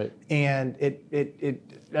life, right? And it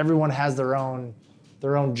everyone has their own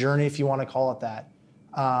journey, if you want to call it that.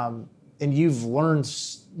 And you've learned.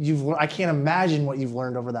 I can't imagine what you've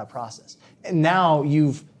learned over that process. And now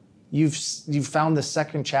you've found the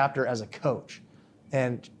second chapter as a coach.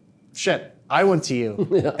 And shit, I went to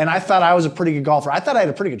you, and I thought I was a pretty good golfer. I thought I had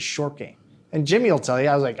a pretty good short game. And Jimmy will tell you,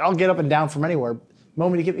 I was like, I'll get up and down from anywhere. The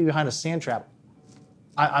moment you get me behind a sand trap,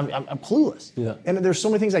 I'm clueless. Yeah. And there's so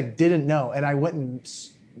many things I didn't know. And I went and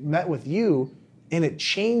met with you, and it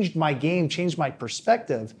changed my game, changed my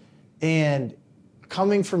perspective. And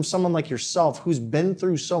coming from someone like yourself who's been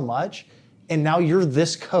through so much, and now you're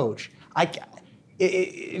this coach,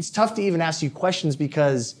 it's tough to even ask you questions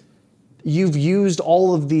because you've used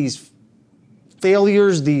all of these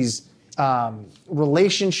failures, these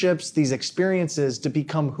relationships, these experiences to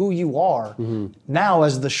become who you are now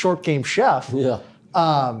as the short game chef. Yeah.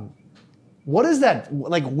 What is that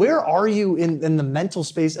like? Where are you in the mental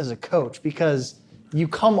space as a coach? Because you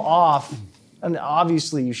come off, and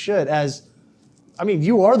obviously you should, as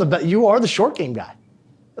you are the short game guy.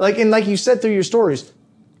 Like you said through your stories,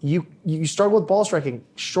 you struggle with ball striking.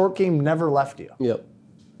 Short game never left you. Yep.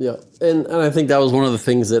 Yep. And I think that was one of the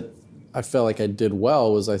things that I felt like I did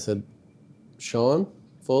well was I said, Sean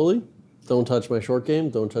Foley, don't touch my short game,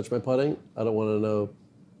 don't touch my putting. I don't want to know.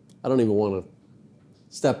 I don't even want to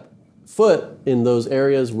step foot in those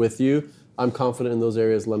areas with you. I'm confident in those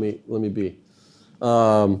areas. Let me be.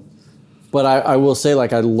 But I will say,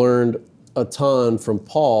 like, I learned a ton from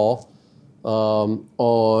Paul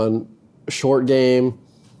on short game,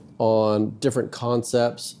 on different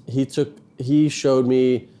concepts. He showed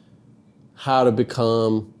me how to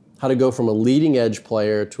go from a leading edge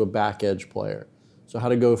player to a back edge player. So how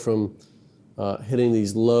to go from hitting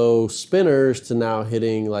these low spinners to now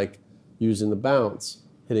hitting, like, using the bounce,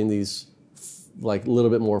 hitting these like a little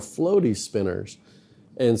bit more floaty spinners.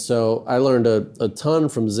 And so I learned a ton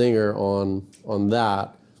from Zinger on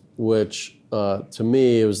that, which to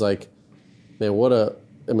me, it was like, man, one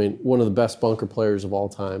of the best bunker players of all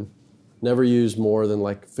time. Never used more than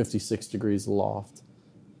like 56 degrees of loft,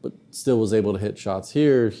 but still was able to hit shots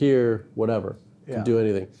here, whatever. Could do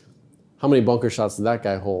anything. How many bunker shots did that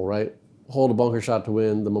guy hold, right? Hold a bunker shot to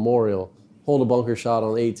win the Memorial. Hold a bunker shot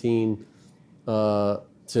on 18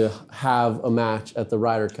 to have a match at the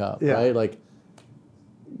Ryder Cup, right? Like,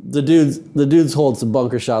 the dudes hold some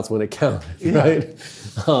bunker shots when it counted, right?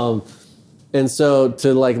 And so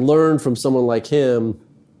to like learn from someone like him,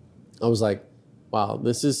 I was like, wow,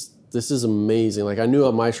 this is amazing. Like, I knew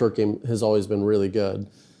my short game has always been really good,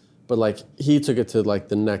 but like he took it to like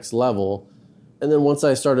the next level. And then once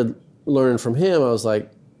I started learning from him, I was like,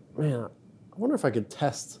 man, I wonder if I could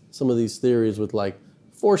test some of these theories with like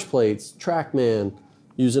force plates, TrackMan,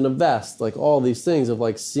 using a vest, like all these things of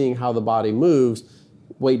like seeing how the body moves,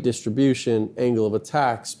 weight distribution, angle of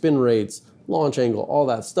attack, spin rates, launch angle, all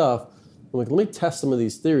that stuff. I'm like, let me test some of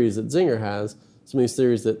these theories that Zinger has, some of these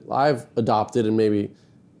theories that I've adopted and maybe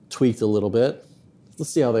tweaked a little bit.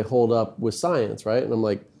 Let's see how they hold up with science, right? And I'm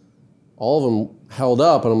like, all of them held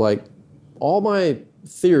up, and I'm like, all my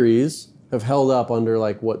theories have held up under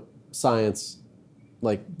like what science,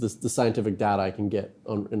 like the scientific data I can get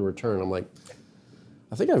in return. I'm like,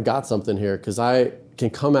 I think I've got something here because I can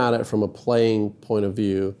come at it from a player's point of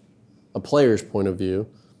view,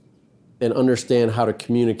 and understand how to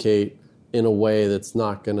communicate in a way that's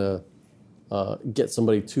not going to get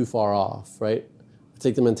somebody too far off, right? I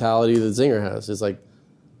take the mentality that Zinger has. It's like,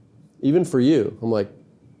 even for you, I'm like,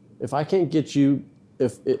 if I can't get you,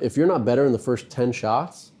 if you're not better in the first 10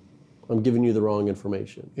 shots, I'm giving you the wrong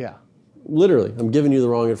information. Yeah. Literally, I'm giving you the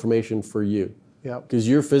wrong information for you. Yep. Because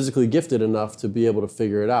you're physically gifted enough to be able to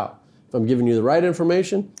figure it out. If I'm giving you the right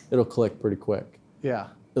information, it'll click pretty quick. Yeah.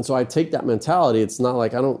 And so I take that mentality. It's not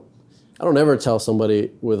like I don't ever tell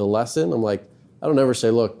somebody with a lesson. I'm like, I don't ever say,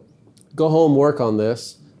 look, go home, work on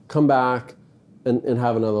this, come back and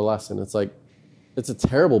have another lesson. It's like, it's a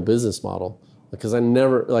terrible business model because I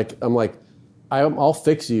never, like, I'm like, I'll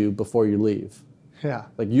fix you before you leave. Yeah.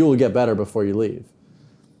 Like, you will get better before you leave.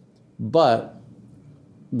 But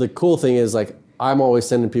the cool thing is, like, I'm always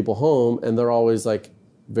sending people home and they're always like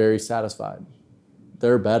very satisfied.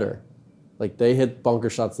 They're better. Like, they hit bunker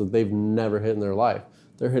shots that they've never hit in their life.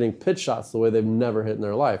 They're hitting pitch shots the way they've never hit in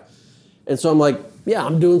their life. And so I'm like, yeah,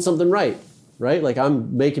 I'm doing something right? Like,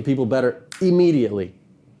 I'm making people better immediately.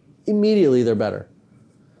 Immediately they're better.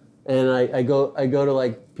 And I go to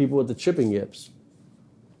like people with the chipping yips.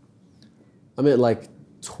 I'm at like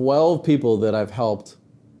 12 people that I've helped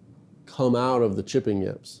come out of the chipping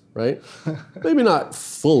yips, right? Maybe not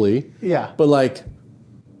fully, Yeah. but like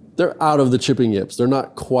they're out of the chipping yips. They're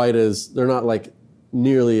not like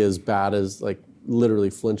nearly as bad as like literally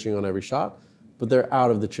flinching on every shot, but they're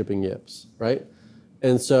out of the chipping yips, right?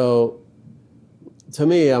 And so to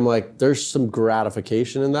me, I'm like, there's some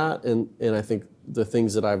gratification in that. And I think the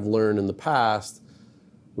things that I've learned in the past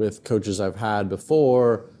with coaches I've had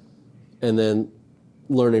before, and then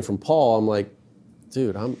learning from Paul, I'm like,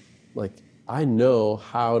 dude, I know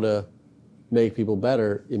how to make people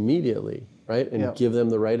better immediately, right? And Yep. give them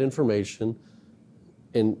the right information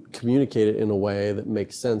and communicate it in a way that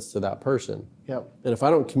makes sense to that person. Yep. And if I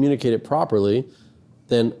don't communicate it properly,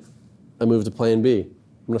 then I move to plan B.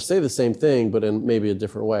 I'm going to say the same thing, but in maybe a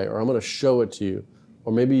different way, or I'm going to show it to you.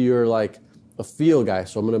 Or maybe you're like a feel guy,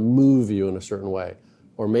 so I'm going to move you in a certain way.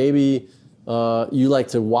 Or maybe you like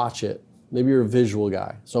to watch it. Maybe you're a visual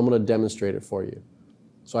guy, so I'm going to demonstrate it for you.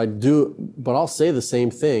 So I do, but I'll say the same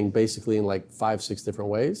thing basically in like 5-6 different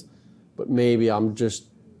ways, but maybe I'll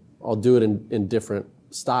do it in different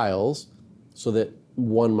styles so that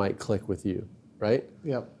one might click with you, right?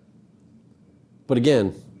 Yep. But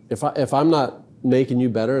again, if I'm not making you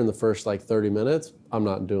better in the first like 30 minutes, I'm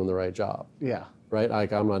not doing the right job, Yeah. right?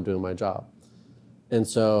 Like, I'm not doing my job. And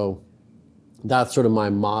so that's sort of my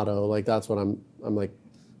motto. Like, that's what I'm like,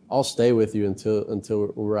 I'll stay with you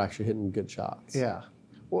until we're actually hitting good shots. Yeah.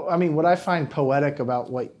 Well, I mean, what I find poetic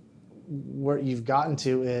about where you've gotten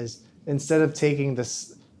to is, instead of taking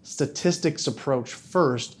this statistics approach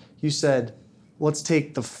first, you said, let's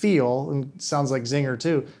take the feel, and it sounds like Zinger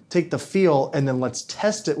too, take the feel and then let's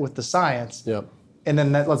test it with the science. Yep. And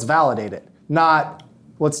then let's validate it. Not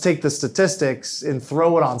let's take the statistics and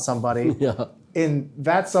throw it on somebody. Yeah. And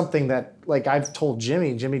that's something that, like, I've told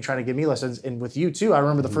Jimmy trying to give me lessons, and with you too. I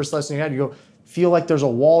remember the first lesson you had, you go, feel like there's a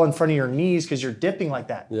wall in front of your knees because you're dipping like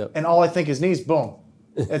that. Yep. And all I think is knees, boom.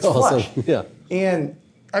 It's Awesome. flush. Yeah. And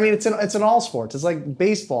I mean, it's in all sports. It's like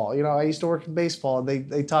baseball. You know, I used to work in baseball.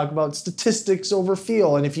 They talk about statistics over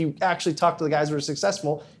feel. And if you actually talk to the guys who are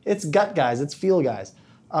successful, it's gut guys, it's feel guys.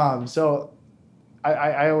 So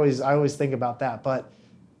I always think about that. But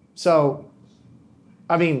so,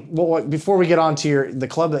 I mean, before we get on to the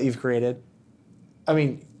club that you've created, I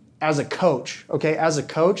mean, as a coach,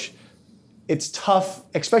 it's tough,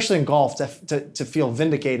 especially in golf, to feel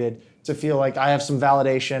vindicated, to feel like I have some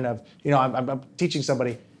validation of, you know, I'm teaching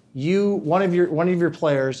somebody. One of your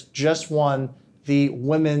players just won the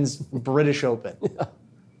women's British Open. Yeah.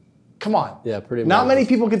 Come on. Yeah, pretty. Not amazing. many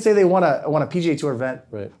people can say they won a PGA Tour event,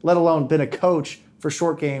 right, let alone been a coach for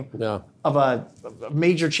short game of a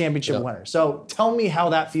major championship winner. So tell me how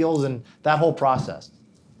that feels and that whole process.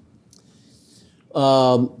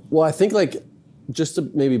 Well, I think, like, just to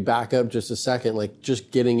maybe back up just a second, like,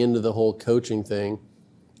 just getting into the whole coaching thing,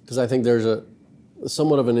 because I think there's a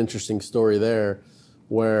somewhat of an interesting story there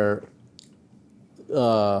where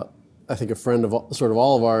I think a friend of sort of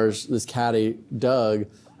all of ours, this caddy, Doug,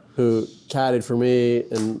 who caddied for me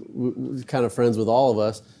and was kind of friends with all of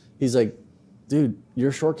us, he's like, dude,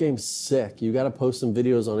 your short game's sick. You got to post some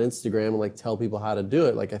videos on Instagram and like tell people how to do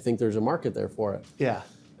it. Like, I think there's a market there for it. Yeah.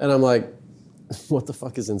 And I'm like, what the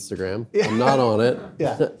fuck is Instagram? Yeah. I'm not on it.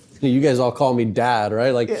 Yeah. You guys all call me dad,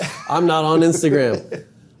 right? Like, I'm not on Instagram.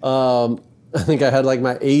 I think I had like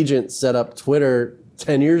my agent set up Twitter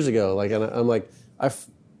 10 years ago. Like, and I'm like,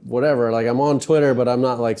 whatever. Like, I'm on Twitter, but I'm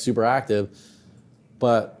not like super active.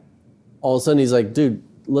 But all of a sudden he's like, dude,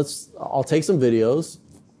 I'll take some videos.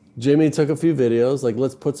 Jimmy took a few videos. Like,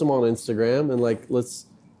 let's put some on Instagram and like,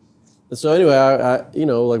 And so anyway, I you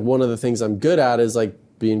know, like, one of the things I'm good at is like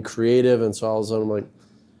being creative. And so all of a sudden I'm like,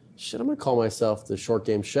 shit, I'm gonna call myself the short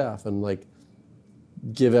game chef and like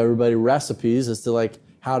give everybody recipes as to like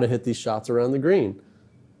how to hit these shots around the green.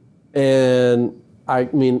 And I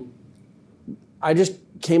mean, I just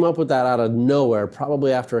came up with that out of nowhere,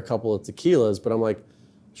 probably after a couple of tequilas, but I'm like,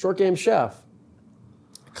 short game chef.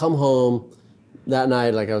 Come home that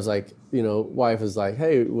night, like I was like, you know, wife is like,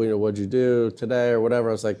 hey, you know, what'd you do today or whatever?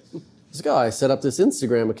 I was like, let's go. I set up this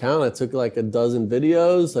Instagram account. I took like a dozen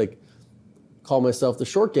videos, like called myself the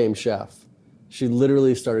short game chef. She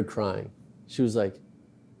literally started crying. She was like,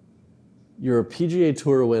 you're a PGA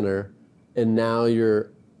Tour winner and now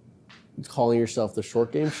you're calling yourself the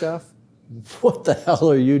short game chef? What the hell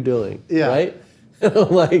are you doing? Yeah. Right? And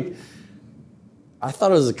I'm like, I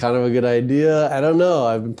thought it was kind of a good idea. I don't know.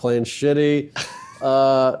 I've been playing shitty.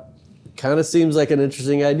 Kind of seems like an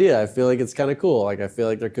interesting idea. I feel like it's kind of cool. Like I feel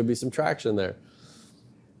like there could be some traction there.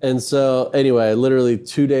 And so anyway, literally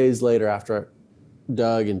 2 days later after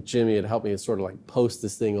Doug and Jimmy had helped me sort of like post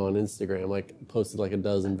this thing on Instagram, like posted like a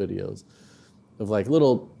dozen videos of like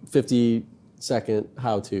little 50-second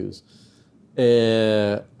how-tos.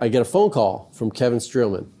 And I get a phone call from Kevin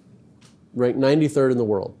Streelman, ranked 93rd in the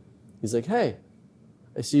world. He's like, hey,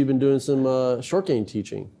 I see you've been doing some short game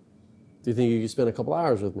teaching. Do you think you could spend a couple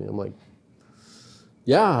hours with me? I'm like,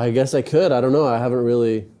 yeah, I guess I could. I don't know.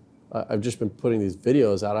 I've just been putting these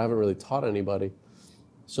videos out. I haven't really taught anybody.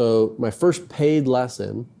 So my first paid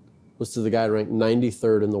lesson was to the guy ranked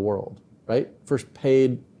 93rd in the world, right? First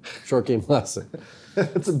paid short game lesson.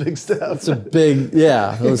 That's a big step. It's a big,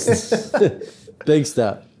 yeah, it was big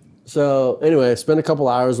step. So anyway, I spent a couple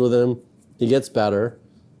hours with him. He gets better.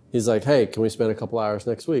 He's like, hey, can we spend a couple hours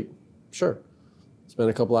next week? Sure. Spend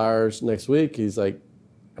a couple hours next week. He's like,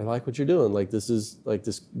 I like what you're doing. Like this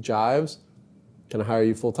jives. Can I hire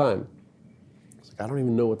you full time? I was like, I don't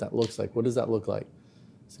even know what that looks like. What does that look like?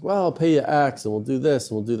 He's like, well, I'll pay you X and we'll do this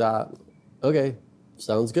and we'll do that. Okay,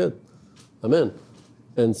 sounds good. I'm in.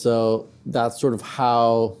 And so that's sort of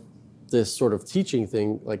how this sort of teaching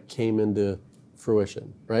thing like came into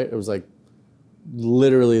fruition, right? It was like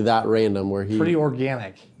literally that random where he... Pretty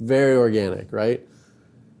organic. Very organic, right?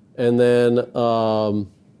 And then,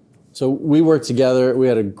 so we worked together. We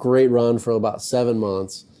had a great run for about 7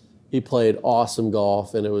 months. He played awesome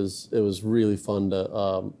golf, and it was really fun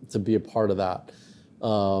to be a part of that.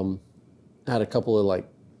 Had a couple of like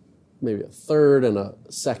maybe a third and a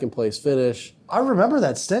second place finish. I remember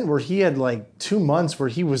that stint where he had like 2 months where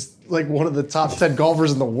he was like one of the top 10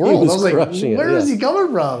 golfers in the world. I was like, where is he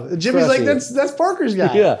coming from? And Jimmy's like, that's Parker's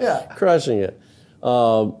guy. Yeah, crushing it.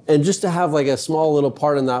 And just to have like a small little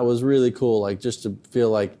part in that was really cool. Like just to feel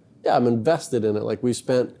like, yeah, I'm invested in it. Like we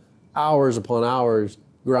spent hours upon hours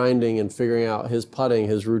grinding and figuring out his putting,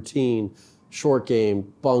 his routine, short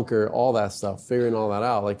game, bunker, all that stuff, figuring all that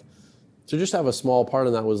out. Like to just have a small part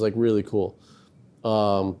in that was like really cool.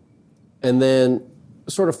 And then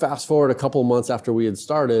sort of fast forward a couple months after we had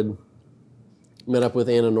started, met up with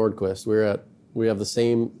Anna Nordquist. We have the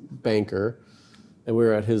same banker, and we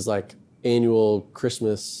were at his like annual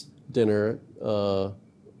Christmas dinner a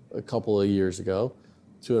couple of years ago,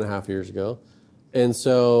 2.5 years ago. And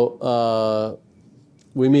so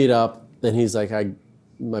we meet up, and he's like,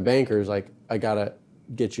 my banker's like, I gotta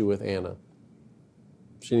get you with Anna.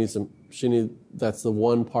 That's the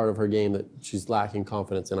one part of her game that she's lacking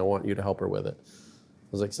confidence in. I want you to help her with it. I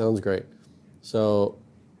was like, sounds great. So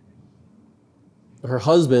her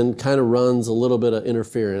husband kind of runs a little bit of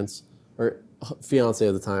interference, or fiance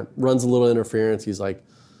at the time runs a little interference. He's like,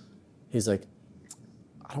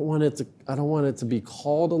 I don't want it to be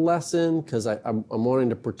called a lesson because I'm wanting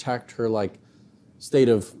to protect her like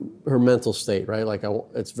her mental state, right? Like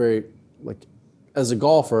it's very like, as a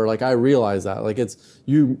golfer, like I realize that, like it's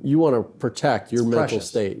you want to protect your mental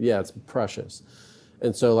state. Yeah, it's precious.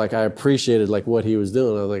 And so like I appreciated like what he was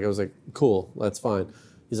doing. I was like, cool, that's fine.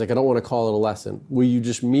 He's like, I don't want to call it a lesson. Will you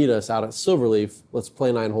just meet us out at Silverleaf? Let's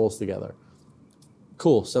play 9 holes together.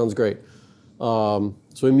 Cool, sounds great. So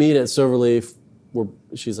we meet at Silverleaf.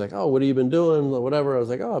 She's like, oh, what have you been doing? Whatever. I was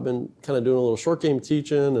like, oh, I've been kind of doing a little short game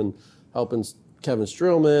teaching and helping Kevin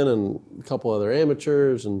Streelman and a couple other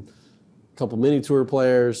amateurs and a couple mini tour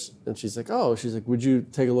players. And she's like, would you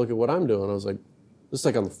take a look at what I'm doing? I was like, this is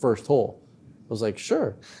like on the first hole. I was like,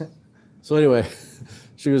 sure. So anyway,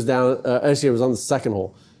 she was down, actually it was on the second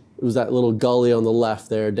hole. It was that little gully on the left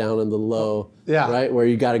there, down in the low, right? Where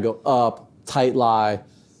you got to go up, tight lie.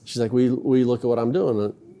 She's like, will you look at what I'm doing?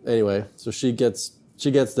 And anyway, so she gets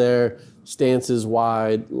there, stances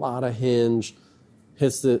wide, a lot of hinge,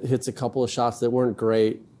 hits a couple of shots that weren't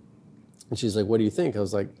great. And she's like, what do you think? I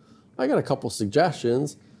was like, I got a couple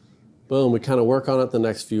suggestions. Boom, we kind of work on it the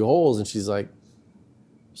next few holes. And she's like,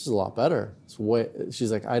 this is a lot better.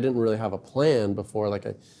 She's like, I didn't really have a plan before. Like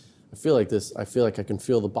I feel like this. I feel like I can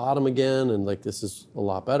feel the bottom again, and like this is a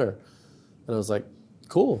lot better. And I was like,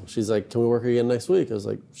 cool. She's like, can we work again next week? I was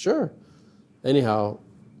like, sure. Anyhow,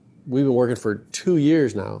 we've been working for 2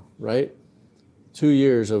 years now, right? 2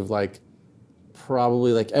 years of like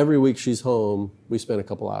probably like every week she's home, we spend a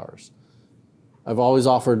couple hours. I've always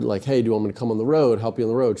offered like, hey, do you want me to come on the road, help you on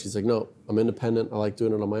the road? She's like, no, I'm independent. I like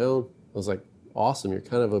doing it on my own. I was like, awesome. You're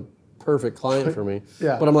kind of a perfect client for me.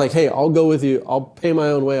 Yeah. But I'm like, hey, I'll go with you. I'll pay my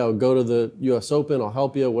own way. I'll go to the US Open. I'll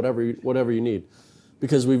help you, whatever you need.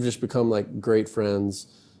 Because we've just become like great friends,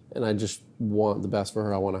 and I just want the best for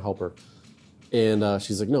her. I want to help her. And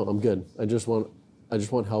she's like, no, I'm good. I just want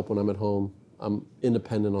help when I'm at home. I'm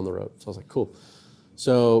independent on the road. So I was like, cool.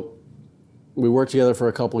 So we worked together for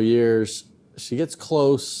a couple of years. She gets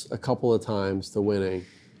close a couple of times to winning.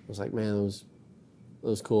 I was like, man, that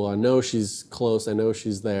was cool. I know she's close. I know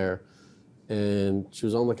she's there. And she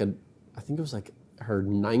was on like I think it was like her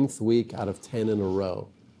 9th week out of 10 in a row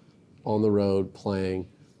on the road playing.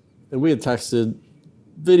 And we had texted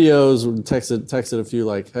videos, texted a few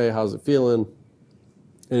like, hey, how's it feeling?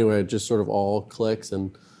 Anyway, it just sort of all clicks,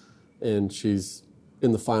 and she's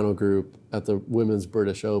in the final group at the Women's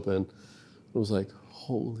British Open. I was like,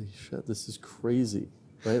 holy shit, this is crazy,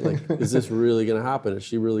 right? Like, is this really going to happen? Is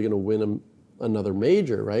she really going to win another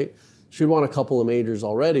major, right? She'd won a couple of majors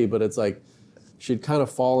already, but it's like she'd kind of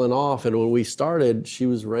fallen off. And when we started, she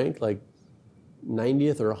was ranked like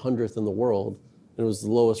 90th or 100th in the world. And it was the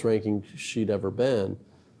lowest ranking she'd ever been.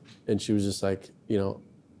 And she was just like,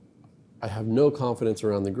 I have no confidence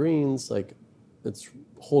around the greens. Like, it's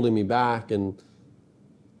holding me back. And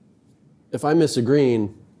if I miss a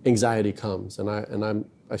green, anxiety comes, and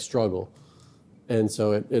I struggle. And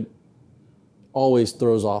so it always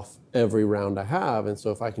throws off every round I have. And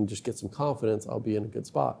so if I can just get some confidence, I'll be in a good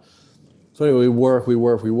spot. So anyway,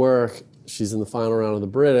 we work. She's in the final round of the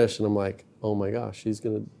British, and I'm like, oh my gosh,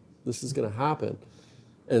 this is gonna happen.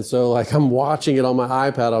 And so like I'm watching it on my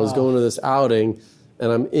iPad. I was going to this outing,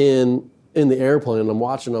 and I'm in the airplane, and I'm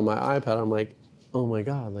watching on my iPad. I'm like, oh my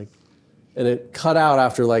God, like, and it cut out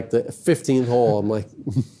after like the 15th hole. I'm like,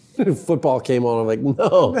 football came on. I'm like,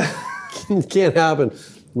 no, can't happen.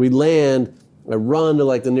 We land, I run to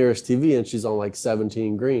like the nearest TV, and she's on like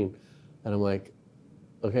 17 green. And I'm like,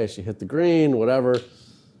 okay, she hit the green, whatever.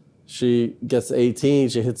 She gets to 18,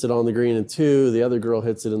 she hits it on the green in 2. The other girl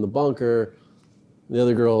hits it in the bunker. The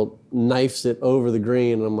other girl knifes it over the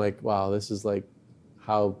green. And I'm like, wow, this is like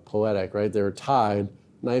how poetic, right? They were tied,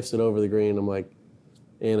 knifes it over the green. I'm like,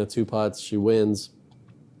 Anna 2 putts, she wins.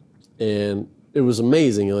 And it was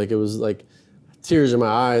amazing. Like, it was like tears in my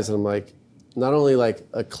eyes. And I'm like, not only like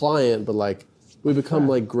a client, but like we become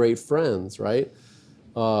like great friends, right?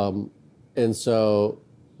 And so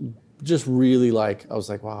just really like, I was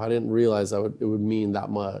like, wow, I didn't realize it would mean that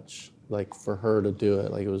much, like for her to do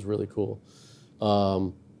it. Like, it was really cool.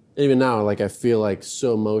 Even now, like I feel like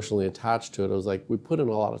so emotionally attached to it. I was like, we put in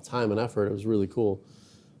a lot of time and effort. It was really cool.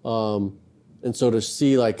 And so to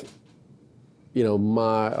see like,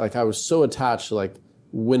 I was so attached to like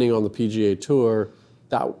winning on the PGA Tour,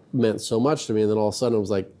 that meant so much to me. And then all of a sudden it was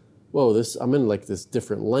like, whoa, I'm in like this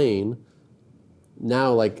different lane.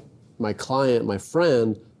 Now like my client, my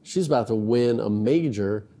friend, she's about to win a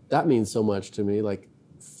major. That means so much to me. Like,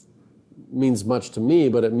 means much to me,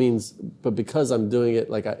 but because I'm doing it,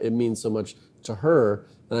 like it means so much to her,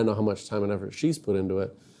 and I know how much time and effort she's put into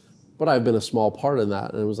it. But I've been a small part in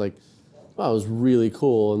that, and it was like, wow, it was really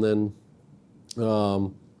cool. And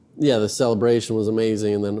then, the celebration was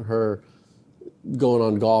amazing. And then her going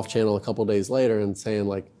on Golf Channel a couple days later and saying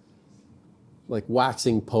like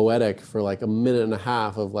waxing poetic for like a minute and a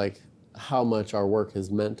half of like how much our work has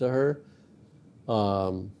meant to her,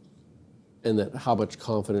 and that how much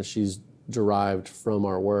confidence she's derived from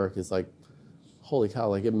our work is like, holy cow,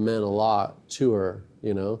 like it meant a lot to her,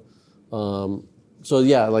 so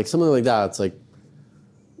yeah, like something like that, it's like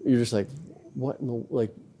you're just like, what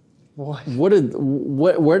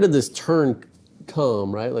where did this turn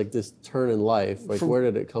come, right? Like this turn in life, like where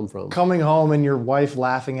did it come from? Coming home and your wife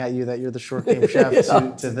laughing at you that you're the short game chef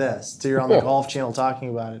to you're on the Golf Channel talking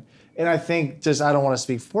about it. And I think, just, I don't want to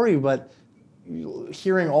speak for you, but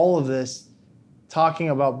hearing all of this, talking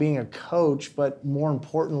about being a coach, but more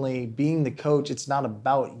importantly, being the coach, it's not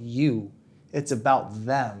about you. It's about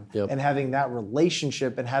them. Yep. And having that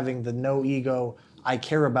relationship and having the no ego, I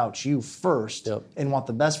care about you first and want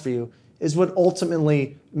the best for you, is what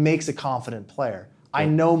ultimately makes a confident player. Yep. I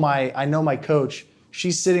know my coach,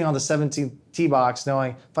 she's sitting on the 17th tee box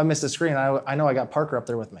knowing if I miss a screen, I know I got Parker up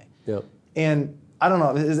there with me. Yep. And I don't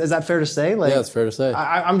know. Is that fair to say? Like, yeah, it's fair to say.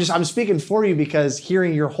 I'm speaking for you because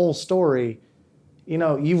hearing your whole story,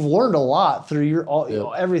 you've learned a lot through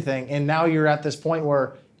everything, and now you're at this point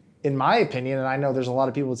where, in my opinion, and I know there's a lot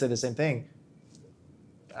of people that say the same thing.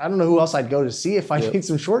 I don't know who else I'd go to see if I need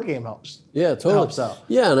some short game help. Yeah, totally. Helps out.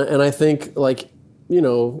 Yeah, and I think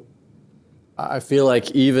I feel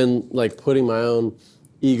like even like putting my own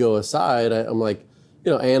ego aside, I'm like,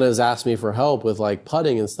 Anna's asked me for help with like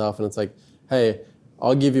putting and stuff, and it's like, hey,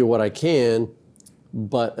 I'll give you what I can,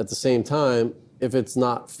 but at the same time, if it's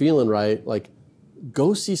not feeling right, like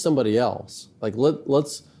go see somebody else. Like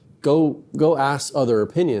let's go ask other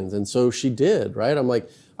opinions. And so she did, right? I'm like,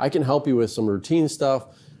 I can help you with some routine stuff.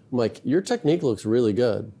 I'm like, your technique looks really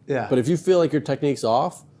good. Yeah. But if you feel like your technique's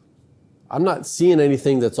off, I'm not seeing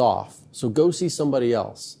anything that's off. So go see somebody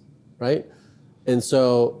else, right? And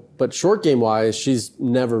so, but short game wise, she's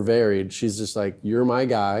never varied. She's just like, you're my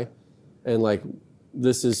guy. And like,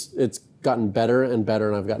 it's gotten better and better,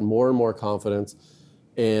 and I've gotten more and more confidence.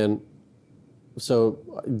 And so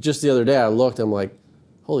just the other day I looked, I'm like,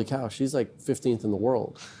 holy cow, she's like 15th in the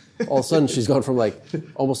world. All of a sudden she's gone from like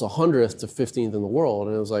almost 100th to 15th in the world.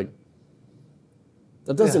 And it was like,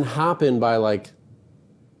 that doesn't happen by like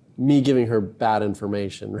me giving her bad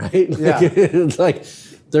information, right? Yeah. It's like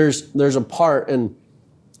there's a part, and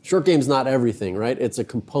short game's not everything, right? It's a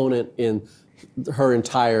component in her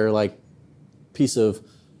entire like piece of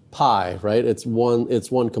pie, right? It's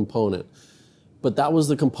one component. But that was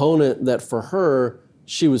the component that for her,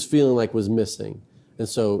 she was feeling like was missing. And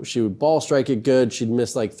so she would ball strike it good. She'd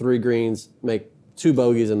miss like 3 greens, make 2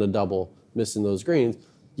 bogeys and a double, missing those greens.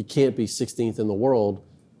 You can't be 16th in the world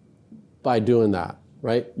by doing that,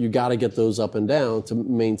 right? You got to get those up and down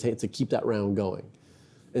to keep that round going.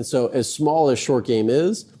 And so as small as short game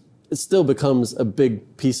is, it still becomes a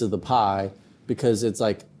big piece of the pie because it's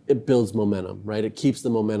like, it builds momentum, right? It keeps the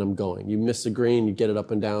momentum going. You miss a green, you get it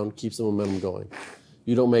up and down, keeps the momentum going.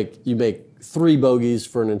 You make 3 bogeys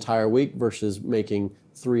for an entire week versus making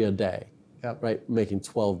 3 a day, right? Making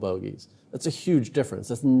 12 bogeys. That's a huge difference.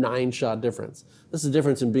 That's 9-shot difference. That's the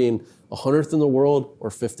difference in being 100th in the world or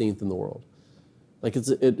 15th in the world. Like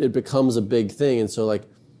it becomes a big thing. And so like,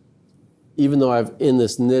 even though I've in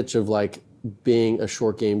this niche of like being a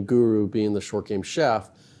short game guru, being the short game chef,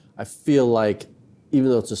 I feel like even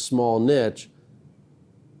though it's a small niche,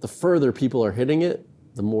 the further people are hitting it,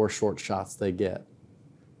 the more short shots they get.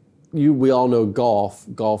 We all know golf.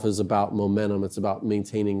 Golf is about momentum. It's about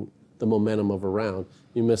maintaining the momentum of a round.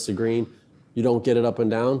 You miss a green, you don't get it up and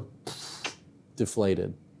down,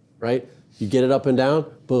 deflated, right? You get it up and down,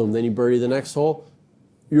 boom, then you birdie the next hole,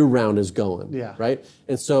 your round is going, right?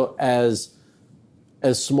 And so as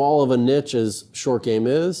small of a niche as short game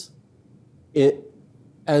is,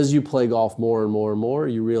 as you play golf more and more and more,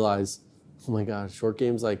 you realize, oh my gosh, short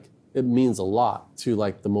game's like, it means a lot to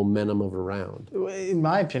like the momentum of a round. In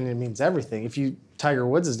my opinion, it means everything. Tiger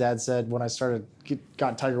Woods' dad said when I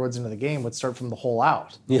got Tiger Woods into the game, let's start from the hole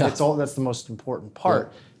out. Yeah. That's the most important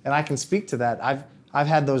part. Yeah. And I can speak to that. I've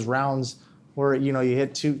had those rounds where you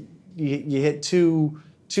hit two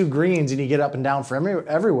greens and you get up and down from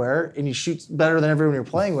everywhere and you shoot better than everyone you're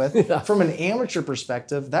playing with. Yeah. From an amateur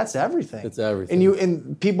perspective, that's everything. It's everything.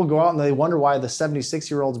 And people go out and they wonder why the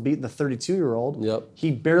 76-year-old's beating the 32-year-old. Yep.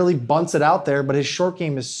 He barely bunts it out there, but his short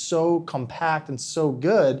game is so compact and so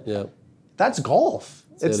good. Yep. That's golf.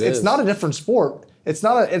 It's not a different sport. It's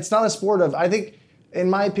not a sport of, I think, in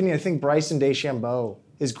my opinion, I think Bryson DeChambeau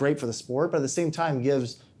is great for the sport, but at the same time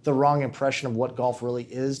gives the wrong impression of what golf really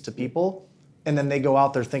is to people. And then they go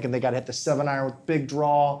out there thinking they got to hit the 7-iron with big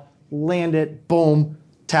draw, land it, boom,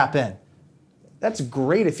 tap in. That's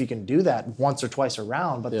great if you can do that once or twice a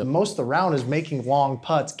round, but most of the round is making long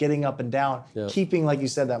putts, getting up and down, keeping, like you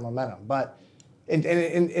said, that momentum. But in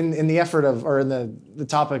the effort of, or in the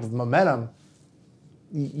topic of momentum,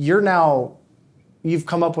 you've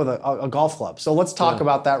come up with a golf club. So let's talk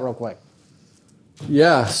about that real quick.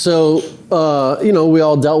 Yeah, so, we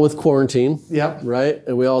all dealt with quarantine, Yep. right?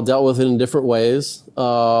 And we all dealt with it in different ways.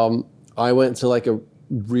 I went to like a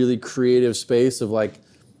really creative space of like,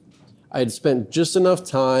 I had spent just enough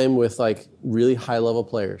time with like really high level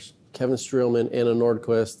players, Kevin Streelman, Anna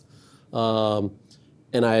Nordquist,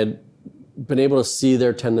 and I had been able to see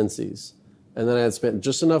their tendencies. And then I had spent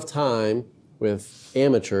just enough time with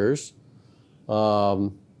amateurs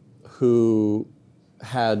who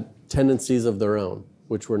had tendencies of their own,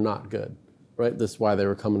 which were not good, right? That's why they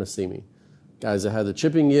were coming to see me. Guys that had the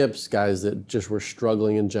chipping yips, guys that just were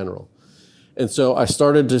struggling in general. And so I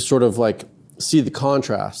started to sort of like see the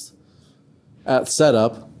contrast. At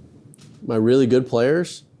setup, my really good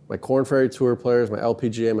players, my Korn Ferry Tour players, my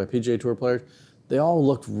LPGA, my PGA Tour players, they all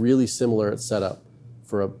looked really similar at setup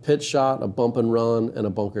for a pitch shot, a bump and run, and a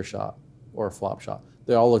bunker shot or a flop shot.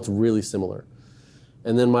 They all looked really similar.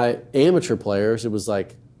 And then my amateur players, it was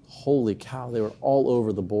like, holy cow, they were all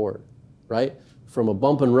over the board, right? From a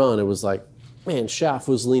bump and run, it was like, man, shaft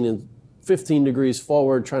was leaning 15 degrees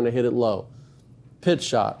forward trying to hit it low. Pitch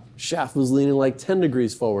shot, shaft was leaning like 10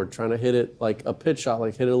 degrees forward trying to hit it like a pitch shot,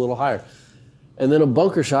 like hit it a little higher. And then a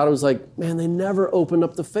bunker shot, it was like, man, they never opened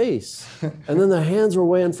up the face. And then the hands were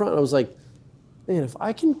way in front. I was like, man, if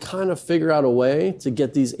I can kind of figure out a way to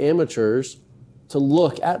get these amateurs to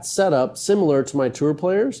look at setup similar to my tour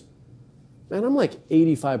players, man, I'm like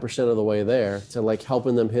 85% of the way there to like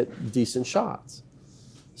helping them hit decent shots.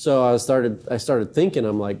 So I started thinking,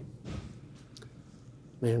 I'm like,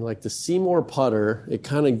 man, like the Seymour putter, it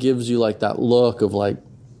kind of gives you like that look of like,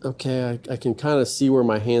 okay, I can kind of see where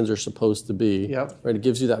my hands are supposed to be. Yep. Right? It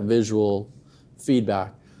gives you that visual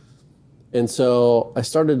feedback. And so I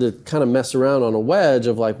started to kind of mess around on a wedge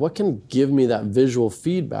of like, what can give me that visual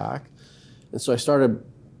feedback? And so I started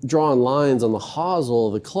drawing lines on the hosel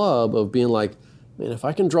of the club of being like, man, if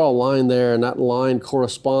I can draw a line there and that line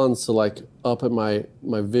corresponds to like up at my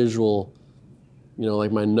visual, you know,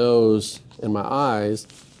 like my nose and my eyes,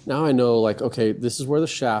 now I know like, okay, this is where the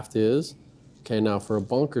shaft is. Okay, now for a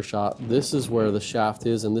bunker shot, this is where the shaft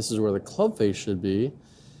is and this is where the club face should be.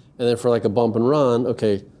 And then for like a bump and run,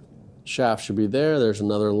 okay, shaft should be there. There's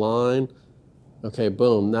another line. Okay,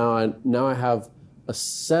 boom. Now I have a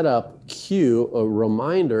setup cue, a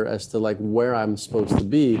reminder as to like where I'm supposed to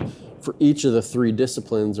be for each of the three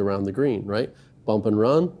disciplines around the green, right? Bump and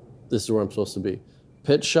run, this is where I'm supposed to be.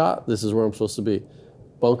 Pitch shot, this is where I'm supposed to be.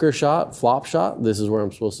 Bunker shot, flop shot, this is where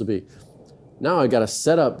I'm supposed to be. Now I got a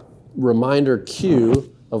setup reminder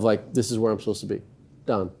cue of like, this is where I'm supposed to be.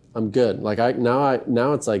 Done. I'm good. Like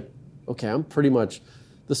now it's like, okay, I'm pretty much,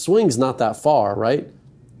 the swing's not that far, right?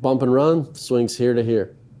 Bump and run, swings here to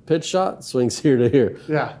here. Pitch shot, swings here to here.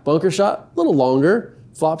 Yeah. Bunker shot, a little longer.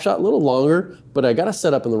 Flop shot, a little longer. But I got to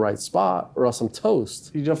set up in the right spot or else I'm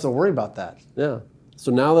toast. You don't have to worry about that. Yeah.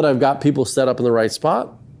 So now that I've got people set up in the right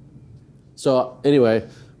spot. So anyway,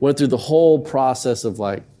 went through the whole process of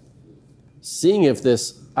like seeing if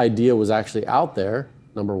this idea was actually out there,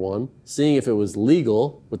 number one. Seeing if it was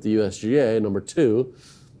legal with the USGA, number two.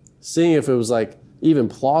 Seeing if it was like even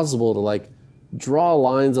plausible to like draw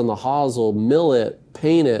lines on the hosel, mill it,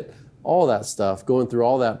 paint it, all that stuff, going through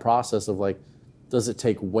all that process of like, does it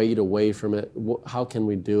take weight away from it? How can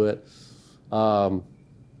we do it?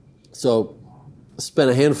 So spent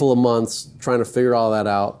a handful of months trying to figure all that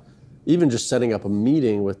out. Even just setting up a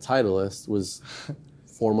meeting with Titleist was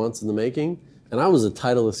 4 months in the making. And I was a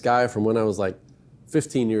Titleist guy from when I was like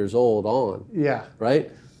 15 years old on. Yeah. Right?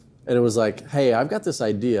 And it was like, hey, I've got this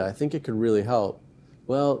idea. I think it could really help.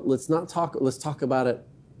 Well, let's talk about it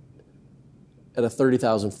at a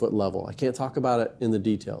 30,000 foot level. I can't talk about it in the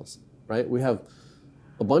details, right? We have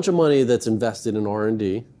a bunch of money that's invested in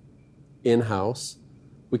R&D in-house.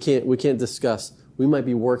 We can't discuss, we might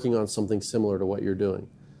be working on something similar to what you're doing.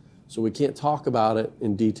 So we can't talk about it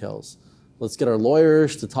in details. Let's get our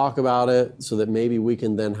lawyers to talk about it so that maybe we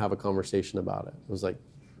can then have a conversation about it. It was like,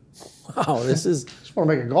 wow, this is... Just want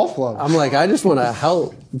to make a golf club. I'm like, I just want to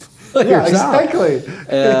help. Yeah, exactly.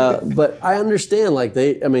 But I understand, like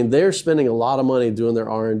they're spending a lot of money doing their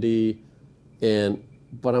R&D,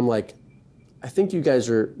 but I'm like, I think you guys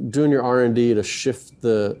are doing your R&D to shift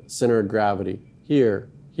the center of gravity here,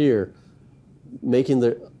 making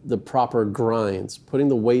the proper grinds, putting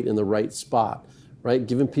the weight in the right spot, right?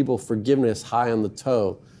 Giving people forgiveness high on the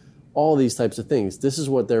toe, all these types of things. This is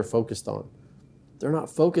what they're focused on. They're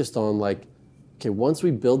not focused on like, okay, once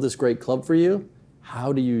we build this great club for you,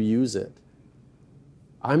 how do you use it?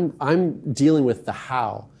 I'm dealing with the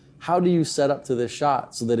how. How do you set up to this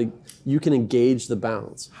shot so that you can engage the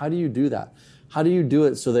bounce? How do you do that? How do you do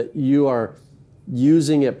it so that you are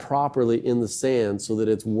using it properly in the sand so that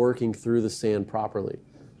it's working through the sand properly?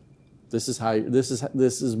 This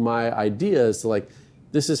is my idea is to like,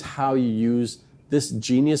 this is how you use this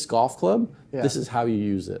genius golf club. Yeah. This is how you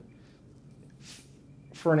use it.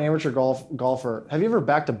 For an amateur golfer, have you ever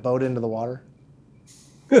backed a boat into the water?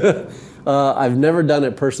 I've never done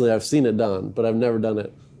it personally. I've seen it done, but I've never done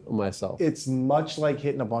it myself. It's much like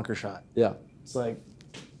hitting a bunker shot. Yeah. It's like,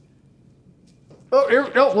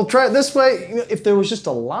 we'll try it this way. You know, if there was just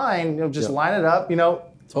a line, just line it up,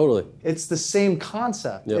 Totally. It's the same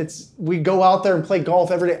concept. Yep. We go out there and play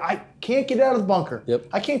golf every day. I can't get out of the bunker. Yep.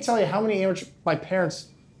 I can't tell you how many my parents,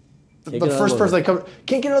 the first person they come,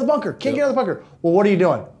 can't get out of the bunker, can't get out of the bunker. Well, what are you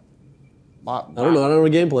doing? I don't know. I don't have a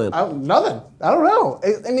game plan. Nothing. I don't know.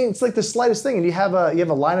 I mean, it's like the slightest thing. And you have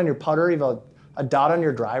a line on your putter. You have a a dot on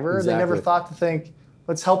your driver. Exactly. They never thought to think,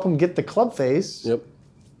 let's help them get the club face. Yep.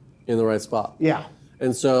 In the right spot. Yeah.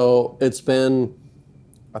 And so it's been,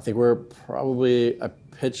 I think I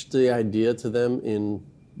pitched the idea to them in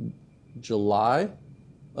July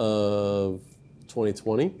of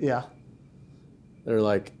 2020. Yeah.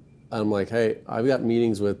 I'm like, hey, I've got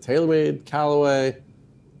meetings with TaylorMade, Callaway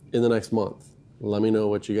in the next month. Let me know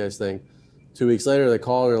what you guys think. 2 weeks later, they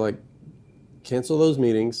call, they're like, cancel those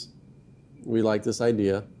meetings. We like this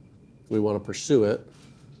idea. We want to pursue it.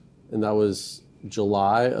 And that was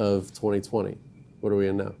July of 2020. What are we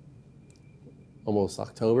in now? Almost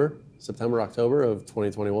September, October of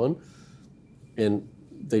 2021. And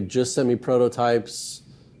they just sent me prototypes,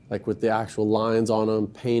 like with the actual lines on them,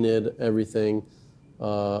 painted, everything,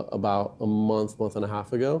 about a month and a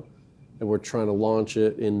half ago. And we're trying to launch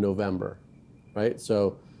it in November, right?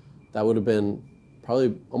 So that would have been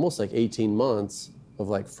probably almost like 18 months of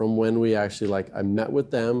like from when we actually I met with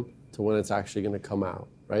them to when it's actually going to come out,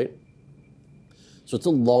 right? So it's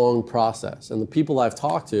a long process. And the people I've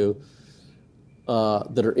talked to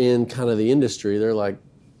that are in kind of the industry, they're like,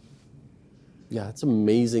 yeah, it's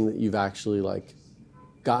amazing that you've actually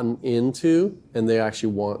gotten into and they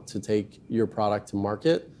actually want to take your product to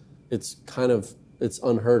market. It's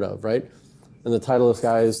unheard of, right? And the Titleist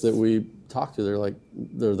guys that we talk to,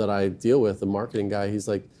 that I deal with, the marketing guy, he's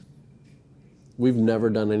like, we've never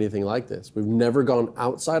done anything like this. We've never gone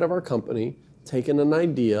outside of our company, taken an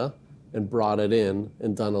idea and brought it in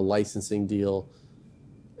and done a licensing deal.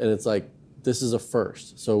 And it's like, this is a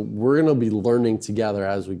first. So we're going to be learning together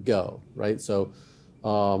as we go, right? So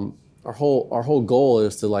our whole goal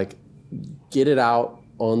is to get it out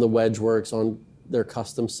on the Wedgeworks, on their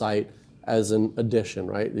custom site as an addition,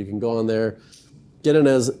 right? You can go on there, get it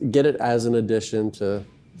as an addition to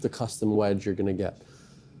the custom wedge you're going to get.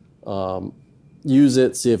 Use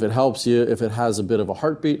it, see if it helps you. If it has a bit of a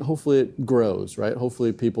heartbeat, hopefully it grows, right?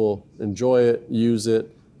 Hopefully people enjoy it, use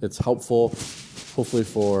it. It's helpful.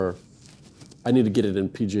 Hopefully I need to get it in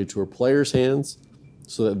PGA Tour players' hands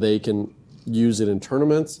so that they can use it in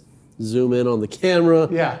tournaments. Zoom in on the camera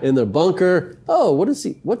in their bunker. Oh,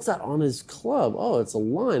 what's that on his club? Oh, it's a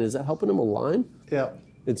line. Is that helping him align? Yeah.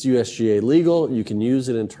 It's USGA legal. You can use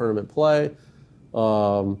it in tournament play.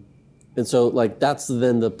 And so that's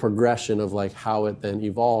then the progression of how it then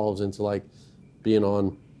evolves into being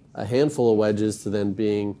on a handful of wedges to then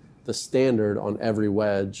being the standard on every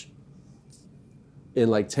wedge.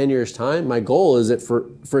 In 10 years time, my goal is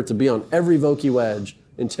for it to be on every Vokey wedge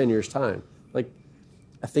in 10 years time.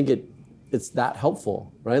 I think it's that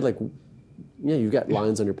helpful, right? You've got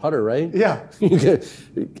lines on your putter, right? Yeah.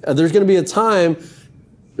 There's going to be a time,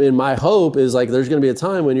 and my hope is there's going to be a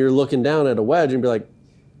time when you're looking down at a wedge and be like,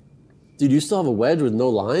 dude, you still have a wedge with no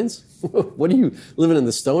lines? What are you, living in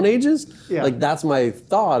the Stone Ages? Yeah. That's my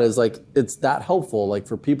thought is it's that helpful,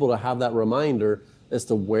 for people to have that reminder as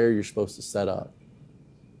to where you're supposed to set up.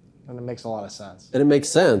 And it makes a lot of sense. And it makes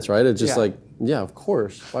sense, right? It's just yeah, of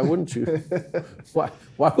course. Why wouldn't you? why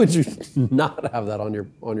would you not have that on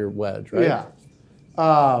your wedge, right? Yeah.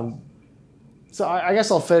 So I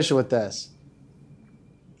guess I'll finish with this.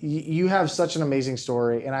 You have such an amazing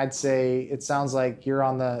story, and I'd say it sounds like you're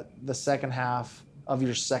on the second half of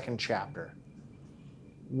your second chapter.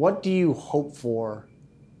 What do you hope for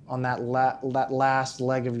on that last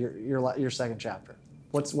leg of your second chapter?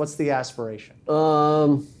 What's the aspiration?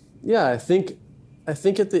 Yeah, I think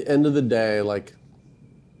at the end of the day,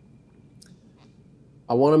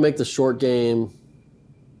 I want to make the short game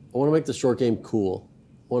cool.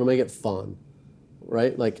 I want to make it fun,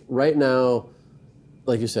 right? Right now,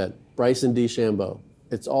 like you said, Bryson DeChambeau,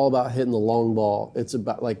 it's all about hitting the long ball. It's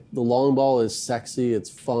about the long ball is sexy,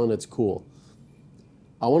 it's fun, it's cool.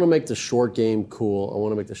 I want to make the short game cool. I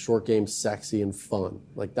want to make the short game sexy and fun.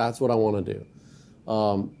 That's what I want to do.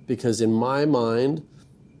 Because in my mind,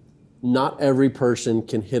 not every person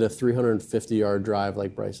can hit a 350-yard drive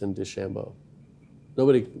like Bryson DeChambeau.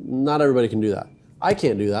 Not everybody can do that. I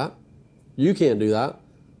can't do that. You can't do that.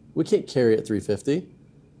 We can't carry it 350.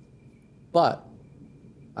 But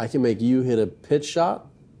I can make you hit a pitch shot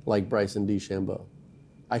like Bryson DeChambeau.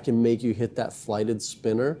 I can make you hit that flighted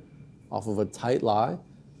spinner off of a tight lie.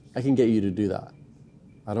 I can get you to do that.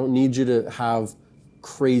 I don't need you to have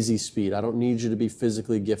crazy speed. I don't need you to be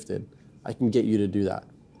physically gifted. I can get you to do that.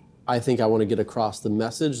 I think I want to get across the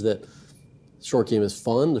message that short game is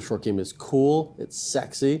fun, the short game is cool, it's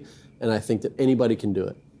sexy, and I think that anybody can do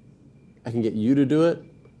it. I can get you to do it.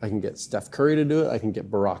 I can get Steph Curry to do it. I can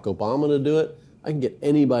get Barack Obama to do it. I can get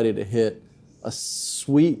anybody to hit a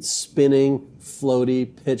sweet, spinning,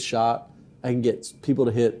 floaty pitch shot. I can get people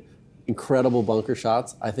to hit incredible bunker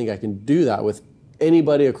shots. I think I can do that with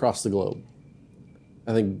anybody across the globe.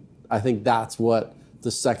 I think that's what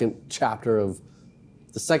the second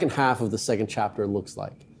half of the second chapter looks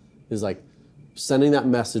like. Is like sending that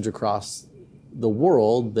message across the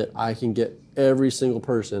world that I can get every single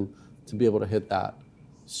person to be able to hit that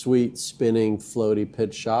sweet spinning floaty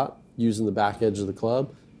pitch shot using the back edge of the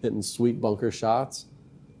club, hitting sweet bunker shots.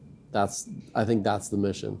 I think that's the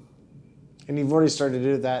mission. And you've already started to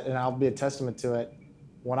do that, and I'll be a testament to it.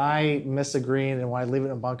 When I miss a green and when I leave it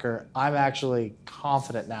in a bunker, I'm actually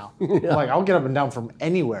confident now. Yeah. Like, I'll get up and down from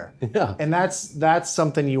anywhere. Yeah. And that's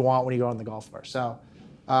something you want when you go on the golf course. So,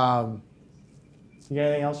 you got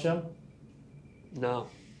anything else, Jim? No.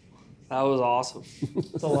 That was awesome.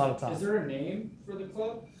 It's a lot of time. Is there a name for the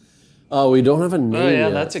club? Oh, we don't have a name Oh, yeah, yet.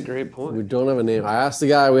 that's a great point. We don't have a name. I asked the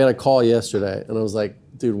guy, we had a call yesterday, and I was like,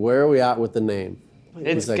 dude, where are we at with the name?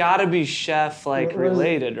 It's like- got to be chef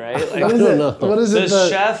related, right? Like, What is don't it? know. What is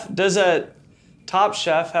it? does a Top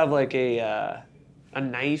Chef have like a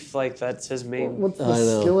knife like that's his main? What's the I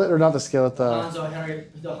know. skillet, or not the skillet? The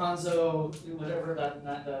Hanzo, whatever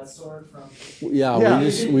that sword from. Yeah,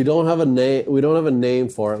 Yeah. we don't have a name. We don't have a name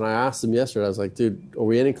for it. And I asked him yesterday. I was like, dude, are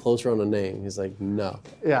we any closer on a name? He's like, no.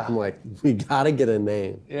 Yeah. I'm like, we gotta get a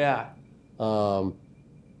name. Yeah.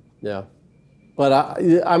 Yeah. But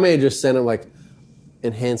I may just send him like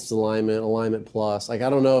enhanced alignment plus. Like I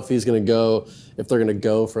don't know if they're gonna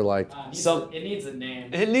go for like. It needs a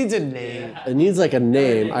name. It needs a name. Yeah. It needs like a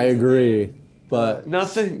name. I agree, but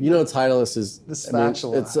Nothing. you know, Titleist is The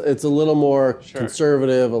spatula. it's a little more Sure.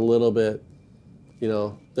 conservative, a little bit. You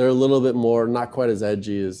know, they're a little bit more not quite as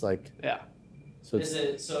edgy as like. Yeah. So it's,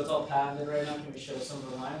 It's all patented right now? Can we show some of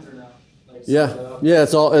the lines or no? Like, yeah.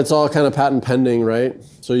 It's all kind of patent pending, right?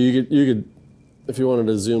 So you could if you wanted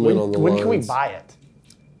to zoom in on the when lines. can we buy it?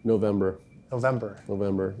 November. November.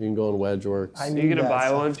 You can go on Wedgeworks. I Are need you gonna that buy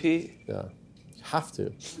stuff. one, Pete? Yeah. You have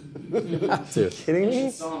to. You have to. Kidding me?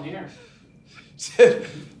 It's on here. The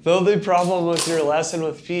only problem with your lesson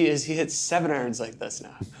with Pete is he hits 7 irons like this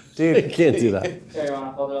now. You Dude, can't do that. Okay, you want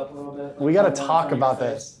to hold it up a little bit? we got to Like, talk on your about face.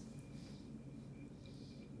 this.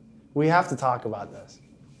 We have to talk about this.